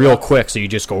to like real quick, so you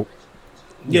just go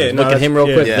look at him real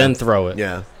quick, Yeah. then throw it.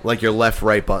 Yeah, like your left,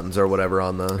 right buttons or whatever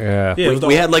on the. Yeah. Yeah, it was the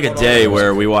We whole- had like a all day that.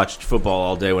 where we watched football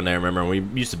all day. When I remember, and we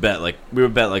used to bet like we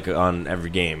would bet like on every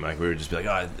game. Like we would just be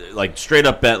like, like straight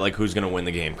up bet like who's gonna win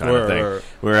the game kind of thing. Word.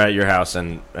 We were at your house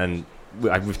and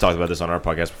we've talked about this on our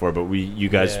podcast before, but you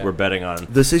guys Yeah. were betting on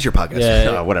This is your podcast.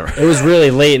 Yeah. whatever. It was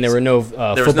really late, and there were no There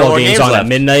was no football more games games on left. at It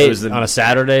midnight was the- on a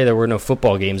Saturday. There were no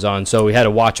football games on, so we had to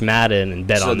watch Madden and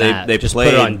bet So on they that. they just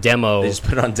played put it on demo. They just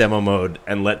put it on demo mode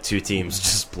and let two teams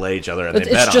just play each other, and It's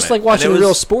they bet on just it. like And watching it was-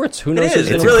 real sports. Who knows? It is. who's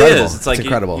It gonna really win? incredible. is. It's like It's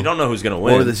incredible. You don't know who's gonna What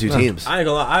win. were the two teams? I ain't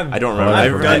gonna lie. I don't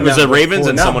I've remember. done It was that the Ravens before.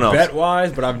 and Not someone else. Bet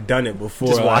wise, but I've done it before.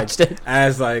 Just like, watched it?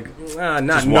 as like not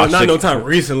Just no, watched not it. no time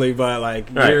recently, but like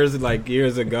Right.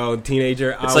 years ago,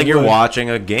 teenager. It's like you're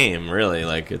watching a game, really.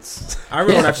 Like it's. I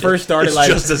remember when I first started It's like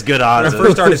just as good when odds. I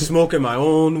first started smoking my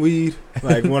own weed.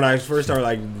 Like when I first started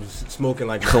like smoking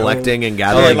like my Collecting own, and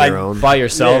gathering like, your own. by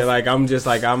yourself. Yeah, like I'm just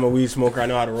like I'm a weed smoker. I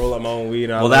know how to roll up my own weed.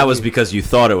 And I Well, like that was weed. because you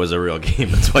thought it was a real game.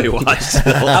 That's why you watched it.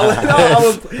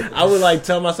 I would like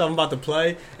tell myself I'm about to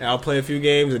play, and I'll play a few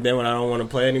games, and then when I don't want to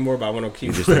play anymore, but I want to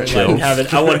keep just like, chill. having.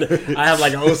 I have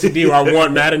like an OCD where I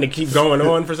want Madden to keep going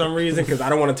on for some reason because I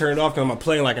don't want to turn it off because I'm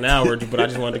playing like an hour, but I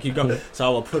just want it to keep going. So I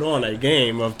will put on a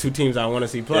game of two teams I want to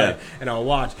see play, Yeah. and I'll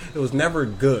watch. It was never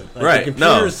good. Like, Right, The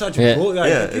computer no. is such Yeah. bull. Like,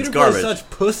 Yeah, the computer it's plays garbage. such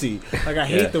pussy. Like I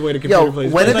hate Yeah. the way the computer Yo,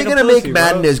 plays. when It's are they like a gonna make pussy,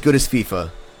 Madden bro. as good as FIFA?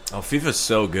 Oh, FIFA's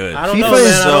so good. I don't FIFA know, is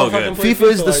man. I so don't good. fucking play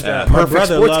FIFA is the like that. perfect My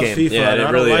brother sports loves game. FIFA, Yeah, and it I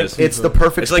don't really like is. FIFA. It's the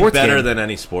perfect It's like sports better game. than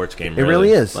any sports game. It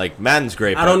really is. Like Madden's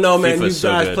great. I don't know, but man. You FIFA's so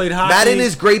guys good. played hockey. Madden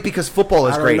is great because football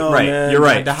is I don't great. know, Right, man. you're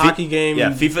right. The hockey game. Yeah,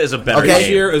 FIFA is a better Okay, This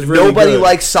game. year is really Nobody good.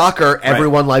 likes soccer.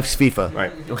 Everyone likes FIFA.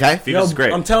 Right. Okay, FIFA's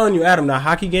great. I'm telling you, Adam, the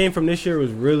hockey game from this year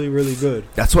was really, really good.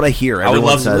 that's what I hear. I would Everyone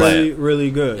love to says. play Really,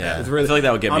 really good. Yeah. It's really, I feel like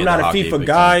that would get me I'm into not a hockey FIFA big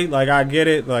guy. time. Like I get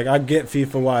it. Like I get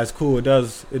FIFA why it's cool. It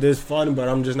is fun, but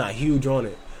I'm just not huge on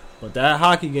it. But that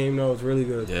hockey game, though, is really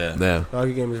good. Yeah. Yeah. The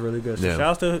hockey game is really good. So Yeah.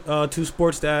 shout out to two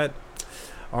sports that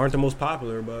aren't the most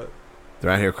popular, but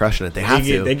They're out here crushing it. They have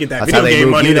to. they get that That's how video they game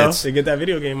move money, units. though. They get that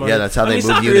video game money. Yeah, that's how they I mean,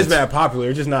 move soccer units. is that popular.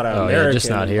 It's just not Oh, yeah, American. just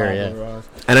not here, yeah. popular.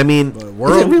 And I mean, But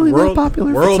is it really that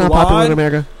popular? If it's not popular in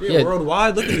America. Yeah, Yeah.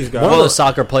 worldwide. Look at these guys. One of those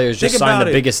soccer players just think signed about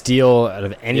the it. biggest deal out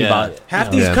of anybody. Half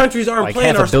you know. these Yeah. countries aren't Like playing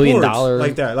half our $1 billion sports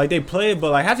like that. Like they play it,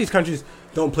 but like half these countries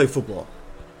don't play football.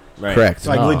 Right. Correct. It's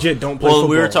like No. legit don't play Well, football.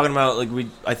 we were talking about like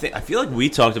I feel like we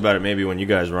talked about it maybe when you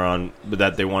guys were on, but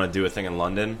that they want to do a thing in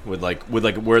London with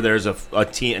where there's a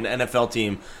team, an NFL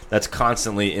team that's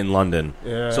constantly in London.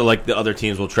 Yeah. So like the other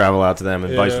teams will travel out to them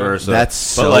and vice Yeah. versa.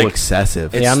 That's But, so like,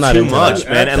 excessive. It's Yeah, I'm not too into much,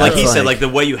 that. man. And like he That's said, like- like the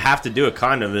way you have to do it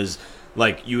kind of is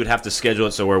like you would have to schedule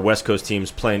it so where West Coast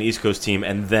teams play an East Coast team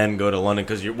and then go to London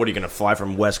because what are you going to fly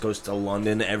from West Coast to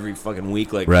London every fucking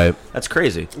week? Like, Right. That's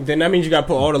crazy. Then that means you got to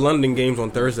put all the London games on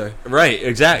Thursday. Right,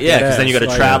 exactly. Yeah, because then you got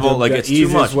to travel. Like, it's too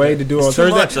much. way to do it on It's too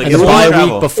Thursday. much. Like, And it's the a long bye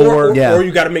travel. week before. Yeah. Or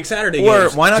you got to make Saturday Or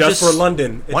games. why not just for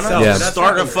London? Why not itself. Yeah. just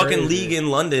start a fucking fucking crazy. league in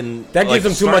London? That gives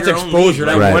them too start much your own exposure.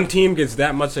 league, That Right. one team gets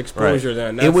that much exposure.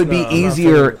 Then It would be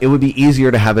easier. It would be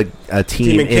easier to have a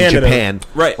team in in Canada. Japan,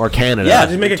 Right. or Canada. Yeah.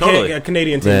 just make Totally. a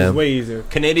Canadian team Yeah. is way easier.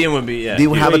 Canadian would be, yeah.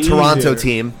 You have a way Toronto easier.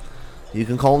 team. You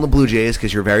can call them the Blue Jays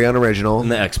because you're very unoriginal.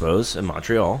 And the Expos in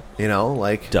Montreal. You know,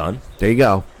 like Done. there you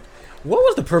go. What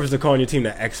was the purpose of calling your team the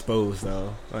Expos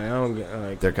though? Like I don't get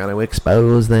like. They're gonna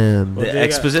expose them. Well, The they got-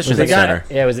 Exposition They got, Center.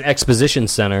 yeah, it was an exposition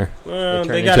center. Well, They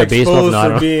they turned got into a baseball- exposed no, I for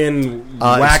don't know. being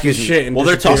whack Excuse as me. shit. And Well,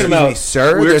 they're talking Excuse about- me,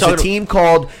 sir. we were There's a talking team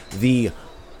called the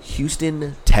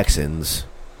Houston Texans.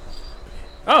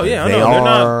 Oh yeah, I They know. They're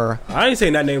not. are I ain't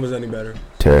saying that name was any better.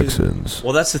 Texans.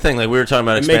 Well, that's the thing. Like we were talking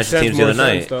about It makes expansion teams the sense, other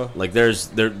more night. sense,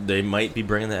 though. Like they might be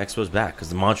bringing the Expos back because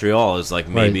the Montreal is like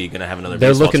maybe going to have another. They're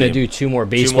baseball looking team. to do two more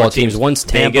baseball teams. teams. Once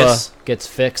Tampa Vegas. gets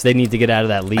fixed, they need to get out of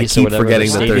that I lease or keep whatever. forgetting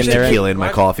that stadium there's they're in. tequila in my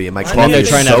coffee, and my And And then coffee they're is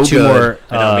trying to so have two good. more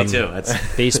I know, me too.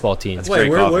 That's baseball teams. That's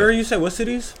great coffee. Where are you say? What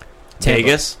cities? Tampa.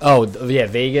 Vegas. Oh, yeah,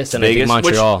 Vegas and Vegas, I think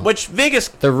Montreal. which Vegas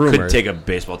They're could rumored. take a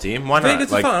baseball team. Why not? Vegas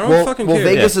is Like, fine. I don't Well, fucking well care.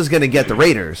 Vegas is going to get the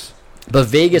Raiders. But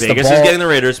Vegas, Vegas the ball, is getting the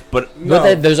Raiders, but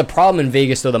No. There's a problem in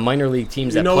Vegas, though. The minor league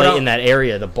teams You that know what play I- in that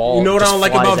area, the ball You know what I just don't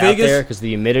like flies about out Vegas? there because the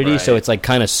humidity, so Right. it's like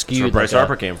kind of that's where skewed. Bryce like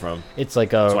Harper came from. It's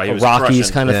like That's why he a was Rockies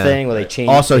crushing. kind of Yeah. thing where they change.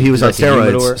 Also, he was on like the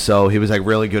humidor. steroids, so he was like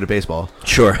really good at baseball.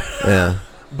 Sure. Yeah.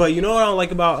 But you know what I don't like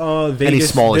about Vegas? he's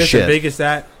small as this and shit. Vegas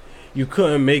that you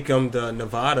couldn't make them the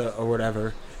Nevada or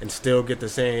whatever and still get the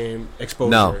same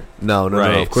exposure. No.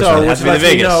 Right. Of course So not. it has which to be the lets me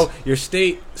Vegas. know your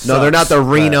state. No, they're not sucks. the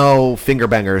Reno finger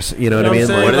bangers. You know what I You mean? I'm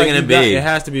saying? What are they Like, gonna you got- be? It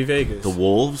has to be Vegas. The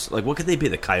Wolves. Like what could they be?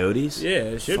 The Coyotes. Yeah,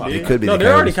 it should Fuck. be. It could be No, the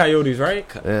they're already Coyotes. Coyotes,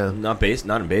 right? Yeah.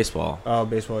 Not in baseball. Oh,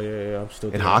 baseball. Yeah. I'm still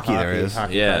In thinking hockey, there is.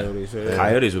 Hockey, Yeah. Coyotes, yeah.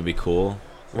 Coyotes would be cool.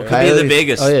 What Yeah. could be the Coyotes-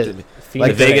 Vegas? Oh, yeah. The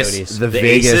Phoenix Vegas. Coyotes. The The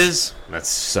Vegas- Aces. That's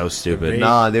so stupid. The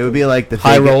Nah, they would be like the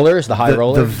High Vegas- rollers, the high the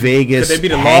rollers. Vegas Could they be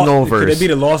the hangovers. Could they be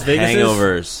the Las Vegas?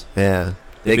 Hangovers. Yeah.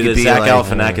 They could could be the Zach like-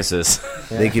 Galifianakises.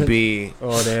 They could be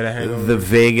Oh, they had a hangover. the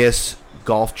Vegas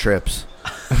golf trips.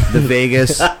 The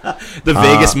Vegas The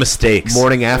Vegas mistakes.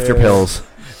 morning after Yeah. pills.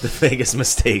 The Vegas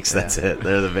mistakes. That's it.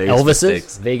 They're the Vegas Elvises,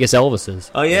 mistakes. Vegas Elvises.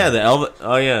 Oh yeah,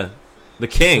 Oh yeah, the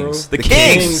Kings. Bro. The The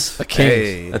Kings. Kings. The Kings.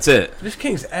 Hey. That's it. There's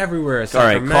Kings everywhere. All right,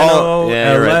 Sacramento, call.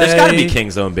 Yeah, you're right. There's LA. got to be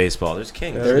Kings though in baseball. There's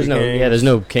Kings. Yeah. There is no, Kings. yeah, there's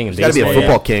no king in There's got to be baseball. a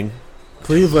football yet. king.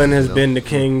 Cleveland has been the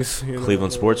Kings. you know.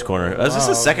 Cleveland Sports Corner. Is this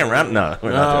the Wow. second round? No,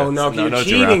 we're not No, doing no, this. you're no 2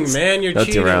 cheating, rounds. man. You're No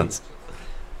cheating. 2 rounds.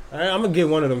 All right, I'm gonna get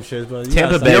one of them shits, but you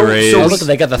Tampa gotta Bay stop. Rays. Oh, look,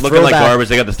 they got the looking like throwback. garbage.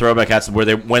 They got the throwback hats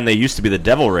when they used to be the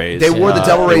Devil Rays. They wore the Yeah.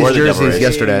 Devil They Rays wore the Devil jerseys Rays.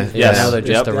 yesterday. Yes. Now they're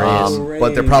just Yep. the Rays.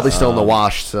 But they're probably still in the Um,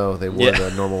 wash, so they wore yeah.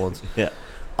 the normal ones. Yeah.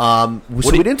 So do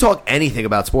we didn't talk anything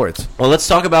about sports. Well, let's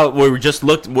talk about what we just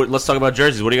looked. Let's talk about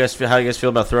jerseys. What do you guys feel? How do you guys feel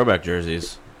about throwback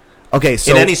jerseys Okay,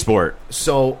 so in any sport?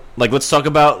 so Like, let's talk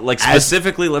about As-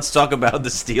 specifically. Let's talk about the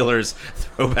Steelers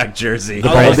throwback jersey. The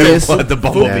Bumblebees? What, the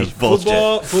Bumblebee Yeah.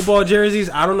 bullshit. Football jerseys.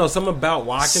 I don't know. Something about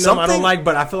watching them I Something- don't like,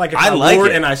 but I feel like if I I like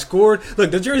scored it. and I scored,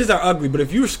 look, the jerseys are ugly, but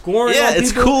if you're scoring, Yeah, on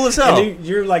it's people cool as hell. and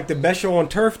you're like the best show on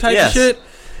turf type Yes. of shit.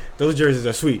 Those jerseys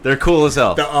are sweet. They're cool as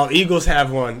hell. The Eagles have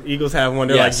one. They're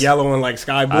Yes. like yellow and like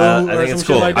sky blue. I or think it's some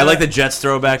cool. shit like I like that. the Jets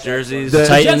throwback jerseys. The The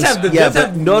Titans. Jets have the Yeah, Jets but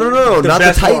have no, the not the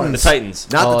best Titans. ones. The Titans.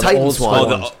 Not Oh, the the Titans old one.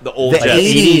 school the old The Jets.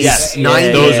 80s, Yes.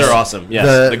 90s. Those are awesome. Yes.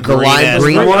 The lime ass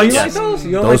green ones. Oh, ones? you like those?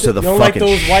 You don't Those like are the you don't like fucking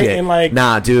those white shit. and like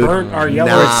Nah, dude. burnt or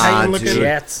yellow Nah, or Titan looking. dude.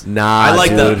 Jets. Nah, I like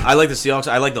dude. the Seahawks.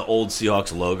 I like the old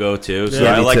Seahawks logo too. So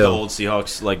Yeah, I me like too. the old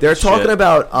Seahawks. Like They're shit. talking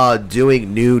about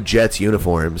doing new Jets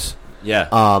uniforms. Yeah.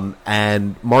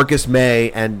 And Marcus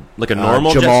May and Like a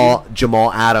normal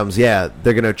Jamal Adams, yeah,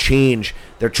 they're gonna change.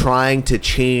 They're trying to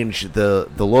change the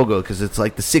logo because it's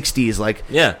like the '60s, like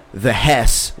Yeah. the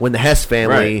Hess when the Hess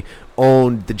family Right.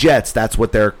 owned the Jets. That's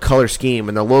what their color scheme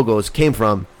and their logos came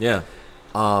from. Yeah.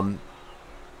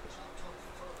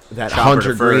 That Chopper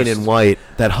hunter to green first. and white.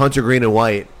 That hunter green and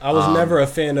white. I was never a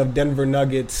fan of Denver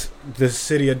Nuggets, the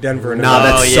city of Denver. Nah, Oh,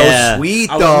 that's yeah. so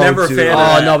sweet I though. was never a dude. fan of Oh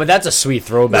that. no, but that's a sweet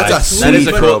throwback. That's a That is sweet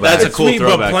a cool. throwback. That's a It's cool sweet, but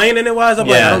throwback. playing in it wise, I'm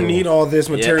like, Yeah. I don't need all this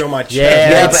material on my chest. Yeah,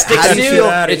 Yeah, it but sticks how to do you you.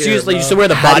 feel- It's usually used to bro. wear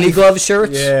the How do body you- glove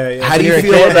shirts. Yeah, yeah. How do you When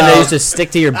feel you're a kid, and they about used to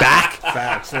stick to your back?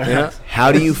 Facts.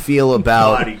 How do you feel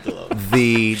about Body glove.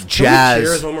 the Cheers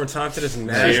Jazz? one more time to this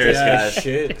nasty Cheers, ass guys.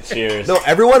 shit. Cheers. No,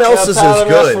 everyone else's is Tyler,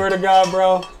 I swear good. to God,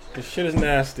 bro, this shit is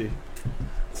nasty.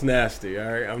 It's nasty. All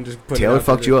right, I'm just putting. it Taylor out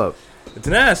fucked there. you up. It's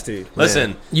nasty.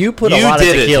 Listen, You put a lot of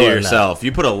did it tequila to in yourself.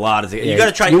 You put a lot of tequila. that. You got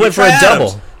to try. You went for try a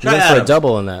Adam's. double. Try You went for a Adam's.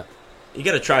 double in that. You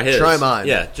got to try his. Try mine.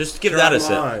 Yeah, just give that a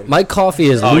sip. My coffee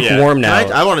is lukewarm now,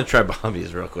 I want to try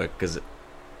Bobby's real quick because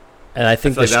and I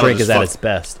think I feel like this that drink was is at fuck- its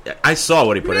best. I saw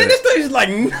what he put Man, in. this tastes like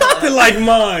nothing like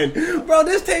mine, bro.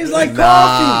 This tastes like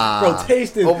Nah. coffee, bro.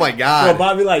 Taste it. Oh my God. Bro,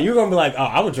 Bobby, like you're gonna be like, oh,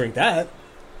 I would drink that.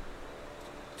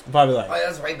 Bobby, like, Oh,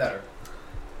 that's way better.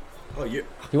 Oh, You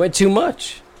went too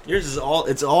much. yours is all.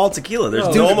 It's all tequila. There's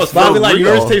Dude, almost Bobby, no like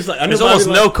real. yours tastes like. I know There's Bobby, almost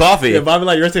like, no coffee. Yeah, Bobby,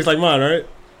 like yours tastes like mine, right?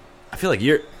 I feel like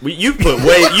you put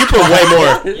way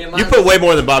more. Yeah, mine You put way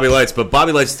more than Bobby Lights, but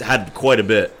Bobby Lights had quite a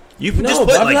bit. You No, just put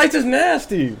Bobby like Lights is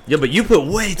nasty. yeah, but you put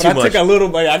way But too I much. took a little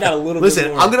bit. I got a little. Listen,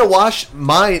 bit more. I'm gonna wash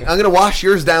mine. I'm gonna wash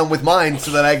yours down with mine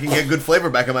so that I can get good flavor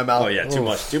back in my mouth. Oh yeah, too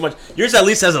much. Yours at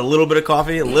least has a little bit of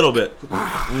coffee, a little bit.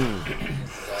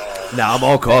 Now I'm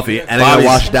all coffee, and I gotta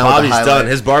wash it down Bobby's with the done. highlight.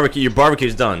 His barbecue. Your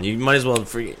barbecue's done. You might as well. I'm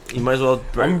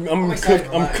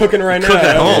cooking right now. Cook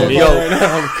at home, I'm yo. right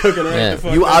now. I'm cooking right Yeah. the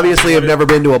fuck You now. obviously have never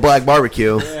been to a black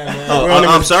barbecue. Yeah, man. Oh, We don't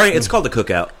I'm even- sorry. It's called the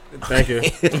cookout. Thank you.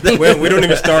 We don't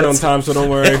even start on time, so don't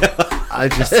worry. I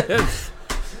just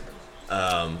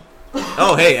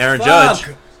Oh, hey, Aaron Judge.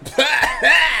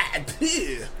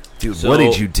 dude, So- what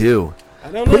did you do? I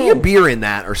don't Put know. your beer in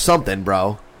that or something,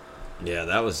 bro. Yeah,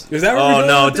 that was. Is that what Oh we're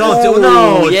no! doing? Don't do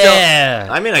Oh, no. yeah.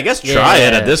 don't. I mean, I guess try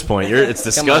it Yeah. at this point. It's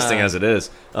disgusting on. as it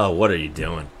is. Oh, what are you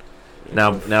doing?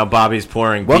 Now Bobby's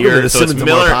pouring Welcome beer. to the So it's Simmons and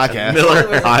More Miller podcast.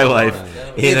 Miller High Life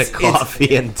in It's- a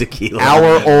coffee and tequila.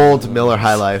 Our old Miller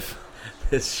High Life.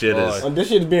 This shit is. This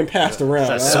shit is being passed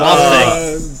around. It's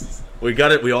a swamp We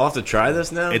got it. We all have to try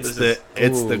this now. It's This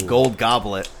the gold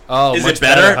goblet. Oh, Is much it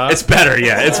better? huh? It's better.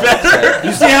 Yeah, it's better.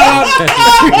 You see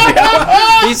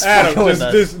how? He's Adam, fucking with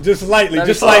us. just lightly, Let me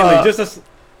just see. slightly, just a.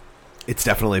 It's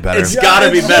definitely better. It's gotta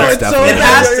be better. It's so It good.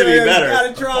 has to be You better.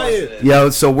 gotta try it.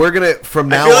 Yo, so we're gonna from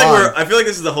now on. I feel like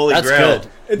this is the holy That's grail. good.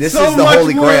 It's This so is the much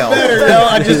Holy more Grail. Better, yo.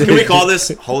 I just Can we call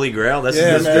this holy grail? This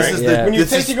Yeah, is man. this This is drink. the, When you this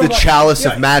taste is it, you the go like- chalice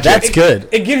yeah, of magic. That's good.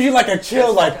 It gives you like a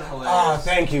chill, like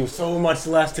thank you, so much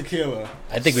less tequila.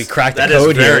 I think we cracked the That is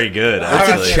code very here. good. It's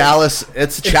Actually. a chalice.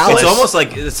 It's a chalice.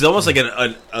 It's almost like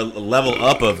a level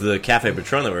up of the Cafe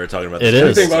Patron that we were talking about. It This You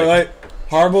is. think It's about it, like- like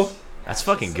horrible? That's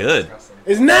fucking good.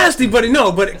 It's nasty, but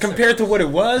compared to what it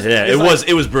was, Yeah, it's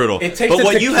it was brutal. it takes but the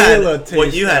what you tequila had, what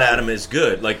taste you had, out. Adam, is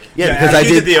good. Like Yeah, Yeah, because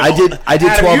Adam, I did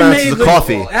 12 Adam, you ounces made of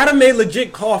coffee. Adam made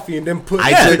legit coffee and then put.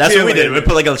 yeah, that's what we tequila did. in We it.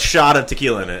 put like a shot of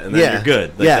tequila in it, and then Yeah. you're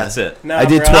good. Like, Yeah. that's it. Nah, I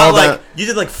did bro. 12 Not like ounces. you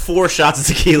did like 4 shots of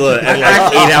tequila and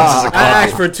like 8 ounces of I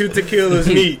asked coffee. for 2 tequilas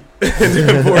neat. And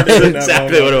then poured it in that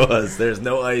Exactly what motherfucker. it was. There's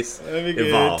no ice Let me get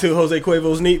involved. 2 Jose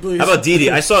Cuervo's neat, please. How about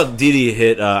Didi? I saw Didi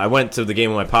hit. I went to the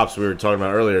game with my pops. We were talking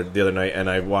about earlier the other night, and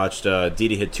I watched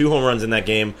Didi hit 2 home runs in that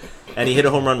game, and he hit a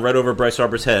home run right over Bryce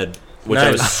Harper's head, which I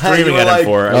was Nice. screaming You were at him like-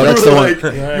 for. Oh, that's the one.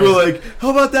 You were like,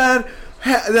 how about that?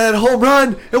 That home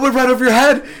run, it went right over your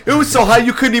head. It was so high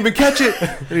you couldn't even catch it.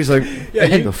 And he's like, Yeah,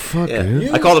 what you- the fuck, Yeah.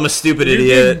 dude? I called him a stupid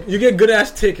idiot. You get good ass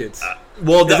tickets.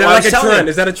 Well, Is that I like was a telling trend? him-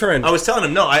 Is that a trend? I was telling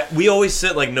him, no, we always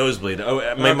sit like nosebleed. My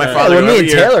Okay. father, When me every and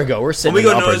year, Taylor go, we're sitting when we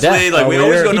in go the upper deck. nosebleed, like we Oh,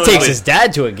 always we're- go he He nosebleed. takes his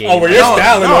dad to a game. Oh, well, No, you're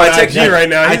styling no, on I take- IG right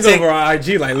now. I He's take- over on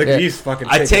IG like, look Yeah. at these fucking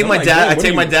I tickets. take I'm my like, dad. damn, I what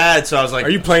take are my you- dad. So I was like, Are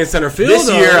you playing center field? This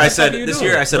or year, what I the fuck said. are you This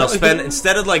doing? year, I said I'll What? spend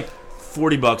instead of like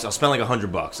 $40. I'll spend like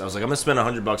 $100. I was like, I'm gonna spend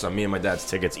 $100 on me and my dad's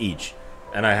tickets each,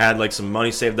 and I had like some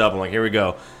money saved up. I'm like, here we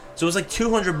go. So it was like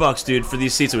 $200, dude, for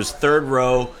these seats. It was 3rd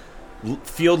row,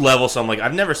 field level. So I'm like,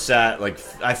 I've never sat like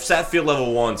I've sat field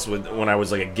level once when I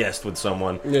was like a guest with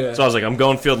someone. Yeah. So I was like, I'm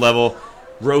going field level.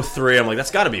 Row 3, I'm like, that's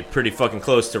got to be pretty fucking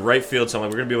close to right field. So I'm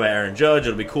like, we're gonna be by Aaron Judge.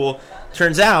 It'll be cool.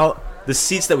 Turns out the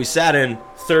seats that we sat in,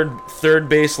 third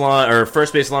base line or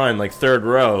first base line, like 3rd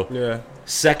row. Yeah.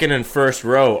 Second and first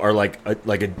row are like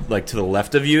to the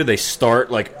left of you. They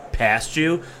start like past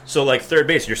you. So like third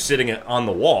base, you're sitting on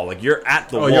the wall. Like you're at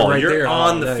the Oh, wall. you're right You're there.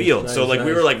 on Oh, the nice, field. So nice, like we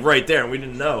nice. were like right there, and we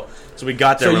didn't know. So we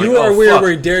got there. So and you we're like, are oh, weird fuck.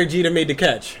 where Derek Jeter made the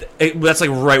catch. That's like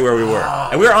right where we were,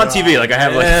 and we were on TV. Like I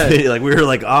have Yeah. like we were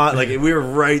like on like we were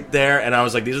right there, and I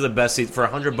was like, these are the best seats for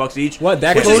 $100 each. What,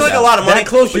 that which close? is like a lot of That money.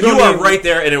 close, but you you don't are even- right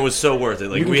there, and it was so worth it.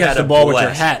 Like You can we catch had the a ball with your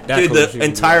blast. hat that Dude, close, the you-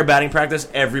 entire batting practice,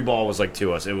 every ball was like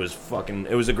to us. It was fucking.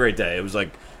 It was a great day. It was like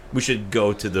we should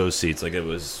go to those seats. Like it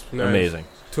was Nice. amazing.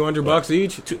 $200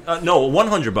 each. No,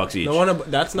 $100 each. No one.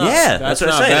 That's not. Yeah, that's what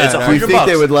I'm not saying. bad. It's Do you $100 think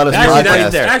they would let us Actually, Right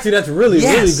podcast? there. Actually, that's really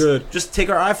Yes. really good. Just take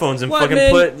our iPhones and What, fucking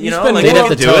man? put. You You know, spend like They'd more we have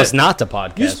can to do tell it. us not to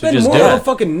podcast. You so spend just more do on it.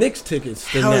 fucking Knicks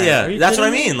tickets than Hell that. yeah, Are you that's what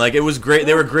I kidding me? mean. Like it was great.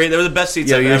 They were great. They were the best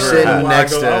seats Yo, I've you're ever sitting had.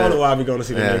 next I to- don't know why we going to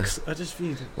see the Yeah. Knicks. I just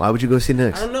feel. Why would you go see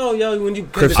Knicks? I don't know, yo. When you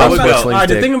Chris the thing would about- go. all right,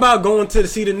 the Dick. thing about going to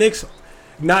see the Knicks,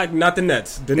 Not the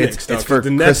Nets. The Knicks. it's for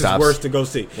the Nets Kristaps. is worse to go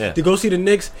see. Yeah. To go see the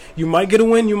Knicks, you might get a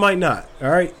win, you might not. All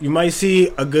right, you might see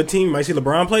a good team, you might see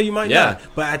LeBron play, you might not.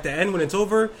 But at the end, when it's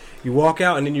over, you walk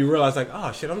out and then you realize like,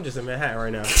 oh shit, I'm just in Manhattan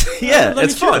right now. Yeah, Let me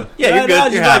it's chill. fun. Yeah, you're good. I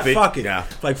just You're like, happy. Fuck it. Yeah.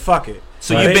 Like fuck it.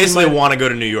 So But you then basically might- want to go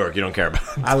to New York. You don't care about.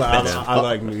 I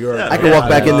like New York. I could walk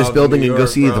back in this love building New and go York,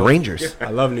 see bro. the Rangers. I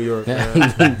love New York.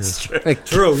 Man.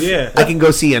 True, yeah. I can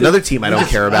go see another team I don't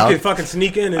care You about. can fucking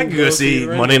sneak in. And I can go see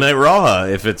the Monday Night Raw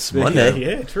if it's Rangers. Monday.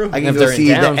 Yeah, true. I can If go they're in see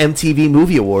the town. MTV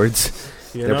Movie Awards.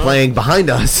 You They're know? playing behind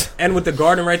us. And with the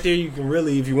garden right there, you can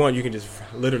really, if you want, you can just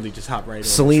literally just hop right on.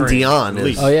 Celine the train Dion and is-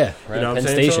 leave. Oh yeah, You right. know what I'm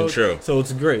Penn saying? Station. True. So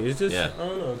it's great. It's just, Yeah. I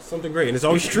don't know, it's something great. And it's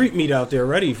always street meat out there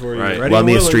ready for you. Right. Ready Love and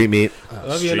me a willing. street meat. Love you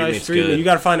a Street nice meat's street meat. good. You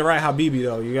got to find the right Habibi,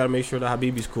 though. You got to make sure the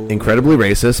Habibi's cool. Incredibly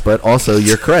racist, but also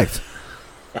you're correct.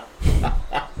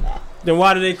 Then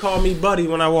why do they call me buddy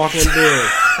when I walk in there?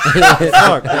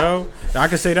 Fuck, yo. I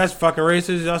can say that's fucking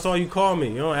racist. That's all you call me.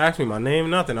 You don't ask me my name,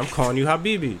 nothing. I'm calling you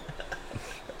Habibi.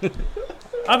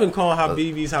 I've been calling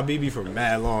Habibi for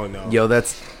mad long, though. Yo,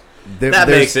 that's That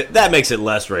makes it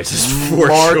less racist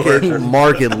for sure.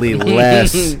 markedly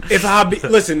less. If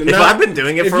listen, If I've been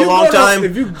doing it for a long time,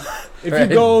 if you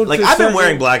go, like to I've been certain-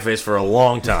 wearing blackface for a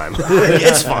long time.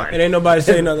 It's fine. and ain't nobody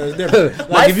saying nothing that's different.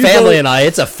 My if you family go- and I,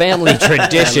 it's a family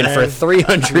tradition for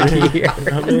 300 years.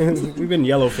 I mean, we've been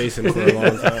yellow facing for a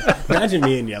long time. Imagine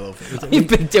me in yellow face. We've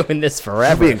been doing this That'd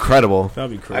forever. be incredible.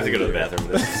 That'd be crazy. I have to go to the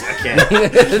bathroom.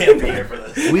 I can't be here for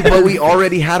this. But we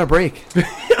already had a break.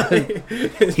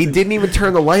 He didn't even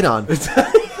turn the light on.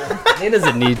 He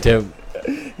doesn't need to.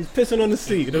 He's pissing on the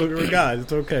seat. Guys,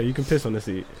 it's okay. You can piss on the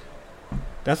seat.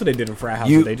 That's what they did in frat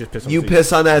houses. You They just piss on you the seat.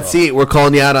 piss on that seat. We're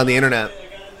calling you out on the internet.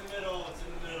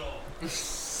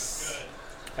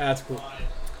 That's cool.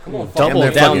 Come on, Double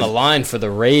they're down fucking the line for the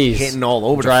Rays. hitting all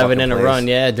over the driving fucking in a place. run.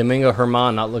 Yeah, Domingo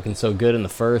Herman not looking so good in the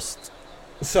first.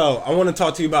 So I want to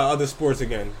talk to you about other sports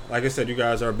again. Like I said, you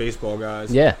guys are baseball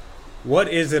guys. Yeah. What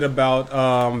is it about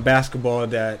basketball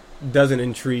that doesn't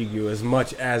intrigue you as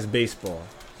much as baseball?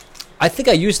 I think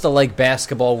I used to like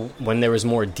basketball when there was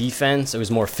more defense. It was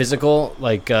more physical.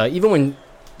 Like even when,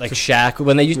 like Shaq,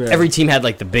 when they used, Yeah. every team had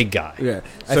like the big guy. Yeah.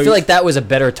 I feel like that was a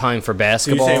better time for So you're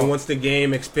basketball. saying once the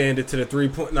game expanded to the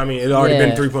 3-point, I mean, it already been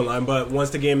Yeah. 3-point line, but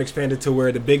once the game expanded to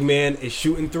where the big man is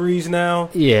shooting threes now,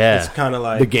 Yeah. it's kind of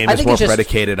like The game I is think more it's just-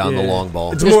 predicated on the Yeah. long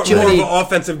ball. It's There's more too of many- an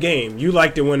offensive game. You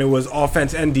liked it when it was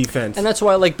offense and defense. And that's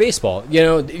why I like baseball. You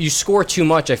know, you score too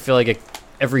much. I feel like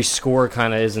every score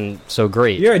kind of isn't so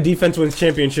great. You're a defense wins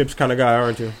championships kind of guy,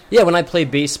 aren't you? Yeah, when I played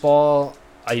baseball,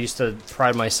 I used to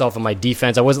pride myself on my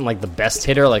defense. I wasn't like the best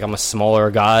hitter. Like I'm a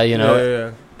smaller guy, you know.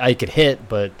 Yeah. I could hit,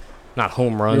 but not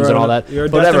home runs You're and all a- that. you're a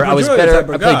But whatever. Dustin I was Pedroia better. type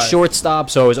of I played guy. shortstop,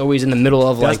 so I was always in the middle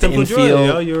of like the Dustin Pedroia, infield.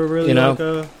 yo, you were really you know? like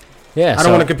a... Yeah, I don't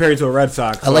so want to compare you to a Red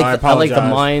Sox. I So like I the, I like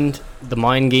apologize. the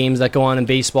mind games that go on in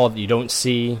baseball that you don't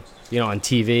see, you know, on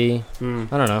TV. Hmm.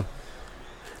 I don't know. Now,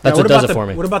 That's what does about it for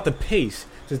me. What about the pace?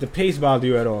 Does the pace bother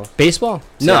you at all? Baseball?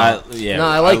 See, No,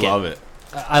 I like it. love it.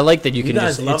 I like that you can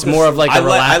guys just. love It's this? more of like a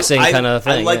relaxing I kind of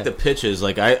thing. I like yeah. the pitches.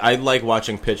 Like I like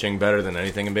watching pitching better than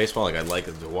anything in baseball. Like I like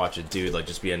to watch a dude like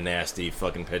just be a nasty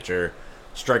fucking pitcher,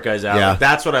 strike guys out. Yeah. Like,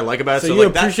 that's what I like about it. So, So, you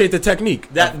like appreciate the technique.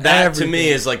 that of to everything. me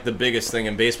is like the biggest thing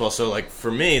in baseball. So like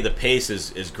for me, the pace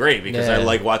is great because I Yeah.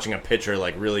 like watching a pitcher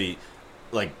like really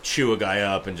like chew a guy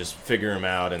up and just figure him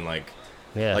out and like.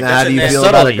 Yeah. Like, Now, that's how do you it. feel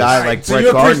about a Subtleties. guy like So Brett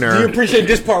you Gardner? do you appreciate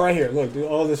this part right here? Look, do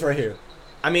all this right here.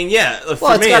 I mean, yeah. For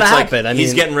Well, it's me, gotta it's like happen. I he's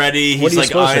mean, getting ready. what He's are you like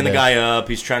supposed to eyeing the do? guy up.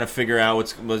 He's trying to figure out what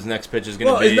his next pitch is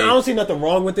going Well, to be. I don't see nothing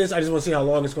wrong with this. I just want to see how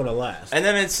long it's going to last. And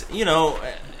then it's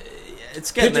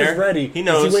it's getting Pitcher's there. ready. He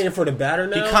knows. Is he waiting for the batter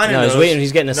now? He kind of No, knows. he's waiting.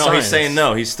 He's getting a no, sign. he's saying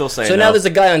no. He's still saying So no. now there's a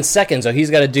guy on second, so he's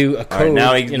got to do a All code. right,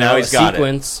 now a he's got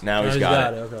sequence. it. Now he's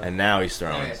got it. Okay. And now he's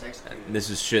throwing. Nice, next time. This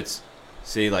is shits.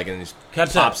 See, like, and he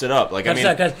Catch pops that. it up. Like, Catch I mean,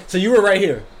 that, catch. So you were right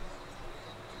here.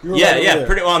 You were yeah, right over yeah, there.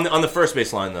 pretty on the first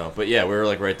base line though. But yeah, we were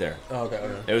like right there. Oh, okay.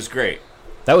 It was great.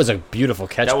 That was a beautiful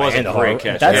catch. That by was a Andujar. great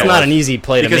catch. That's Yeah, it not was. an easy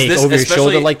play to Because make this- over your shoulder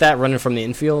especially- like that, running from the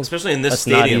infield. Especially in this That's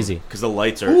not stadium, easy. because the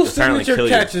lights are Whose apparently signature kill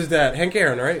you. catch is that? Hank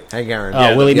Aaron, right? Hank Aaron.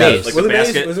 Oh, Willie yeah, Mays. like Willie the Mays?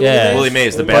 basket. Was it Yeah. Willie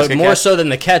Mays, the But basket more catch. so than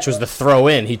the catch was the throw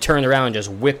in. He turned around and just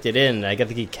whipped it in. I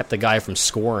think he kept the guy from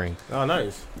scoring. Oh,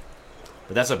 nice.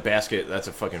 But that's a basket. That's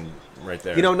a fucking right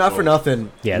there. You know, not for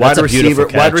nothing. Yeah, that's a beautiful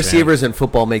catch, wide man. receivers in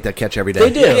football make that catch every day. They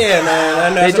do. Yeah,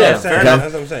 man. That's They what I'm do. saying. Fair enough.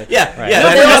 That's what I'm saying. Yeah, Right. yeah. But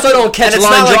and they it's also not- don't catch and it's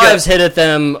line not like drives, hit at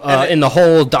them and it- in the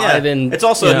hole, dive yeah. in. It's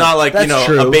also you know. not like That's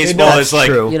true. a baseball That's is like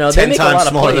true. You know, they 10 make a times lot of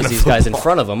smaller plays, than these guys in football.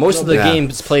 front of them. Most of the Yeah.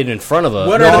 games played in front of a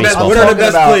What are the baseball. what are the Talking best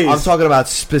about- plays? I'm talking about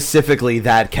specifically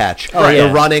that catch. Oh, yeah.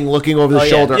 The running, looking over the Oh, yeah.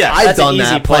 shoulder. Yeah, I've that's an done easy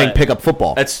that play. playing pickup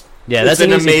football. That's Yeah, It's that's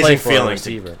an an easy play amazing for a feeling to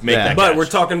receiver. make Yeah. that But catch. we're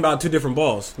talking about two different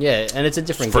balls. Yeah, and it's a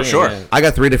different For game, sure. yeah. I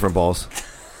got 3 different balls.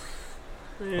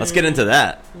 Let's get into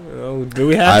that. Oh, do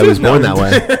we have I to? was born that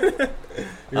way.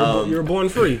 You were born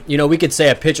free. You know, we could say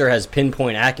a pitcher has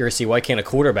pinpoint accuracy. Why can't a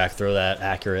quarterback throw that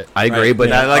accurate? I agree, Right. but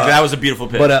That was a beautiful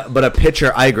pitch. but a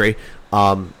pitcher, I agree.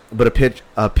 But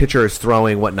a pitcher is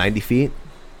throwing what 90 feet.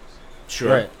 sure.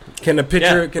 Right. Can a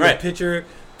pitcher? Yeah, can right. a pitcher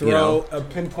throw You know. a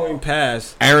pinpoint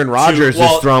pass? Aaron Rodgers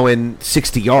well- is throwing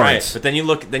 60 yards. Right, but then you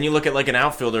look at like an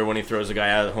outfielder when he throws a guy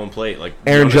out of the home plate, like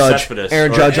Aaron Jonas Judge. Cespedes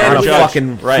Aaron or Judge on a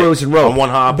fucking frozen rope. on one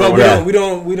hop. But or we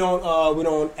whatever.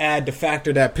 don't add the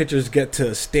factor that pitchers get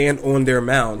to stand on their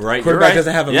mound. Right, you're Quarterback right.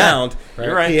 doesn't have a Yeah. mound.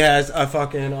 You're right. He has a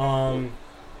fucking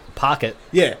Pocket.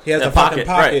 yeah. He has A a fucking pocket,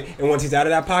 pocket, right. and once he's out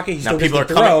of that pocket, he Now still gets people are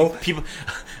to throw. coming. People,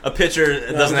 a pitcher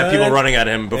doesn't what I'm have people saying? running at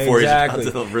him before Exactly.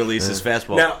 he's about to release his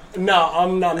fastball. Now, no,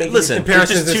 I'm not making Listen,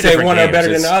 comparisons it's just to two say different one are games. better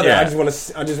than the It's- other. yeah. I just want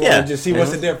to Yeah. just see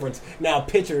what's the Mhm. difference. Now,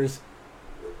 pitchers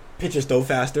throw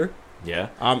faster. yeah,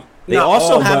 They Not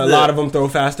also all, have but a lot of them throw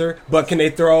faster. But can they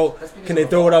throw? Can they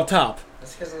throw it up top?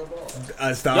 That's because of the ball.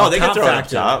 It's the no, up they can top throw it up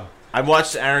factor. top. I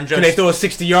watched Aaron Judge. Can they throw a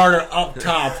 60-yarder up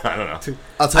top? I don't know.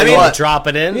 I'll tell I you mean, what. Drop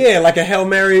it in. Yeah, like a Hail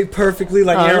Mary perfectly,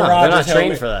 like Oh, Aaron no, Rodgers. they're not Hail trained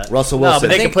Mary. for that. Russell No, Wilson.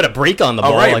 but they can put a break on the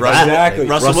ball. Oh, right, like Russell- that. Exactly.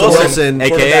 Russell Russell Wilson, Wilson, aka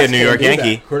Quarterbacks a New can't York do that.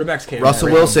 Yankee. Quarterbacks can't. Russell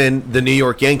do that. Wilson, the New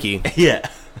York Yankee, Yeah,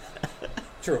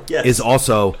 True. yes. is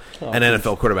also an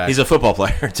NFL quarterback. He's a football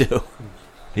player too.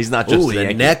 He's not just Ooh, a the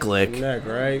Yankee. neck lick. Neck,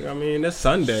 right? I mean, it's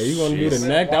Sunday. You want to do the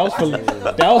neck? That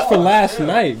was for last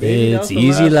night, baby. That was It's for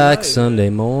easy last like night. Sunday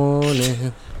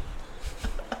morning.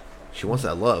 She wants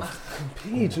that love.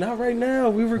 Peach, not right now.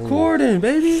 We recording,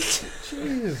 baby.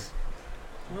 Jeez.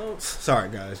 Well, sorry,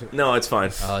 guys. No, it's fine.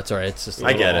 Oh, it's all right. It's just. a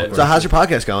I get little it. So how's your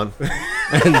podcast going?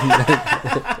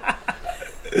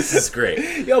 This is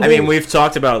great. Yo, I but- mean, we've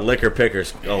talked about liquor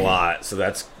pickers a lot, so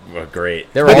that's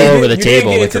great. They're But all you over the didn't- you didn't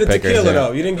table. get Liquor into the pickers. tequila, there.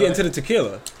 though. You didn't get into the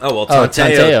tequila. Oh well, Oh,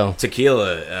 Tanteo Tanteo.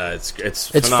 tequila. It's It's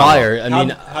phenomenal. fire. I mean,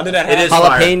 How did that it happen? is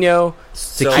fire. jalapeno,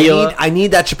 So- tequila. I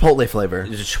need that Chipotle flavor.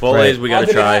 The Chipotle's Right. we How gotta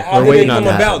did it- try. How We're did it waiting come on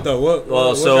that. about, though?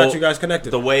 What so got you guys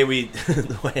connected? The way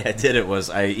the way I did it was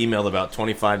I emailed about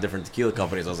 25 different tequila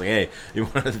companies. I was like, "Hey, you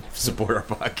want to support our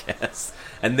podcast?"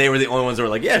 And they were the only ones that were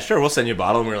like, "Yeah, sure, we'll send you a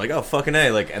bottle." And we were like, "Oh, fucking A."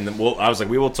 Like, and then I was like,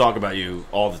 "We will talk about you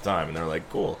all the time." And they're like,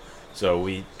 "Cool." So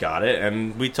we got it,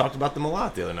 and we talked about them a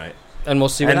lot the other night. And we'll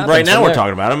see what And happens. right now from we're there.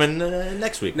 talking about them, and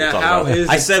next week Now, we'll talk how about them. is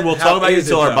I it- said we'll how talk about you is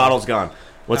until it, our though? bottle's gone.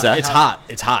 What's that? It's hot.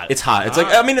 It's hot. It's hot. It's like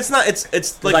I mean, it's not.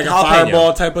 It's like a jalapeno.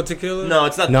 fireball type of tequila? No,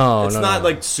 it's not. No, it's no, not no.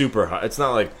 like super hot. It's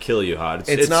not like kill you hot.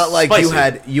 It's not like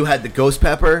spicy. you had the ghost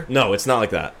pepper. No, it's not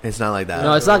like that. It's not like that.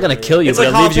 No, it's not going to kill you, It's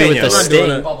but like it leaves you with jalapeno. the I'm not doing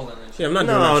sting. it. Bubble in it. Yeah, I'm not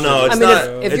No, doing that no, shit. it's I mean,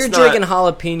 not- if it's you're not- drinking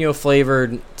jalapeno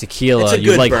flavored tequila, It's a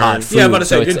you good like burn. hot food. Yeah, I'm about to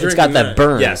say, so good it's got drinking that that.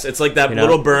 burn. Yes, it's like that You know?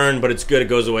 little burn, but it's good. It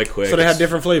goes away quick. So they have It's-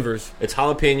 different flavors. It's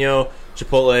jalapeno,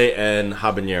 chipotle, and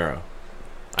habanero.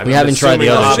 I We haven't tried the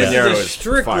assuming others This yet. habanero is a is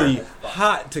strictly fire.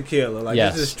 hot tequila. Like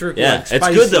Yes. this is strictly Yeah, like it's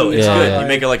spicy. good though. It's Yeah, good. yeah. You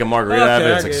make it like a margarita out of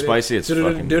it. It's like spicy. It's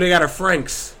fucking. Do they got a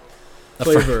Frank's A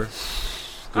flavor?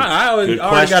 I already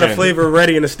got a question. flavor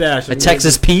ready in the stash. A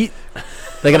Texas Pete?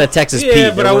 They got a Texas Pete. Yeah,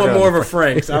 but They're I want working more on of a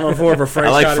Frank's. I'm more of a Frank's.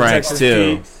 I like shot of Frank's Texas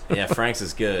too. Pete. Yeah, Frank's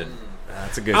is good.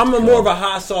 That's a good. I'm call. more of a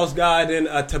hot sauce guy than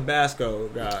a Tabasco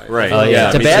guy. Right. Oh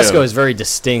yeah, Yeah, me Tabasco too. is very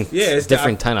distinct. Yeah, it's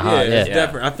different kind of hot. Yeah, Yeah, it's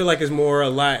different. I feel like it's more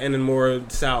Latin and more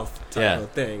South type Yeah. of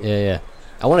thing. yeah.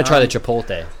 I want to try the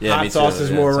chipotle. Yeah, hot me sauce too,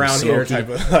 is yeah. more Some around here smoky. type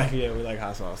of like. Yeah, we like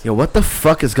hot sauce. Yo, what the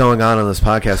fuck is going on this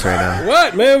podcast right now?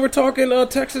 What man? We're talking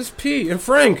Texas Pete and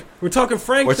Frank. We're talking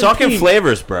Frank. We're talking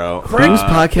flavors, bro. Frank's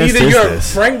podcast Either is you're this?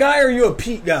 a Frank guy or you a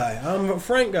Pete guy. I'm a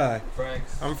Frank guy.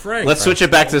 Franks. I'm Frank. Let's switch it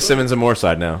back to the Simmons and Moore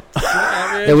side now.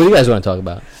 Yeah, what do you guys want to talk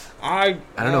about? I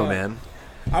don't know, man.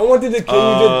 I wanted to.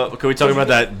 Can we talk about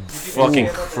that fucking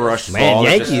crushed Man, ball?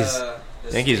 Yankees.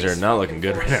 Yankees are not looking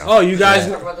good right now. Oh, you guys.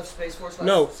 Talk about the Space Force last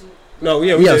No. season? No,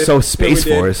 yeah, we Yeah, did. so Yeah, Space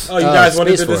we did. Force. Oh, you guys wanted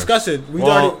Space to Force. discuss it. We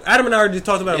Well, already. Adam and I already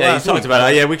talked about it Yeah, you last talked week.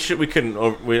 about it. Yeah, we couldn't. I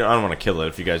don't want to kill it.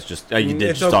 If you guys just you did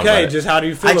It's just talk about okay. it. Just how do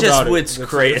you feel I just about it? it's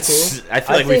great. It's cool. I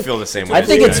feel like we think- feel the same way. I as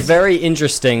think you it's guys. very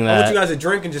interesting I want you that guys to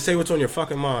drink and just say what's on your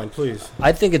fucking mind, please.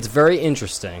 I think it's very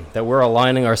interesting that we're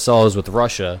aligning ourselves with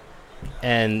Russia,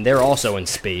 and they're also in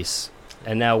space.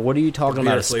 And now, what are you talking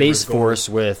beer about? A flavor is space going. force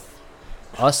with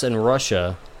us and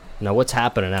Russia. Now, what's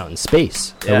happening out in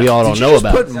space Yeah. that we all Did don't you know just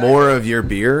about? put more of your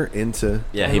beer into?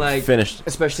 Yeah, And he like- finished.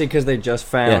 Especially because they just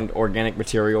found organic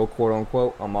material, quote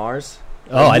unquote, on Mars.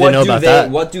 Oh, I didn't know about that.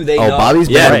 What do they Oh, know? Bobby's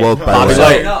been Yeah, woke by Bobby the way.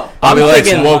 Light. No. Bobby I'm Light's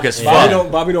thinking- woke as Bobby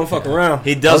fuck. don't fuck around.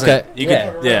 He doesn't. Okay. You Yeah.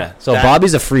 could. Yeah. So That-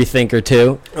 Bobby's a free thinker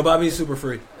too. Oh, Bobby's super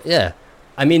free. Yeah.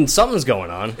 I mean, something's going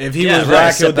on. If he Yeah, was right.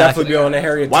 black, Sit he'll back. definitely be on the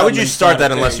Harriet Why would you Tubman start side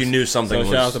that of unless you things. knew something So was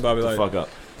shout out to Bobby the Light. fuck up?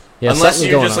 Yeah, Unless something's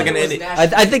you're going just on. like an idiot.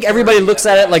 I think everybody looks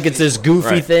at it like it's this goofy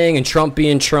Right. thing, and Trump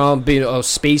being Trump,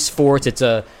 space force. It's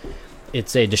a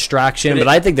distraction, but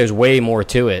I think there's way more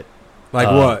to it. Like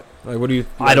what? Like what do you?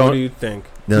 I don't- What do you think?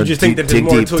 No, you just think that there's dig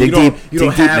more deep, to it. dig You don't. deep, You don't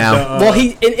dig deep have now. the. Well,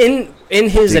 he in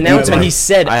his Dig announcement, deep. he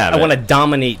said, I have "I it. want to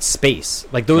dominate space."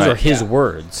 Like those Right. are his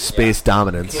words. Space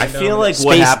dominance. I feel like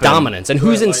what Space happened. dominance, and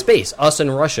who's in space? Us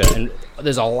and Russia, and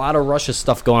there's a lot of Russia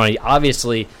stuff going on. He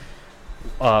obviously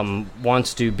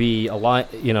wants to be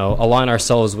align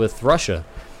ourselves with Russia.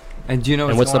 And do you know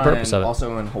And what's what's the going purpose on of it?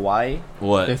 Also in Hawaii?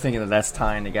 What? They're thinking that that's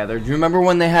tying together. Do you remember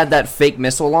when they had that fake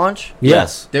missile launch?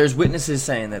 Yes. There's witnesses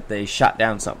saying that they shot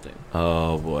down something.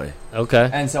 Oh boy. Okay.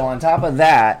 And so on top of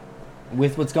that,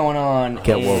 with what's going on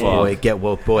Get in, woke, boy. Get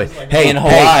woke, boy. Hey, in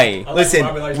hey, Hawaii. listen,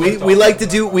 Bobby Light's we talk. like to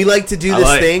do I this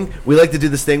like- thing. We like to do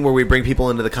this thing where we bring people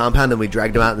into the compound and we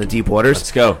drag them out in the deep waters.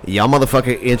 Let's go. Y'all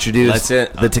motherfucker introduce That's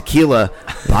it. the tequila.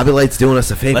 Bobby Light's doing us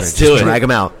a favor. Let's Just do it. drag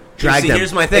them out. Drag See, them.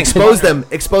 here's my thing. Expose them.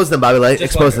 Expose them, Bobby Light.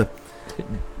 Expose them.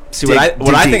 See, Dig- what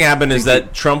dig I deep. think happened is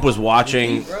that Trump was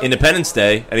watching Independence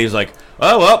Day, and he was like,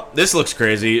 "Oh well, this looks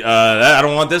crazy. I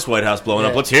don't want this White House blowing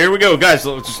up. Yeah. Let's here we go, guys.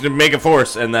 Let's just make a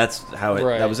force." And that's how it.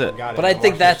 Right. That was it. But I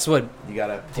think that's what You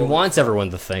gotta. he wants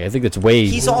everyone to think. I think it's way.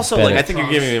 He's also better. like, I think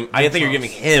you're giving him. I think you're giving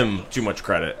him too much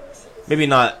credit. Maybe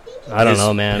not. I don't his-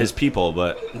 know, man. His people,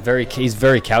 but He's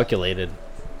very calculated.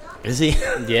 is he?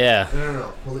 Yeah.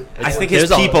 I think his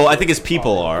There's a- people. I think his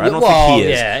people are. I don't Well, think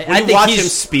he is. yeah, When I you think watch he's- him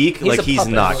speak, like a he's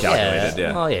puppet. not calculated.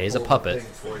 Yeah. Oh yeah, he's a puppet.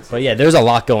 But yeah, there's a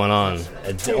lot going on.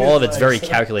 All of it's very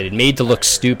calculated, made to look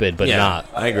stupid, but Yeah, not.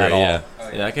 I agree. At all.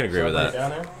 Yeah, I can agree with that. Down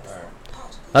there?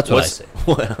 That's what What's I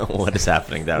say. what is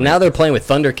happening down Now they're playing with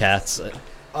Thundercats.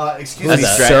 Excuse That's me,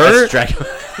 that. sir. Sir?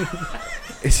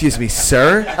 Excuse me,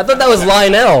 sir. I thought that was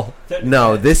Lionel.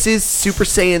 No, this is Super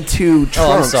Saiyan 2 Trunks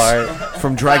Oh, I'm sorry.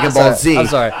 from Dragon Ball Z. I'm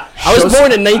sorry. I was Show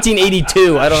born in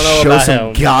 1982. I don't know Show about some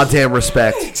him. goddamn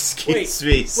respect. Excuse me,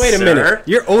 Wait a sir. minute.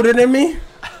 You're older than me?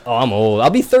 Oh, I'm old. I'll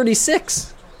be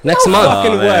 36 next month.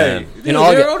 Fucking way. man. Dude, In you're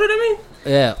August. older than me?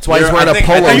 Yeah. That's why he's You're- wearing I a think- I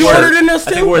polo think Are you we're- shirt. older than us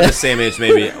I think too? we're the same age,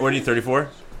 maybe. What are you, 34?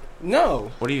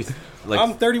 No. What are you, like?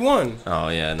 I'm 31. Oh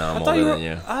yeah, no, I'm I thought older you were. than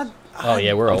you. Oh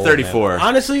yeah, we're I'm old. 34.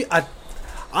 Honestly,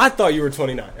 I thought you were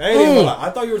 29. I ain't even gonna lie. I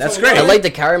thought you were That's 29. great. I like to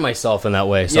carry myself in that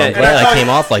way, so Yeah, I'm and glad I thought- came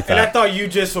off like And I that. thought you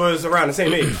just was around the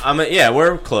same age. Yeah,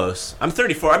 we're close. I'm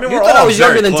 34. I mean, You we're thought all I was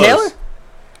very younger than close. Taylor?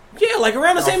 Yeah, like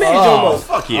around the same age Oh, almost.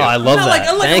 Fuck you. Oh, I love No, like-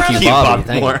 that. like Thank around you, the- Keep Bobby. up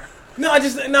Thank more. you. No, I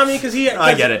because he.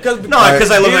 I get it. No,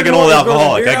 because I look like an old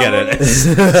alcoholic. I get it.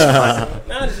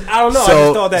 I don't know. I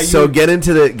just thought that So you. get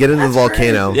into the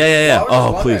volcano. Yeah.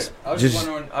 Oh, please. I was Just-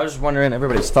 just wondering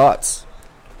everybody's thoughts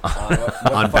on what On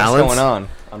the fuck's balance? going on.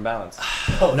 On balance.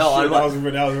 No, that was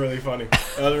really funny.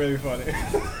 That was really funny.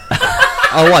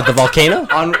 Oh, what, the volcano?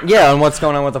 on what's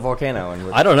going on with the volcano and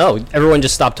with, I don't know. Everyone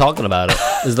just stopped talking about it.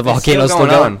 Is the It's volcano still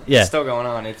going? on. Yeah. It's still going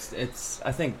on. It's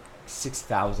I think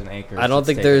 6,000 acres. I don't it's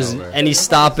think taken there's over. any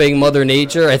stopping Mother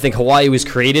Nature. I think Hawaii was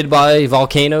created by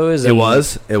volcanoes. It and-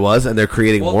 was, and they're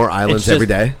creating Well, more it's islands just- every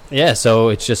day. Yeah, so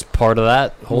it's just part of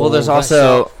that whole. Well, there's event.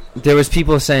 also there was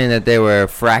people saying that they were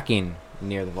fracking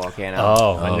near the volcano.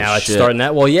 Oh, and Oh, now it's shit. starting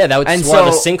that. Well, yeah, that's And why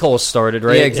the so- sinkhole started,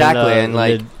 right? Yeah, exactly. And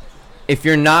like, mid- if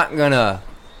you're not gonna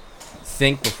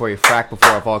think before you frack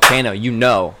before a volcano, you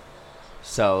know.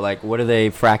 So like, what are they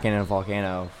fracking in a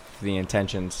volcano? For the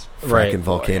intentions, Right. Fracking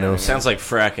volcanoes. Sounds like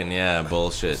fracking. Yeah,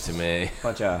 bullshit to me.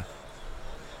 bunch of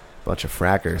Bunch of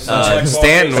frackers.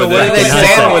 Stanton So with what a do they say?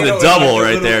 Stanton with a Like double the right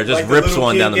little- there, just like the rips little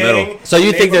one kid down the gang middle. So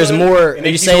you think there's neighborhood, more? and Are they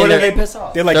you keep- saying what do they're, they piss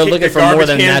off? They're like they're kick looking the for more garbage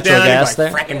than cans natural down, gas like,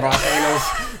 there? fracking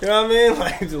volcanoes. You know what I mean?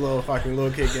 Like it's a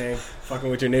little kid gang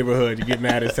fucking with your neighborhood. You get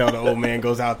mad as hell. The old man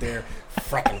goes out there,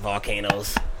 fracking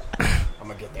volcanoes. I'm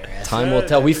gonna get their ass. time will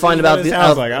tell. We This find is what about it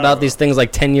sounds like. I don't about know. these things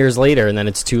like 10 years later, and then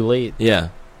it's too late. Yeah.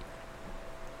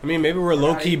 I mean, maybe we're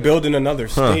low key building another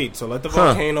state. So let the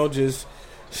volcano just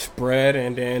spread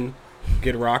and then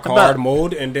get rock About- hard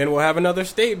mode, and then we'll have another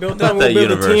state built up. About We'll that build a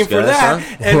universe, team for guys, that,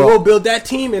 huh? and we'll build that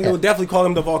team, and we'll definitely call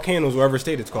them the volcanoes, wherever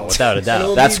state it's called. Without a And doubt.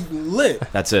 it'll That's- be lit.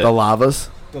 That's it. The lavas.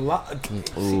 The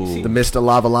Ooh. The Mr.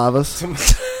 Lava Lavas.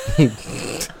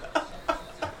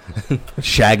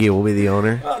 Shaggy will be the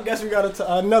owner. I guess we got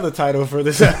another title for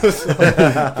this episode.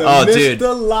 Oh, Mr. dude.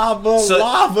 Lava So,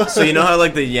 Lava. so you know how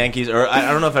like the Yankees, or I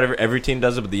don't know if every team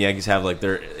does it, but the Yankees have like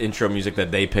their intro music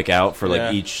that they pick out for like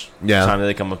Yeah. each Yeah. time that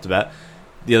they come up to bat.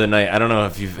 The other night, I don't know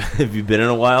if you've if you've been in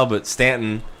a while, but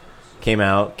Stanton came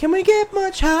out. Can we get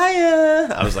much higher?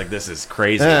 I was like, this is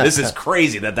crazy. This is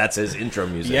crazy that's his intro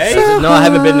music. Yeah. No, I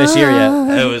haven't been this year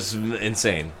yet. It was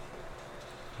insane.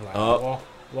 Oh,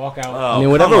 walk out. Oh, I mean,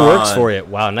 whatever come works on. for you.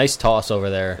 Wow, nice toss over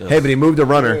there. Hey, but he moved a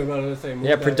runner.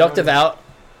 Yeah, productive out.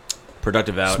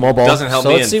 Productive out. Small ball. Doesn't help So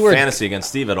me let's in see where- fantasy against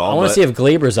Steve at all. I want to but see if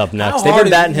Glaber's up next. How They've hard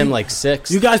been is- batting him you- like 6.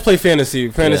 You guys play fantasy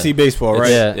Yeah. baseball, right?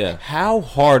 Yeah. yeah. How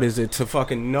hard is it to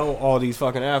fucking know all these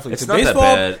fucking athletes? It's In not that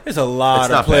baseball, bad. there's a lot It's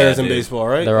of not players bad, in dude. baseball,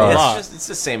 right? There a are. lot. It's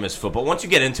the same as football. Once you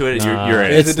get into it, Nah. you're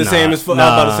in. Is it It's the same not. as football?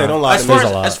 I'm about to say, don't lie as to far me.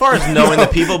 There's a lot. as far as knowing the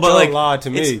people, but Don't like lie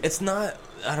to me. it's not.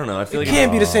 I don't know. I feel It like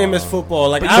can't be the same as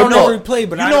football. Like, But I you don't know- know play,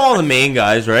 but you I know all the main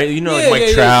guys, right? You know, Yeah, like Mike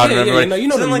yeah, Trout yeah, and yeah, everybody. no, you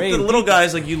know So then, the like main the little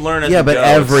guys, like you learn as Yeah, you but go.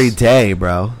 every day,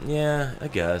 bro. Yeah, I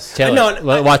guess. Taylor,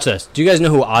 No, watch this. Do you guys know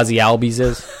who Ozzy Albies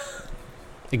is?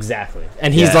 Exactly.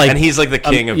 And he's Yeah, like, and he's like the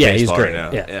king of yeah, he's baseball great.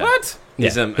 right now. Yeah. What?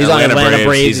 He's, Yeah. in He's on Atlanta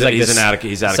Braves. He's, He's like he's this out of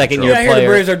he's out of second control. year Yeah, I hear the player.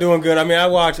 Braves are doing good. I mean, I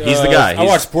watch. He's the guy. I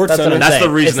watch Sports That's what Center. I'm That's saying. the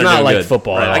reason It's they're not doing like good.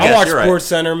 football. Right, at I all. I guess watch you're right. Sports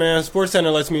Center, man. Sports Center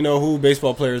lets me know who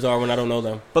baseball players are when I don't know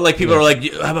them. But like people are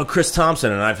like, how about Chris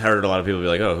Thompson? And I've heard a lot of people be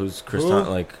like, oh, who's Chris? Who?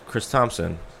 Like Chris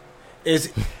Thompson.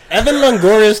 Is Evan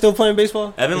Longoria still playing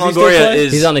baseball? Evan Is he still Longoria playing?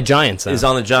 is He's on the Giants. is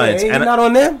on the Giants, Ain't he and not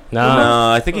on them? No.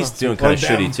 no, I think he's doing kind of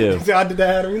shitty too. I did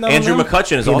that. He's not Andrew on them?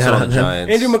 McCutcheon is He also not on the on them.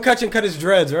 Giants. Andrew McCutcheon cut his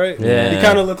dreads, right? Yeah. He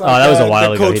kind of looked like Oh, that was a while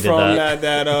the ago coach he did from that.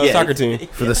 that Yeah. soccer team.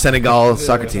 For the Senegal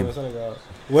soccer team.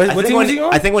 What I team think was he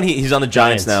on? I think when he's on the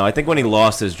Giants Giants. now. I think when he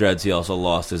lost his dreads, he also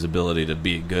lost his ability to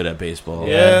be good at baseball.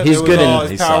 Yeah, He's it was good in- all he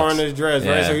his power sucks. in his dreads,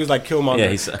 right? Yeah. So he was like Killmonger. Yeah,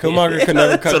 he sucks. Killmonger could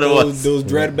never That's cut what it was. those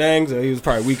dread bangs. Or he was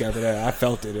probably weak after that. I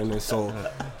felt it in his soul.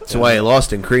 That's why he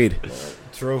lost in Creed.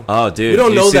 True. Oh, dude, We don't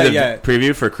did you know see that the yet.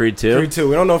 Preview for Creed 2. 3-2.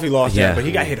 We don't know if he lost Yeah. yet, but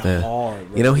he got hit Yeah. hard.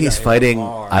 Bro. You know He he's got hit fighting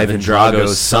hard. Ivan Drago's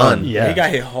Drago's son. Yeah. He got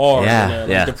hit hard. Yeah. Man. Like,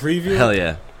 Yeah, the preview. Hell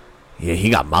yeah. Yeah,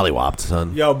 he got mollywopped,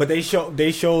 son. Yo, but they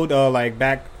showed like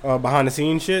back behind the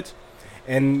scenes shit,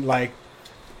 and like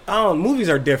I don't know, movies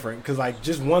are different because like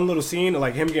just one little scene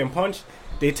like him getting punched,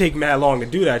 they take mad long to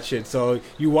do that shit. So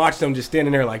you watch them just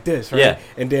standing there like this, right? Yeah.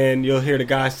 And then you'll hear the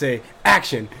guy say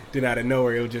action, then out of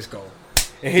nowhere he'll just go,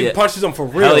 and he Yeah. punches him for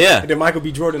real. Hell yeah. And then Michael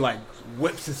B. Jordan like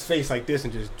whips his face like this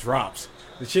and just drops.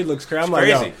 The shit looks crazy. I'm It's like,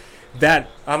 crazy. yo. That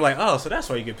I'm like, oh, so that's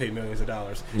why you get paid millions of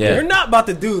dollars. Yeah. You're not about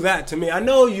to do that to me. I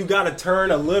know you got to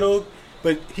turn a little,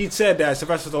 but he said that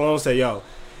Sylvester Stallone said, "Yo,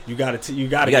 you got to You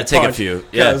gotta take a few.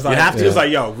 Yeah, like, you have He to. was like,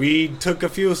 "Yo, we took a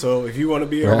few, so if you want to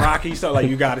be a Right. Rocky, so like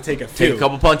you got to take a few." Take a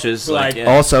couple punches. So, Like, like,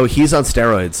 yeah. Also, he's on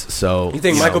steroids, so You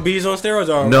think know. Michael B's on steroids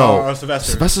or No, or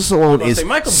Sylvester? Sylvester Stallone I was is saying,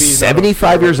 Michael B's not on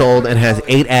 75 steroids. years old and has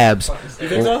 8 abs. You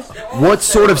think so? What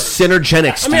sort of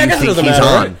synergenics I mean, I do guess it you think doesn't he's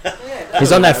matter, on? right?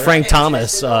 He's on that Frank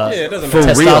Thomas Yeah, it doesn't For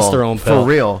matter. real, testosterone for pill.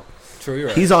 real. True, you're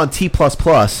right. He's on T++.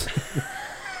 Have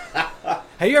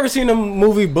you ever seen the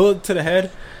movie Bullet to the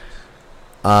Head?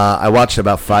 I watched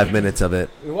about 5 minutes of it.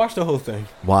 We watched the whole thing.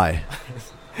 Why?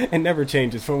 It never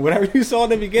changes from whatever you saw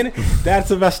in the beginning. That's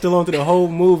Sylvester Stallone through the whole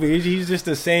movie. He's just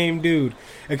the same dude,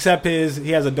 except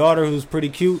he has a daughter who's pretty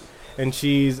cute, and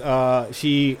she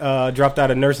dropped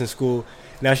out of nursing school.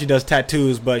 Now she does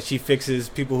tattoos, but she fixes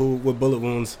people with bullet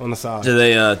wounds on the side. do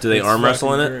they It's arm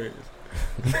wrestle in fucking it?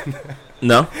 great.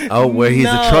 No. Oh, where he's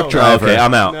a truck No. driver. Okay,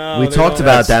 I'm out. No, we they talked don't.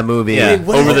 about that movie. Yeah, Wait,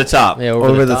 what over is the it? top. Yeah,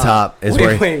 Over the top is Wait,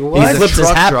 where wait, what? he's a Flips his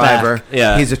truck hat back. driver.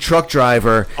 Yeah. He's a truck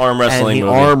driver. Arm wrestling and he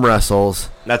movie. arm wrestles.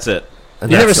 That's it. And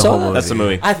You that's never the saw whole that? That's the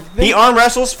movie. I He think, arm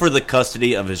wrestles for the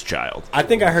custody of his child. I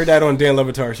think I heard that on Dan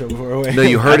Levitar show before. Wait. No,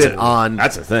 you heard That's it on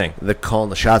That's a thing. the Calling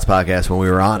the Shots podcast when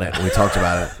we were on it. We talked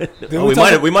about it. Did Oh, we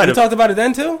might have- we might have- talked about it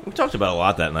then too. We talked about it a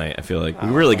lot that night. I feel like we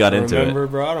really got into remember,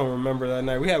 it. bro. I don't remember that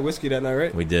night. We had whiskey that night,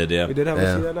 right? We did, yeah. We did have Yeah.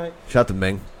 whiskey that night. Shout to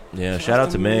Ming. Yeah. Shout out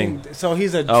to Ming. So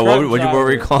he's a Oh, truck what were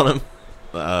you driver. calling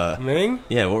him? Ming?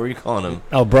 Yeah, what were you calling him?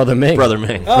 Oh, brother Ming. Brother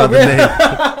Ming. Oh, Brother really?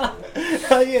 Ming.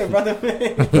 Oh, yeah, brother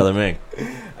Ming. Brother Ming.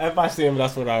 If I see him,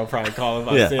 that's what I would probably call him.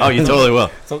 If I Yeah. see him. Oh, you totally will.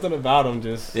 Something about him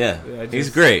just. Yeah. just- He's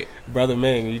great. Brother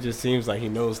Ming, he just seems like he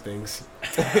knows things.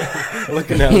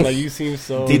 Looking at him like you seem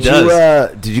so. He Did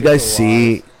does. did you guys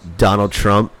see Donald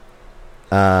Trump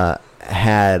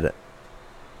had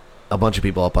a bunch of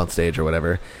people up on stage or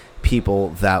whatever, people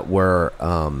that were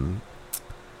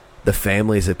the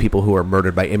families of people who were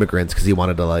murdered by immigrants because he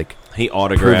wanted to like He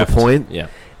autographed. prove a point, Yeah.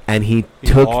 and he He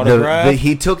took autographed?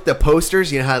 he took the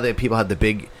posters. You know how the people had the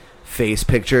big face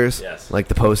pictures, Yes. like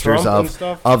the posters Trump and of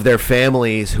stuff? their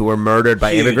families who were murdered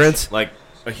by Huge. immigrants. Like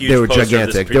a huge They were poster of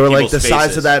gigantic. this They were like people's the size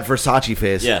faces. of that Versace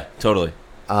face. Yeah, totally.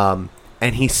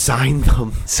 And he signed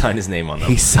them. Signed his name on them.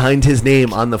 He signed his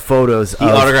name on the photos. He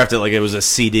autographed it like it was a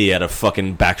CD at a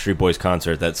fucking Backstreet Boys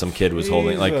concert that some kid was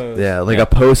holding. Like, Jesus. Yeah, like Yeah. a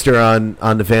poster on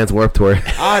the Vans Warped Tour.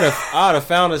 I'd have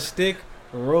found a stick,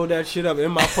 rolled that shit up in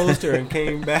my poster, and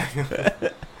came back. You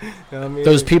know what I mean?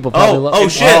 Those people probably Oh, love oh,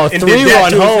 shit. Oh, And did 3-run that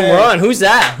to his home head. run. Who's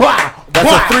that?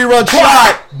 That's a 3-run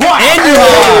shot.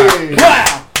 And you are.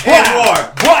 Wow.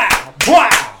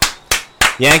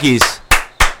 Yankees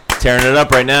tearing it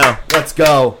up right now. Let's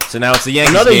go. So now it's the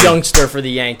Yankees Another game. youngster for the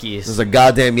Yankees. This is a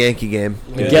goddamn Yankee game.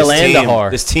 Miguel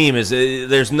Andujar. This team is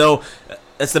there's no.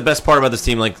 That's the best part about this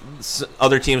team. Like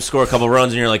other teams score a couple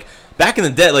runs, and you're like, back in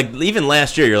the day, like even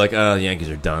last year, you're like, oh, the Yankees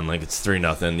are done. Like it's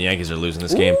 3-0. The Yankees are losing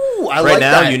this game. Ooh, I right like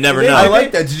now, that. you never They- know. I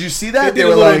like that. Did you see that? They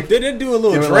did do a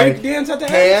little Drake dance at the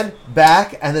end. hand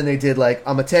back, and then they did like,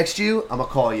 I'm gonna text you, I'm gonna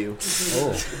call you.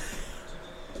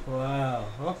 Wow.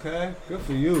 Okay. Good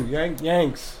for you,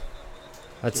 Yanks.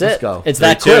 That's Let's it. go. It's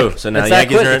that 3-2. quick. So now it's that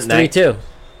Yankees quick. are It's now- 3-2.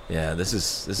 Yeah, this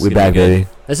is We gonna back, be good. baby.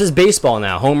 This is baseball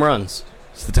now. Home runs.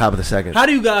 It's the top of the second. How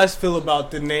do you guys feel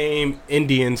about the name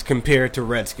Indians compared to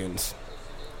Redskins?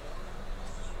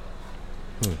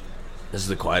 This is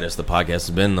the quietest the podcast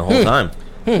has been the whole time.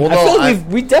 Well, I feel like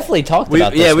we definitely talked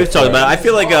about this. We've talked before. about it. I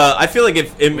feel like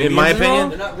if in my opinion,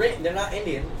 They're not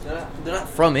Indian. They're not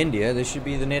From India, they should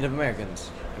be the Native Americans,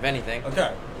 if anything.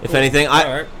 Okay. if anything, All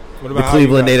right. What the about how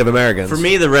Cleveland you guys- Native Americans. for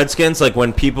me the Redskins, like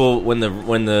when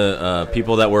the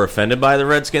people that were offended by the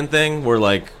Redskin thing were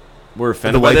the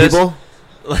offended by white this, people.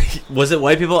 like was it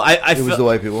white people? I It was the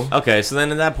white people. Okay, so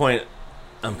then at that point,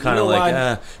 I'm kind of know like,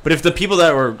 why? but if the people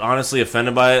that were honestly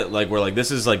offended by it, like, were like,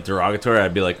 this is like derogatory,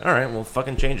 I'd be like, all right, well,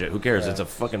 fucking change it. Who cares? It's a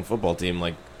fucking football team.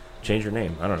 Like, change your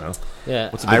name. I don't know.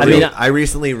 Yeah. What's the big I, deal? I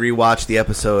recently rewatched the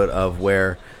episode of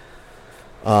where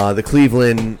the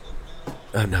Cleveland,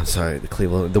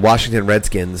 the Washington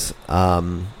Redskins,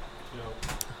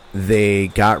 they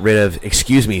got rid of,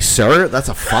 excuse me, sir, that's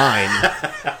a fine.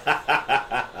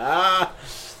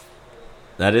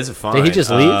 That is a fine. Did he just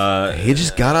leave? He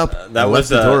just got up That and was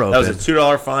left the door that was open. a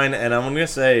 $2 fine, and I'm gonna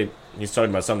say he's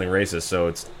talking about something racist, so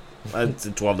it's a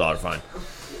 $12 fine.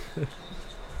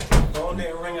 Phone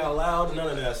didn't ring out loud. None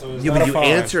of that. So it's Yeah, not but a you fine.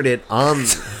 answered it on.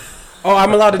 Oh,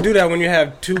 I'm allowed to do that when you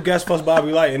have two guests plus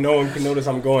Bobby Light and no one can notice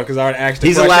I'm going because I already asked the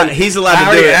He's question. allowed I to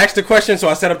already do it. asked the question, so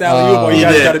I set up the alley-oop. All you He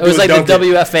guys did. got to It do was is like dunk the it.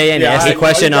 WFAN. You ask the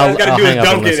question, all you I'll gotta do hang is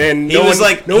up and dunk it, listen. and He was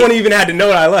like- no one even had to know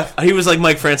that I left. He was like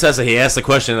Mike Francesa. He asked the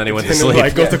question, and then he went to And it was sleep.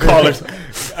 like, go to callers.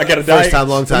 I got a diet. time,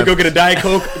 long Let me time. go get a Diet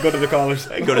Coke. Go to the callers.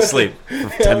 and go to sleep for You know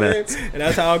 10 what I mean? minutes. And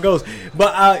that's how it goes.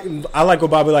 But I like what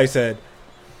Bobby Light said.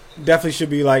 Definitely should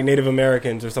be like Native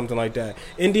Americans or something like that.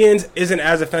 Indians isn't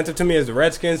as offensive to me as the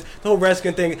Redskins. The whole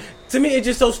Redskin thing, to me, it's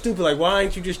just so stupid. Like, why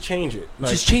don't you just change it?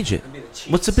 Like, Just change it.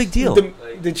 What's the big deal?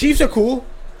 the Chiefs are cool.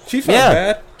 Chiefs aren't Yeah.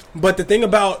 bad. But the thing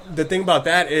about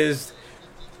that is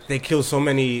they kill so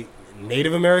many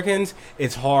Native Americans.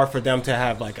 It's hard for them to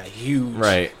have like a huge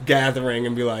Right. gathering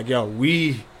and be like, "Yo,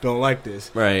 we don't like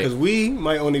this," Right. Because we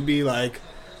might only be like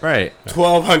Right.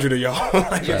 1,200 of y'all.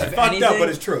 Like, Yeah, it's if fucked up, anything- but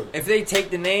it's true. If they take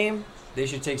the name, they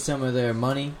should take some of their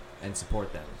money and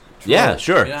support them. Yeah,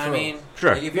 sure. You know what I mean?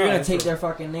 Sure. Like, if you're No, gonna that's take true. their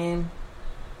fucking name,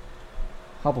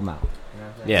 help them out. You know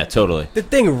what I'm saying? Yeah, totally. The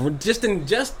thing,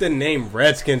 just the name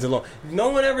Redskins alone, no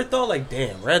one ever thought like,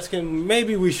 damn, Redskin.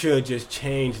 Maybe we should just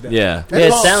change that. Yeah. Yeah,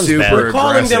 it sounds super bad. We're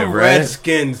calling them aggressive, right?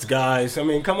 Redskins, guys. I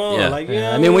mean, come on, Yeah. like,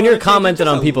 Yeah, I mean, when you're commenting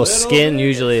on just a people's little skin, bit.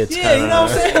 usually it's Yeah, kind you of. know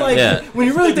what I'm saying? Like, Yeah. when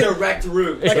you really think, Direct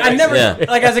route. like, I never, Yeah.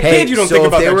 like, as a Hey, kid, you don't so think if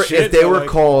about they that were shit. if they but, were like,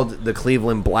 called the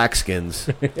Cleveland Blackskins,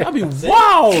 that'd be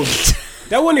wild.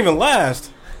 That wouldn't even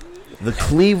last. the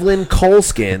Cleveland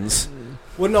Coalskins.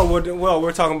 Well, no,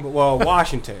 we're talking about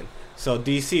Washington. So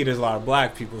DC, there's a lot of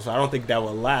black people, so I don't think that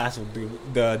would last with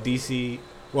the DC.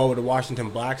 Well, with the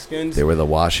Washington Blackskins, They were the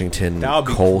Washington That would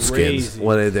be Coalskins. crazy.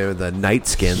 What are they? The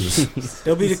Nightskins.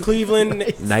 they'll be the Cleveland.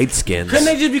 Nightskins. Couldn't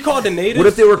they just be called the Natives? What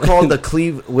if they were called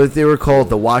the What if they were called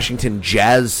the Washington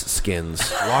Jazz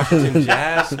Skins? Washington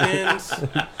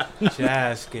Jazzskins?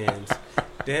 Jazzskins.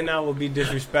 Then I would be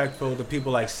disrespectful to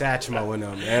people like Satchmo and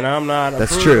them, and I'm not.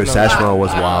 That's approving true. of that. Satchmo was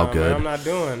Nah, wild man, good. I'm not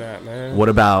doing that, man. What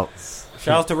about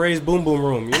Shouts to Ray's Boom Boom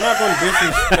Room. You're not going to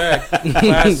disrespect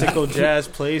classical jazz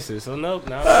places. So nope,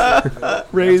 no.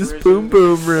 Ray's Boom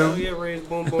Boom Oh Room? yeah, Ray's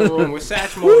Boom Boom Room. Where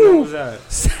Satchmo and them was at.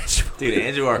 Satchmo. Dude,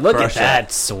 Andrew R. Look at crushed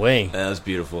that swing. That was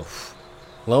beautiful.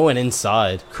 Low and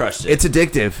inside. Crushed it. It's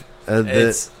addictive.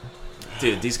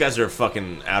 Dude, these guys are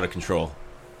fucking out of control.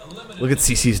 Look at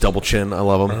CC's double chin. I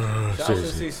love him. Shout out to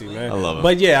CeCe, man. I love him.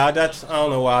 But yeah, I don't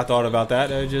know why I thought about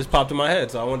that. It just popped in my head,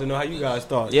 so I wanted to know how you guys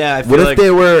thought. Yeah, I feel What if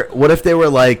like What if they were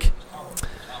like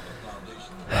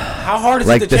How hard is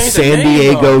like it to the change San the name,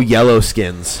 Diego though? Yellow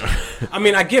Skins? I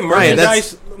mean, I get Right,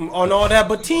 merchandise on all that,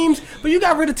 but you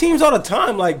got rid of teams all the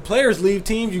time. Like players leave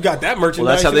teams, you got that merchandise.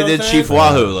 well, that's how you they know did what I'm saying? Chief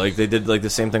Wahoo. Like they did like the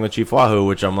same thing with Chief Wahoo,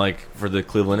 which I'm like for the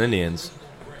Cleveland Indians,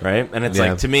 right? And it's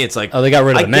Yeah. like to me, it's like Oh, they got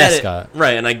rid of I the get mascot. it,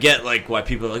 right? And I get like why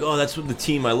people are like, oh, that's what the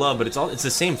team I love, but it's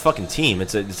the same fucking team.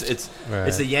 It's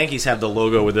Right. the Yankees have the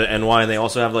logo with the NY, and they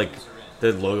also have like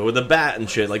the logo with the bat and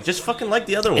shit. Like, just fucking like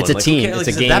the other one. It's a like, team. Like, It's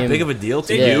a is it that game. big of a deal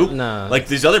to Yeah, you? no. Like,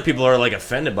 these other people are, like,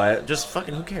 offended by it. Just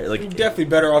fucking, who cares? Like, You're definitely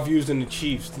better off using the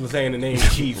Chiefs, saying the name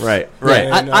Chiefs. right.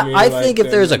 And, I like, think if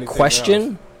than there's a anything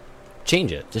question,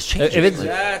 change it. Just change If it. it's,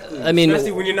 Exactly. I mean,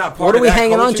 especially when you're not part what are of we that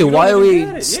hanging on culture, to? you Why don't are we?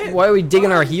 even get it. Yeah. Why are we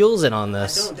digging our heels in on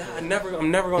this? I'm never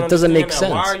going to It doesn't make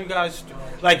understand that. sense. Why are you guys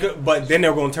like? But then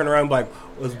they're going to turn around and be like,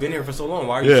 well, it's been here for so long.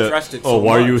 Why are you stressed it? Oh, so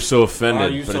why are much? you so Why are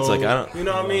offended? you But so, it's like, I don't. You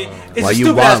know what I mean? It's Why a you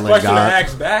stupid ass wildin', question to God?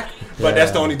 ask back, but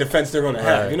that's the only defense they're going to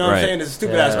have. You know what I'm Right. saying? It's a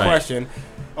stupid Yeah. ass Right. question.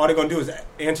 All they're going to do is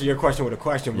answer your question with a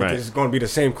question because Right. it's going to be the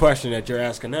same question that you're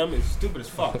asking them. It's stupid as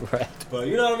fuck. Right. But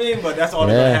you know what I mean? But that's all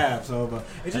they're going to Yeah. have. So, but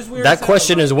it's just weird. That as hell,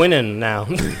 question like, is winning now.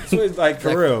 it's like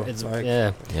for real. It's, Like,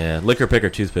 yeah. Yeah,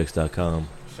 liquorpickertoothpicks.com.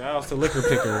 Shout outs to Liquor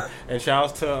Picker and shout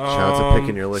outs to Shout out to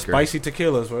picking your liquor. Spicy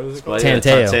tequilas. What is it called?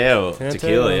 Tanteo. Tanteo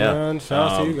tequila, yeah. Man.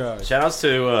 Shout outs to you guys. Shout outs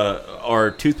to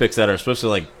our toothpicks that are supposed to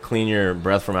like clean your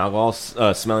breath from alcohol,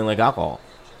 smelling like alcohol.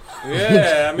 Yeah,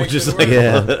 that makes Which is it like,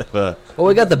 worse. Well,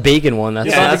 we got the bacon one. That's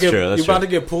Yeah, You're about that's to get, true, that's You're about true.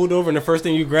 to get pulled over, and the first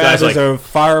thing you grab Guys, is like- a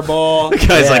Fireball,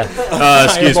 guys, Yeah. like,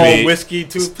 excuse Fireball me, whiskey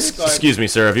toothpick. Like, excuse me,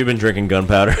 sir. Have you been drinking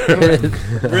gunpowder?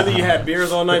 really, you had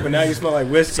beers all night, but now you smell like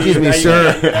whiskey. Excuse and me, now you sir.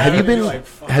 gotta get out Have you of it. You're been like,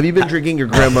 fuck. have you been drinking your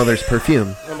grandmother's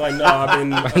perfume? I'm like, no,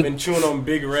 I've been chewing on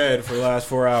Big Red for the last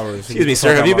 4 hours. Excuse me,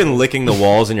 sir. Have you been licking the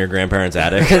walls in your grandparents'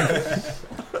 attic?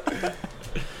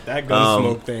 that gun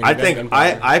smoke thing? I that think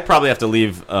gunpowder. I probably have to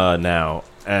leave now,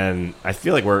 and I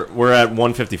feel like we're at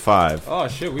 1:55. Oh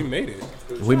shit, we made it.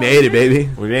 We made it, baby.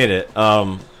 We made it.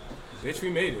 Bitch, we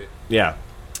made it. Yeah,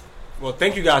 Well,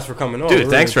 thank you guys for coming on. dude. We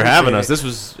really Thanks for having appreciate us. it. This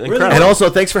was incredible. And also,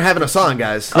 thanks for having us on,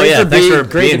 guys. Oh, yeah, thanks for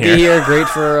great being to be here. here. Great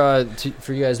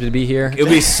for you guys to be here. It would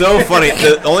be so funny.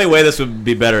 The only way this would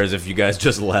be better is if you guys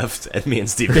just left and me and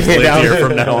Steve just lived Yeah. here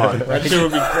from now on. That shit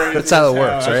would be crazy. That's how it as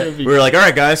works, hell. That right? shit would be- We were like, all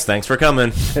right, guys, thanks for coming.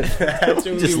 that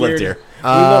shit would Just be lived weird. here. We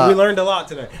learned a lot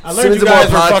today. I learned Simmons you and More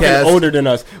guys were fucking podcast. older than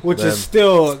us, which Them. is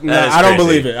still. Nah, That is I don't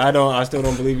crazy. believe it. I still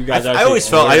don't believe you guys. I actually always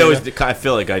felt. older I than always. us. I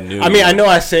feel like I knew. I mean, I know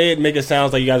I say it, make it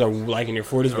sound like you guys are like in your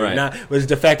 40s, but Right. not. But it's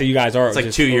the fact that you guys are. It's like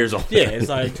just 2 years old. Yeah, it's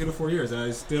like 2 to 4 years. And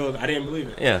I didn't believe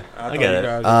it. Yeah, I thought get you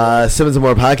it. guys- Simmons and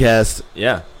More podcast.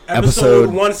 Yeah, episode episode-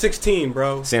 116,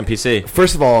 bro. Sam PC.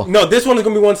 First of all, No, this one is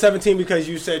gonna be 117 because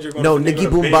you said you're gonna. no, name Nikki it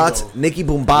a bingo.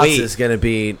 Boombots Wait. is gonna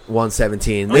be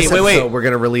 117. Wait, This wait, wait. episode we're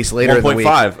gonna release later in the week.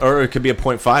 1.5, or it could be a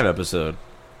 0.5 episode.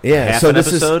 Yeah, Half so an this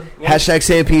episode? is hashtag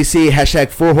SamPC, hashtag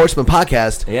Four Horsemen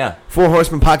podcast. Yeah, Four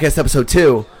Horsemen podcast episode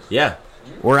 2. yeah,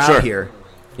 We're Sure. out here.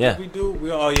 yeah. We do.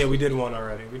 Oh yeah, we did one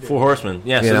already. We did. Four Horsemen.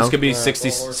 Yeah, You so know? this could be Yeah, 60,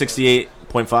 Four Horsemen.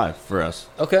 68.5 for us.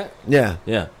 Okay. Yeah,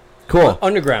 Yeah, cool.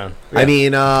 Underground. I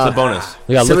mean, it's a bonus.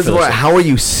 We got to look Simmons for and More, this. how are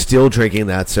you still drinking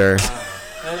that, sir?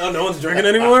 Oh, no one's drinking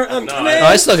anymore. Oh,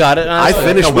 I still got it. I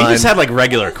finished No, we mine. just had like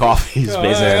regular coffees,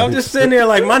 basically. I'm just sitting there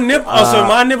like my nip. So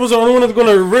my nipples are the only one that's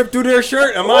gonna rip through their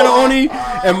shirt. Am I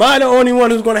the only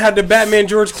one who's gonna have the Batman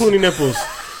George Clooney nipples?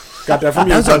 Got that from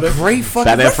you, That was a brother. great fucking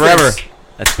Batman reference. Forever.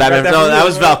 That's Batman. that No, from that you,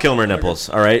 was right? Val Kilmer nipples.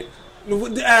 All right.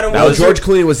 Adam, That was George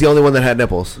Clooney was the only one that had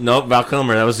nipples. No, Val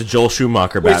Kilmer. That was the Joel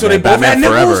Schumacher Wait, Batman. so they both Batman had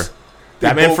Forever. nipples?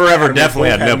 Batman Forever definitely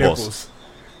had nipples.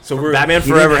 So we're Batman He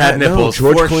Forever didn't had have- no, nipples.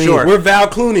 George for Clooney- sure. We're Val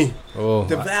Clooney. Oh,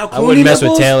 The Val Clooney I wouldn't mess with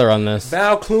nipples? Taylor on this.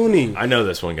 Val Clooney. I know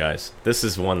this one, guys. This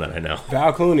is one that I know.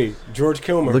 Val Clooney. George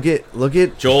Kilmer. Look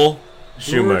at Joel George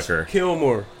Schumacher.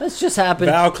 Kilmer. This just happened.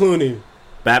 Val Clooney.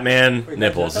 Batman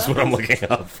nipples is what I'm looking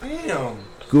up. Damn.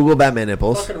 Google Batman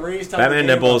nipples. Fucking raised top Batman of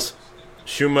the game. nipples.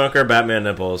 Schumacher. Batman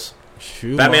nipples.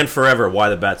 Shoot. Batman Forever. Why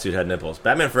the Batsuit had nipples?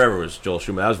 Batman Forever was Joel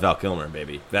Schumacher. That was Val Kilmer,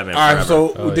 baby. Batman All right, Forever.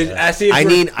 so Oh, did yeah. I see? If I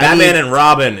we're- need Batman and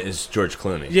Robin is George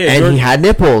Clooney. yeah. and George, he had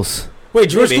nipples. wait,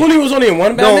 George Maybe. Clooney was only in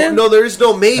one Batman. No, there is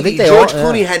no I maybe. think they George all-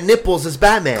 Clooney yeah. had nipples as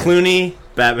Batman. Clooney.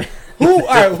 Batman. Who?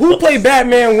 All right, who played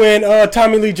Batman when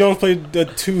Tommy Lee Jones played the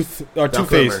Tooth or Two Val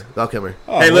Face? Kilmer. Val Kilmer.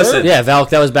 Hey, listen. Yeah, Val.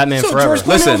 That was Batman So Forever. George Clooney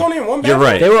Listen, was only in one you're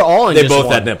Batman? right. They were all in They just both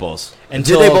one. had nipples.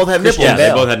 Until Did they both have Christian nipples? Yeah, they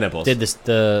Bale both had nipples. Did this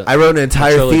the? I wrote an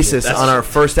entire trilogy. thesis That's- on our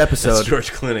first That's episode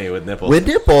George Clooney with nipples. with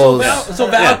nipples. So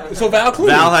Val Clooney.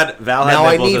 Val had Now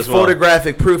I nipples need as well.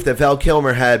 photographic proof that Val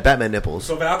Kilmer had Batman nipples.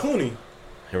 So Val Clooney.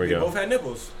 Here we They both go. had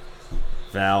nipples.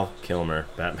 Val Kilmer,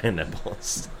 Batman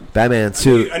nipples. Batman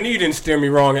suit, I knew you didn't steer me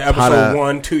wrong in Pada- episode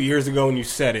 1 2 years ago when you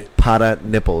said it. Pada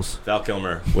nipples. Val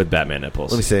Kilmer with Batman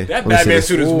nipples. Let me see. That Let me see Batman this.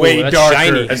 suit is Ooh, way that's darker.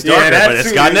 shiny. It's darker, that but it's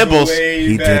suit got is nipples. way He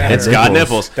did better. have It's got nipples.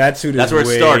 nipples. That suit is That's where it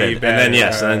way started. And then better.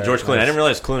 yes, and then George Clooney. I didn't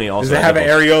realize Clooney also. Does it had have an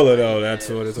nipples. areola though? That's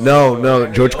what it's. No,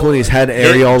 George Clooney's had Yeah,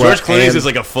 areola. George Clooney's and- is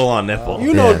like a full-on nipple.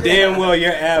 You know Yeah. damn well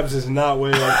your abs is not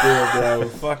way up there, bro.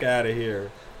 Fuck out of here.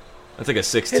 That's like a His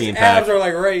 16 abs pack. are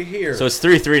like right here. So it's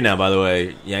 3-3 now. By the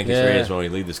way, Yankees Yeah. Rays when we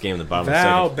lead this game in the bottom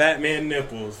Val of the Batman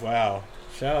nipples. Wow.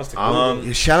 Shout outs to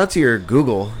Google. Shout out to your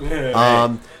Google.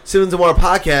 Yeah, Simmons and More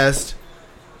podcast.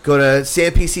 Go to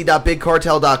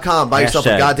sampc.bigcartel.com. Buy yourself a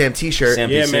Hashtag goddamn t-shirt. Sam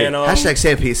yeah, PC. man. Hashtag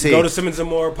SamPC. Go to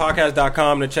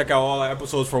SimmonsandMorePodcast.com to check out all our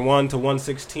episodes from 1 to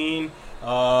 116.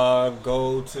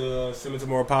 Go to Simmons and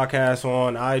More Podcast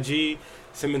on IG,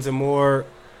 Simmons and More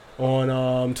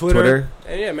on Twitter.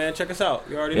 And yeah, man, check us out.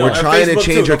 You already know. We're And trying to Facebook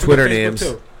change too. our Don't Twitter forget Facebook names.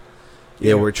 too.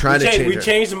 Yeah, we're trying to change We it.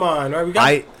 changed mine,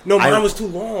 right? Mine was too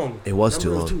long. It was too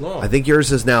Remember, long. I think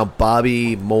yours is now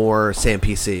Bobby Moore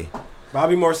SamPC.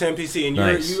 Bobby Moore Sam PC, and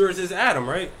Nice. yours is Adam,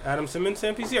 right? Adam Simmons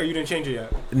Sam PC, or you didn't change it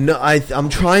yet? No, I'm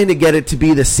trying to get it to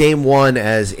be the same one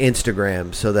as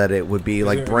Instagram, so that it would be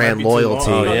like It might brand be too loyalty.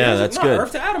 long. Oh, yeah, that's no, good.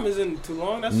 Earth to Adam isn't too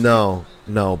long. That's No,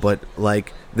 but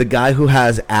like the guy who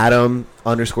has Adam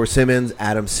 _ Simmons,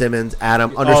 Adam Simmons,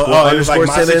 Adam _ it was like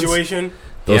my Simmons. situation.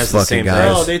 Yeah, Those it's the fucking same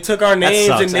guys. No, they took our names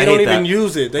sucks. and I they hate don't even that.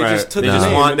 use it. They Right. just took They the just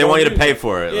name want and they don't want you to use pay it.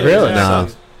 for it. Yeah, Really?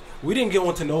 exactly. No. We didn't get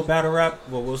into no battle rap.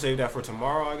 Well, we'll save that for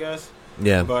tomorrow, I guess.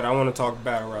 Yeah. But I want to talk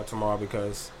battle rap tomorrow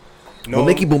because Well,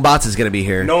 Mickey Boombots is gonna be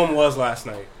here. no one was last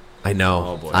night. I know.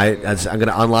 Oh, boy. I'm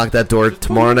gonna unlock that door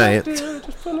tomorrow night. Just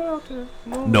put it out there.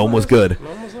 No one was good. No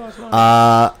one was last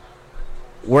night.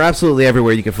 We're absolutely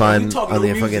everywhere you can We find talking on no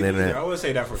the music fucking either. internet. I would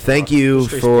say that for Thank tomorrow. you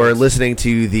Straight for sports. listening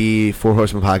to the Four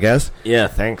Horsemen podcast. Yeah,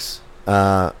 thanks.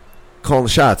 Calling the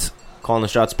shots. Calling the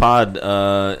shots pod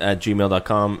at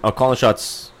gmail.com. Oh, calling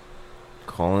shots.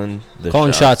 Calling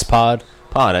Shots Pod.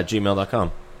 pod at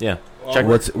gmail.com. Yeah. Well, Check.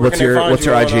 where What's can they your find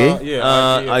you IG?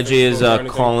 on, yeah, IG is Facebook, or anything?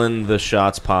 calling the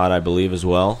shots pod, I believe, as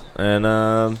well.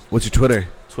 And What's your Twitter?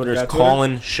 Twitter's You got Twitter?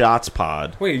 calling shots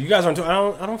pod. Wait, you guys on Twitter?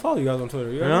 I don't follow you guys on Twitter.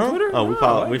 You guys on Twitter? Oh, we No,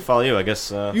 follow. right? We follow you. I guess.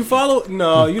 You follow?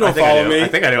 No, you don't I think I follow do. me. I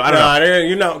think I do. I don't know. know.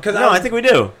 You know, because No, I think we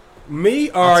do. me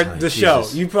or tell you, the show.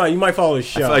 Jesus. You might follow the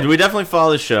show. We definitely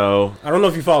follow the show. I don't know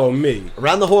if you follow me.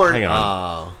 Around the horn. Hang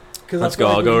on. 'Cause I Let's feel go.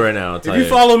 like I'll go when right now. I'll If tell you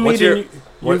follow me, What's then your- you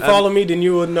what- follow me, then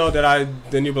you would know that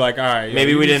then you'd be like, all right.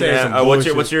 Maybe you we saying didn't. some What's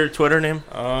your bullshit. What's your Twitter name?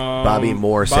 Bobby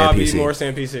Moore Sam Bobby PC. Moore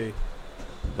Sam PC.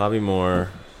 Bobby Moore.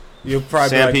 You'll probably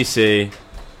Sam be like, PC.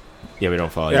 Yeah, we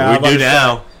don't follow Yeah, you. I'm We do about to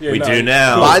now. say. Yeah, We no. do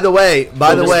now. By the way,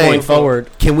 Going forward.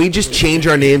 can we just change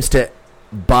our names to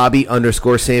Bobby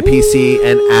 _ Sam PC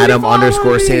and Adam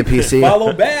 _ Sam PC?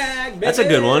 follow back. That's a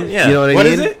good one. Yeah. You know what I What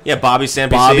mean? is it? Yeah, Bobby Sam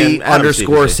PC. Bobby and Adam _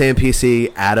 CPC. Sam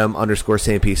PC, Adam _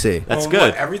 Sam PC. That's On good.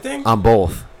 what, everything? On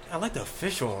both. I like the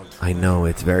official one. I know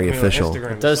it's very official.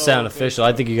 It does sound official.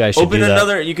 I think you guys should Open do that.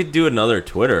 another. You could do another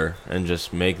Twitter and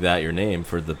just make that your name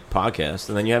for the podcast,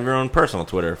 and then you have your own personal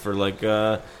Twitter for like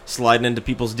sliding into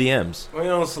people's DMs. We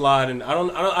don't slide in.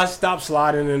 I stopped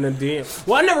sliding in the DM.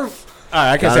 Well, I never.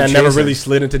 I can Don say I never Jason. really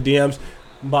slid into DMs,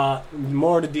 but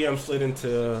more of the DMs slid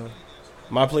into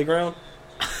my playground.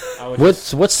 I would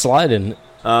What's sliding?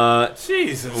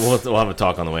 Jesus. We'll have a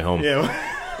talk on the way home. Yeah.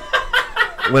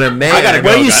 When a man. I gotta go.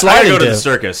 Where are you guys. I sliding gotta go to to? the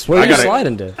circus. Where are I you gotta,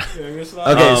 sliding to? You're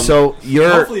sliding. Okay, so you're.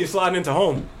 Hopefully you're sliding into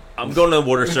home. I'm going to the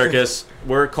water circus.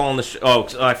 We're calling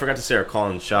the. I forgot to say our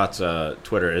calling shots.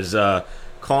 Twitter is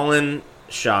calling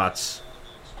shots.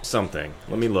 Something.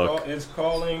 Let me look. It's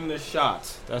calling the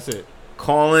shots. That's it.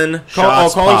 Calling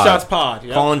shots. Calling pod. shots pod.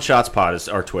 Yep. Calling shots pod is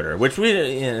our Twitter, which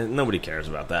nobody cares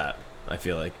about that. I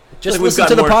feel like Just Like, we've listen got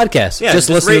to the more- podcast. Yeah, just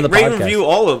listen to the rate and podcast.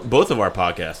 review both of our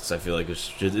podcasts. I feel like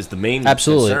is the main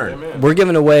Absolutely. concern. We're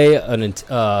giving away what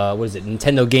is it?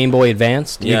 Nintendo Game Boy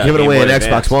Advanced, Yeah, You're giving Game away Boy an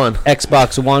Advance. Xbox One.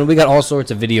 Xbox One. We got all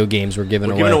sorts of video games we're giving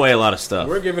We're away. giving away a lot of stuff.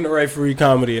 We're giving away free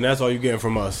comedy, and that's all you're getting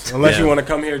from us. Unless Yeah. you want to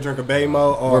come here, drink a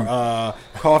Baymo or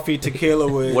coffee,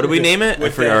 tequila with. What do we name it?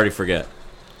 with I that. already forget.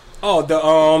 Oh,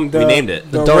 the We named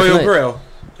it. the The Dark Royal Knight. Grill.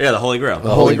 Yeah, the Holy Grail.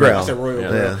 The Holy Grail. I said Royal Yeah.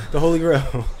 Grill. Yeah. The Holy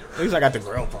Grail. At least I got the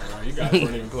grill part right. You guys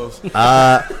weren't even close.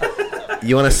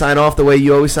 You want to sign off the way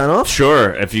you always sign off?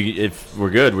 Sure. If we're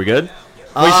good, we're good.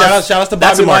 Wait, shout out to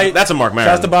That's Bobby a Mark. Light. That's a Mark Shout out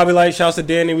Maron. to Bobby Light. Shout out to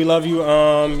Danny. We love you.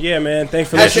 Yeah, man. Thanks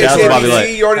for Hashtag listening. Shout out to Bobby SamPC, Light.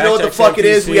 you already know what the Hashtag fuck it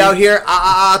is. We SamPC. out here.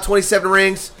 27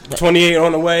 rings. 28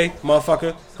 on the way,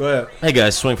 motherfucker. Go ahead. Hey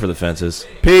guys, swing for the fences.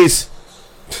 Peace.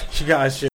 You guys shit.